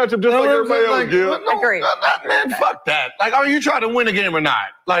see the matchup just like everybody else, Gil. Agree. Man, fuck that. Like, are you trying to win a game or not?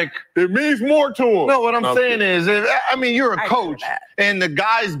 Like, it means more to him. No, what I'm saying is, I mean, you're a coach, and the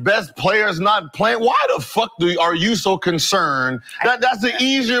guy's best player's not playing. Why the fuck are you so concerned? That's the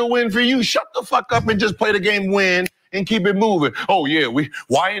easier win for you. Shut the fuck up and just play the game, win, and keep it moving. Oh yeah,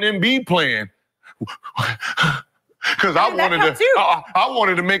 why ain't Embiid playing? Because I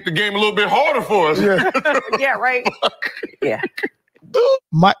wanted to make the game a little bit harder for us. Yeah, yeah, right. Yeah.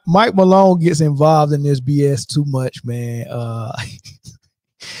 Mike Malone gets involved in this BS too much, man.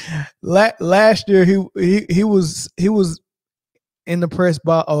 Last year he was in the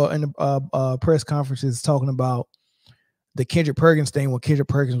press conferences talking about the Kendrick Perkins thing when Kendrick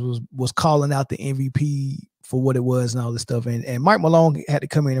Perkins was calling out the MVP for what it was and all this stuff, and Mike Malone had to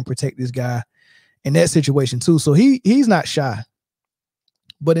come in and protect this guy in that situation too. So he's not shy.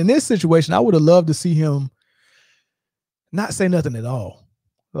 But in this situation, I would have loved to see him not say nothing at all.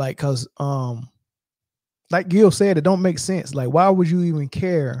 Like, cause like Gil said, it don't make sense. Like, why would you even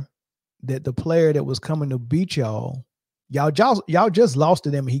care that the player that was coming to beat y'all just lost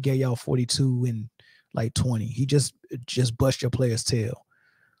to them and he gave y'all 42 and like 20. He just bust your player's tail.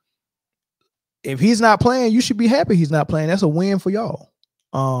 If he's not playing, you should be happy he's not playing. That's a win for y'all.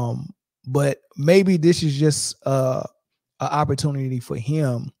 But maybe this is just an opportunity for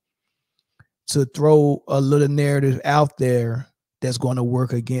him to throw a little narrative out there that's going to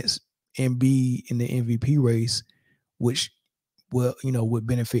work against Embiid in the MVP race, which will, would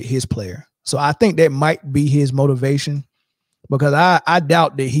benefit his player. So I think that might be his motivation, because I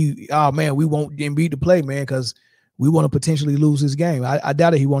doubt that we want Embiid to play, man, because we want to potentially lose this game. I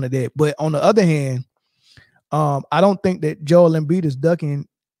doubt that he wanted that. But on the other hand, I don't think that Joel Embiid is ducking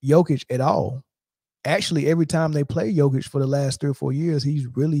Jokic at all. Actually, every time they play Jokic for the last 3 or 4 years, he's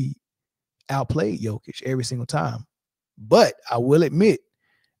really outplayed Jokic every single time. But I will admit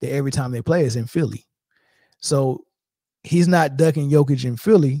that every time they play is in Philly. So he's not ducking Jokic in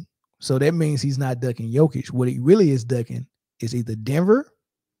Philly. So that means he's not ducking Jokic. What he really is ducking is either Denver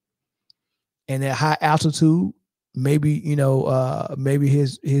and at high altitude. Maybe, maybe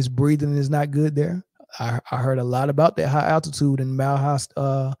his breathing is not good there. I heard a lot about that high altitude in Malhouse,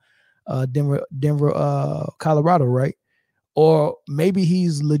 Denver, Colorado, right? Or maybe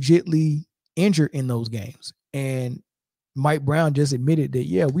he's legitly injured in those games. And Mike Brown just admitted that,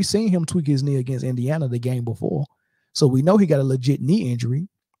 yeah, we seen him tweak his knee against Indiana the game before. So we know he got a legit knee injury.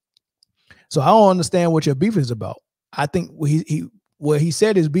 So I don't understand what your beef is about. I think what he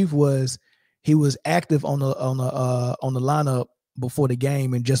said his beef was he was active on the lineup before the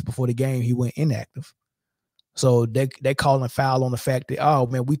game, and just before the game he went inactive. So they calling foul on the fact that, oh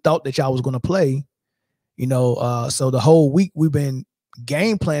man, we thought that y'all was going to play, so the whole week we've been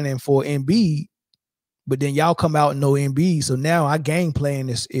game planning for Embiid, but then y'all come out and no Embiid. So now our game plan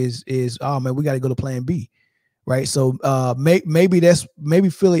is oh man, we got to go to plan B, right? So maybe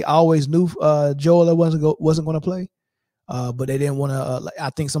Philly always knew Joel wasn't going to play, but they didn't want to. I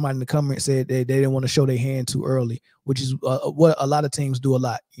think somebody in the comments said they didn't want to show their hand too early, which is what a lot of teams do a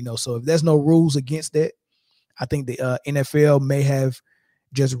lot, So if there's no rules against that, I think the NFL may have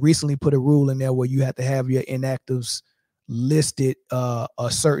just recently put a rule in there where you have to have your inactives listed a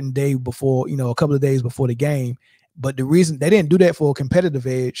certain day before, a couple of days before the game. But the reason they didn't do that for a competitive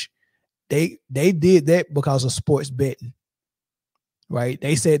edge, they did that because of sports betting, right?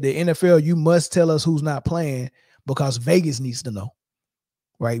 They said the NFL, you must tell us who's not playing because Vegas needs to know,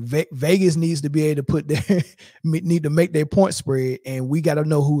 right? Vegas needs to be able to put their need to make their point spread, and we got to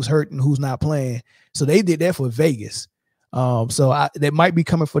know who's hurt and who's not playing. So they did that for Vegas. So that might be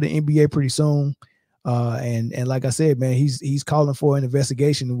coming for the NBA pretty soon. And like I said, man, he's calling for an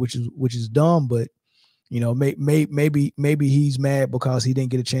investigation, which is dumb, but maybe he's mad because he didn't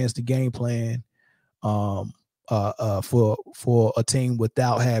get a chance to game plan for a team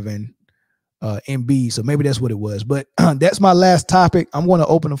without having Embiid. So maybe that's what it was. But that's my last topic. I'm going to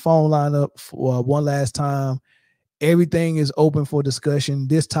open the phone line up for one last time. Everything is open for discussion.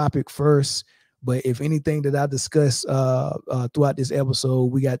 This topic first. But if anything that I discuss throughout this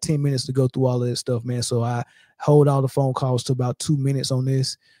episode, we got 10 minutes to go through all of this stuff, man. So I hold all the phone calls to about 2 minutes on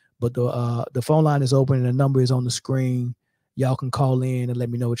this. But the phone line is open and the number is on the screen. Y'all can call in and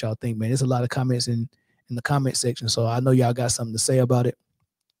let me know what y'all think, man. There's a lot of comments in the comment section, so I know y'all got something to say about it.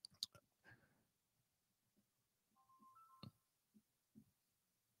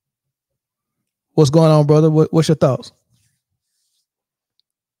 What's going on, brother? What's your thoughts?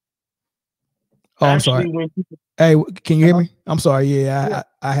 Oh, I'm sorry. Hey, can you hear me? I'm sorry. Yeah,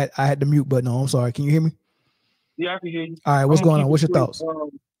 I had the mute button on. I'm sorry. Can you hear me? Yeah, I can hear you. All right, what's going on? What's your thoughts?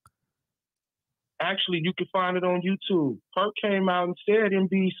 Actually, you can find it on YouTube. Perk came out and said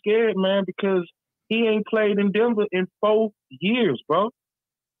Embiid scared, man, because he ain't played in Denver in 4 years, bro.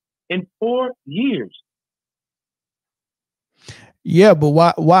 In 4 years. Yeah, but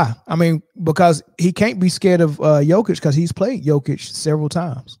why? I mean, because he can't be scared of Jokic because he's played Jokic several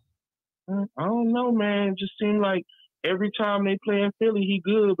times. I don't know, man. It just seemed like every time they play in Philly, he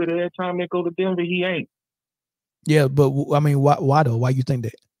good, but every time they go to Denver, he ain't. Yeah, but I mean, why though? Why you think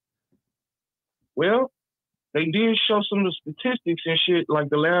that? Well, they did show some of the statistics and shit, like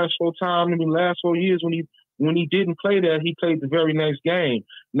the last 4 years when he didn't play there, he played the very next game.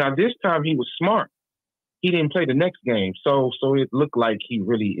 Now this time he was smart. He didn't play the next game, so it looked like he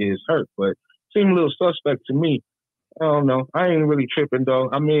really is hurt, but seemed a little suspect to me. I don't know. I ain't really tripping though.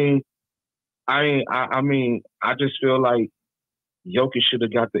 I mean, I just feel like Jokic should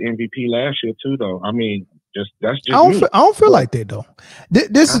have got the MVP last year too, though. I mean, that's just I don't feel like that though.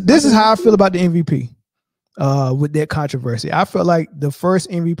 This is how I feel about the MVP. With that controversy, I felt like the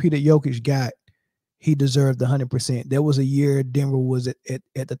first MVP that Jokic got, he deserved 100%. There was a year Denver was at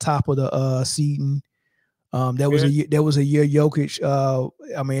the top of the seeding. There was a year Jokic.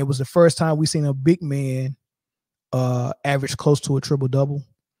 I mean, it was the first time we seen a big man average close to a triple double.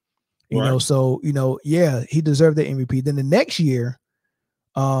 So yeah, he deserved the MVP. Then the next year,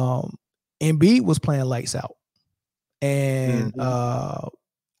 Embiid was playing lights out, and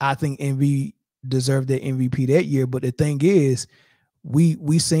I think Embiid deserved the MVP that year. But the thing is,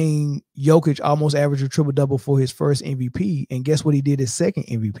 we seen Jokic almost average a triple double for his first MVP, and guess what he did his second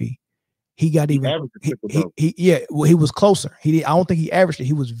MVP? He got he was closer. I don't think he averaged it.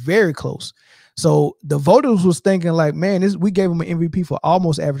 He was very close. So the voters was thinking like, man, we gave him an MVP for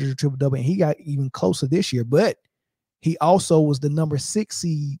almost averaging a triple double, and he got even closer this year. But he also was the number 6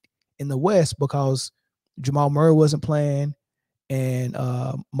 seed in the West because Jamal Murray wasn't playing, and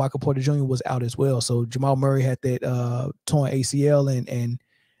Michael Porter Jr. was out as well. So Jamal Murray had that torn ACL, and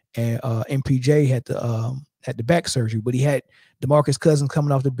MPJ had the back surgery, but he had DeMarcus Cousins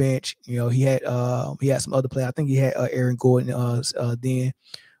coming off the bench. He had some other players. I think he had Aaron Gordon then.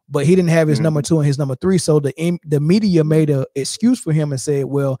 But he didn't have his number 2 and his number 3. So the media made an excuse for him and said,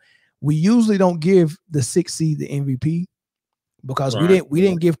 well, we usually don't give the 6 seed the MVP because we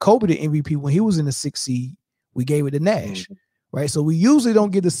didn't give Kobe the MVP when he was in the 6 seed. We gave it to Nash, right? So we usually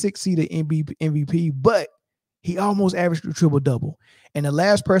don't give the 6 seed the MVP, but he almost averaged a triple double. And the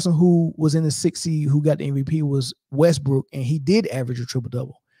last person who was in the 6 seed who got the MVP was Westbrook, and he did average a triple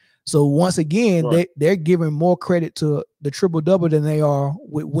double. So once again, they're giving more credit to the triple-double than they are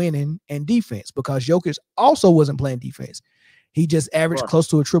with winning and defense, because Jokic also wasn't playing defense. He just averaged close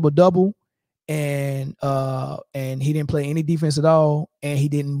to a triple-double, and he didn't play any defense at all, and he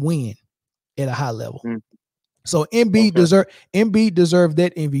didn't win at a high level. So Embiid deserved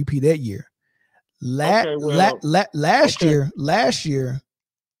that MVP that year. Last year,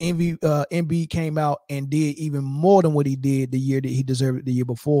 Embiid came out and did even more than what he did the year that he deserved it the year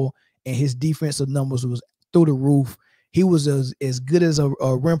before, and his defensive numbers was through the roof. He was as good as a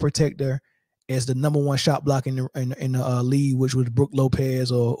rim protector as the #1 shot block in the league, which was Brook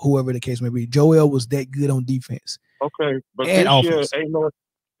Lopez or whoever the case may be. Joel was that good on defense. Okay, but and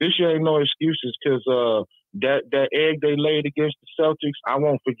this year ain't no excuses, because that egg they laid against the Celtics, I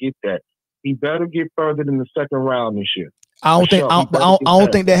won't forget that. He better get further than the second round this year. I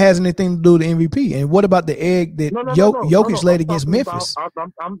don't think that has anything to do with the MVP. And what about the egg that Jokic laid against Memphis?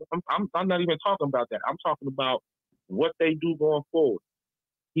 I'm not even talking about that. I'm talking about what they do going forward.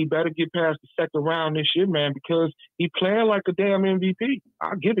 He better get past the second round this year, man, because he playing like a damn MVP.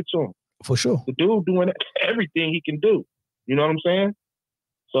 I'll give it to him. For sure. The dude doing everything he can do. You know what I'm saying?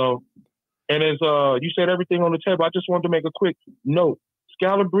 So, and as you said everything on the table, I just wanted to make a quick note.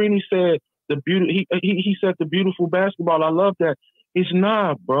 Scalabrini said he said the beautiful basketball. I love that. It's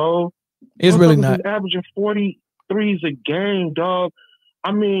not, bro. It's really not. Averaging 43s a game, dog.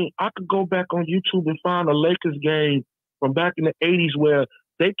 I mean, I could go back on YouTube and find a Lakers game from back in the 80s where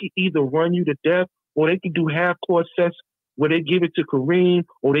they could either run you to death, or they could do half-court sets where they give it to Kareem,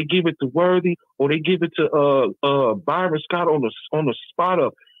 or they give it to Worthy, or they give it to Byron Scott on the spot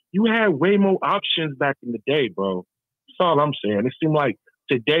up. You had way more options back in the day, bro. That's all I'm saying. It seemed like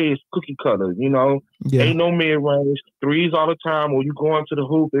today is cookie cutter, you know? Yeah. Ain't no mid-range, threes all the time, or you go into the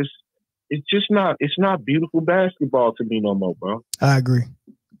hoop. It's just not, it's not beautiful basketball to me no more, bro. I agree.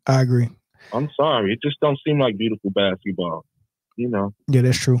 I'm sorry. It just don't seem like beautiful basketball, you know? Yeah,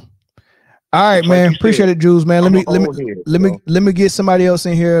 that's true. All right, man. Appreciate it, Jules, man. Let me get somebody else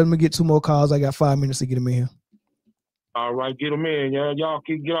in here. Let me get 2 more calls. I got 5 minutes to get them in here. All right, get them in, yeah. Y'all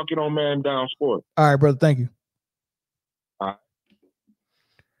get on Man Down Sport. All right, brother. Thank you.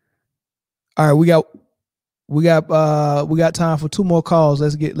 All right, we got time for 2 more calls.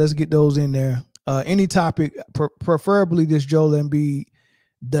 Let's get those in there. Any topic, preferably this Joel Embiid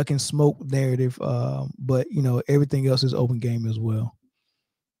duck and smoke narrative, but you know, everything else is open game as well.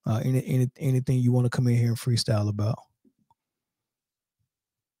 Anything you want to come in here and freestyle about.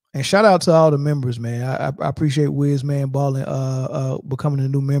 And shout out to all the members, man. I appreciate Wiz, man, balling, becoming a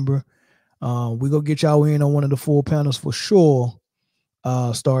new member. We gonna get y'all in on one of the full panels for sure.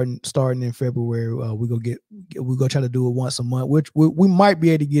 Starting in February. We gonna try to do it once a month, which we might be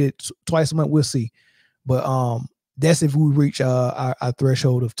able to get it twice a month. We'll see. But that's if we reach our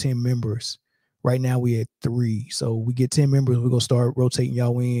threshold of 10 members. Right now we at 3. So we get 10 members, we're gonna start rotating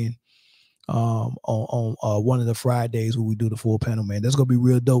y'all in on one of the Fridays when we do the full panel, man. That's gonna be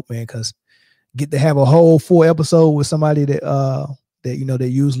real dope, man, because get to have a whole full episode with somebody that you know, they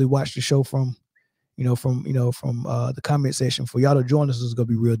usually watch the show from the comment section. For y'all to join us is gonna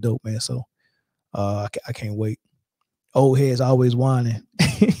be real dope, man. So I can't wait. Old heads always whining.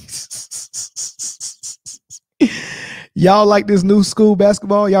 Y'all like this new school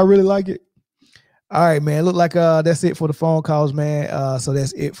basketball? Y'all really like it? All right, man. Look like that's it for the phone calls, man. So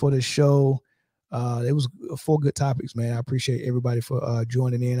that's it for the show. It was 4 good topics, man. I appreciate everybody for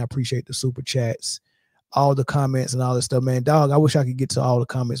joining in. I appreciate the super chats, all the comments and all this stuff, man. Dog, I wish I could get to all the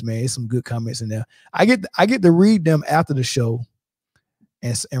comments, man. There's some good comments in there. I get to read them after the show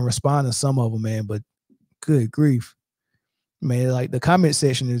and respond to some of them, man. But good grief, man. Like the comment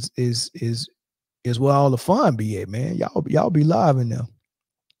section is where all the fun be at, man. Y'all be live in there.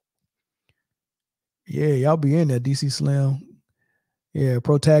 Yeah, y'all be in there. DC Slim. Yeah,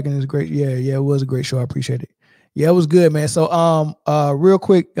 Protagonist is great. Yeah, it was a great show. I appreciate it. Yeah, it was good, man. So real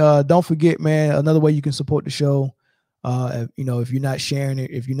quick, don't forget, man, another way you can support the show. You know, if you're not sharing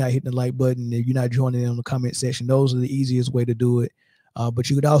it, if you're not hitting the like button, if you're not joining in on the comment section, those are the easiest way to do it. But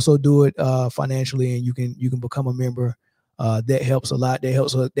you could also do it financially, and you can become a member. That helps a lot.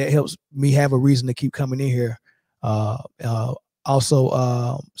 That helps me have a reason to keep coming in here. Also,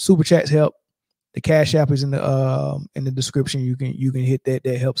 super chats help. The Cash App is in the description. You can hit that.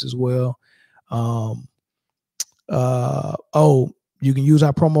 That helps as well. You can use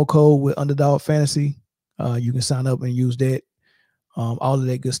our promo code with Underdog Fantasy. You can sign up and use that. All of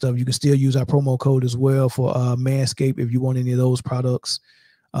that good stuff. You can still use our promo code as well for Manscaped if you want any of those products.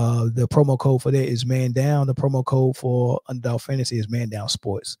 The promo code for that is Man Down. The promo code for Underdog Fantasy is Man Down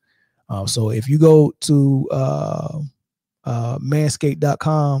Sports. So if you go to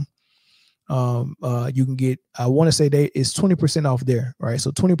manscaped.com you can get, I want to say it's 20% off there, right?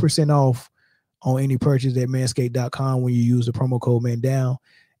 So 20% off on any purchase at manscaped.com when you use the promo code MANDOWN.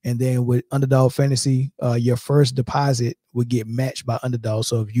 And then with Underdog Fantasy, your first deposit would get matched by Underdog.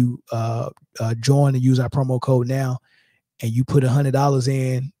 So if you join and use our promo code now and you put $100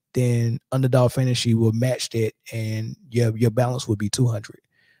 in, then Underdog Fantasy will match that, and your balance would be $200.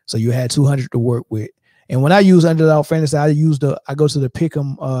 So you had $200 to work with. And when I use Underdog Fantasy, I go to the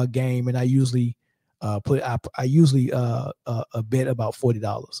Pick'em game, and I usually I usually bet about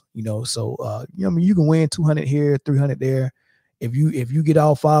 $40. You know, so I mean, you can win 200 here, 300 there. If you get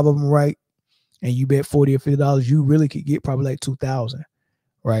all 5 of them right, and you bet $40 or $50, you really could get probably like 2,000,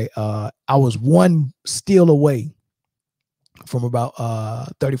 right? I was one steal away from about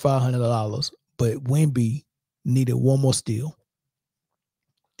 $3,500, but Wemby needed one more steal,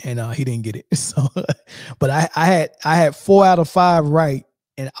 and he didn't get it. So, but I had 4 out of 5 right,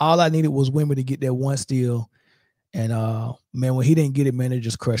 and all I needed was Wemby to get that one steal. And man, when he didn't get it, man, it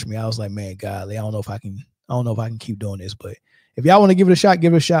just crushed me. I was like, man, golly, I don't know if I can keep doing this. But if y'all want to give it a shot,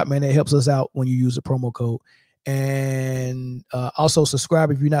 give it a shot, man. It helps us out when you use the promo code. And also subscribe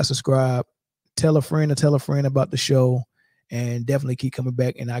if you're not subscribed. Tell a friend about the show. And definitely keep coming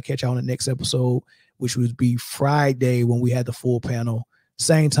back. And I'll catch y'all on the next episode, which would be Friday when we had the full panel.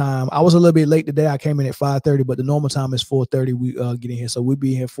 Same time. I was a little bit late today. I came in at 5:30, but the normal time is 4:30. We get in here. So we'll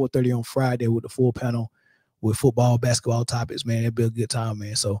be here 4:30 on Friday with the full panel with football, basketball topics, man. It'll be a good time,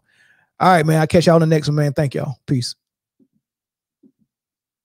 man. So, all right, man. I'll catch y'all on the next one, man. Thank y'all. Peace.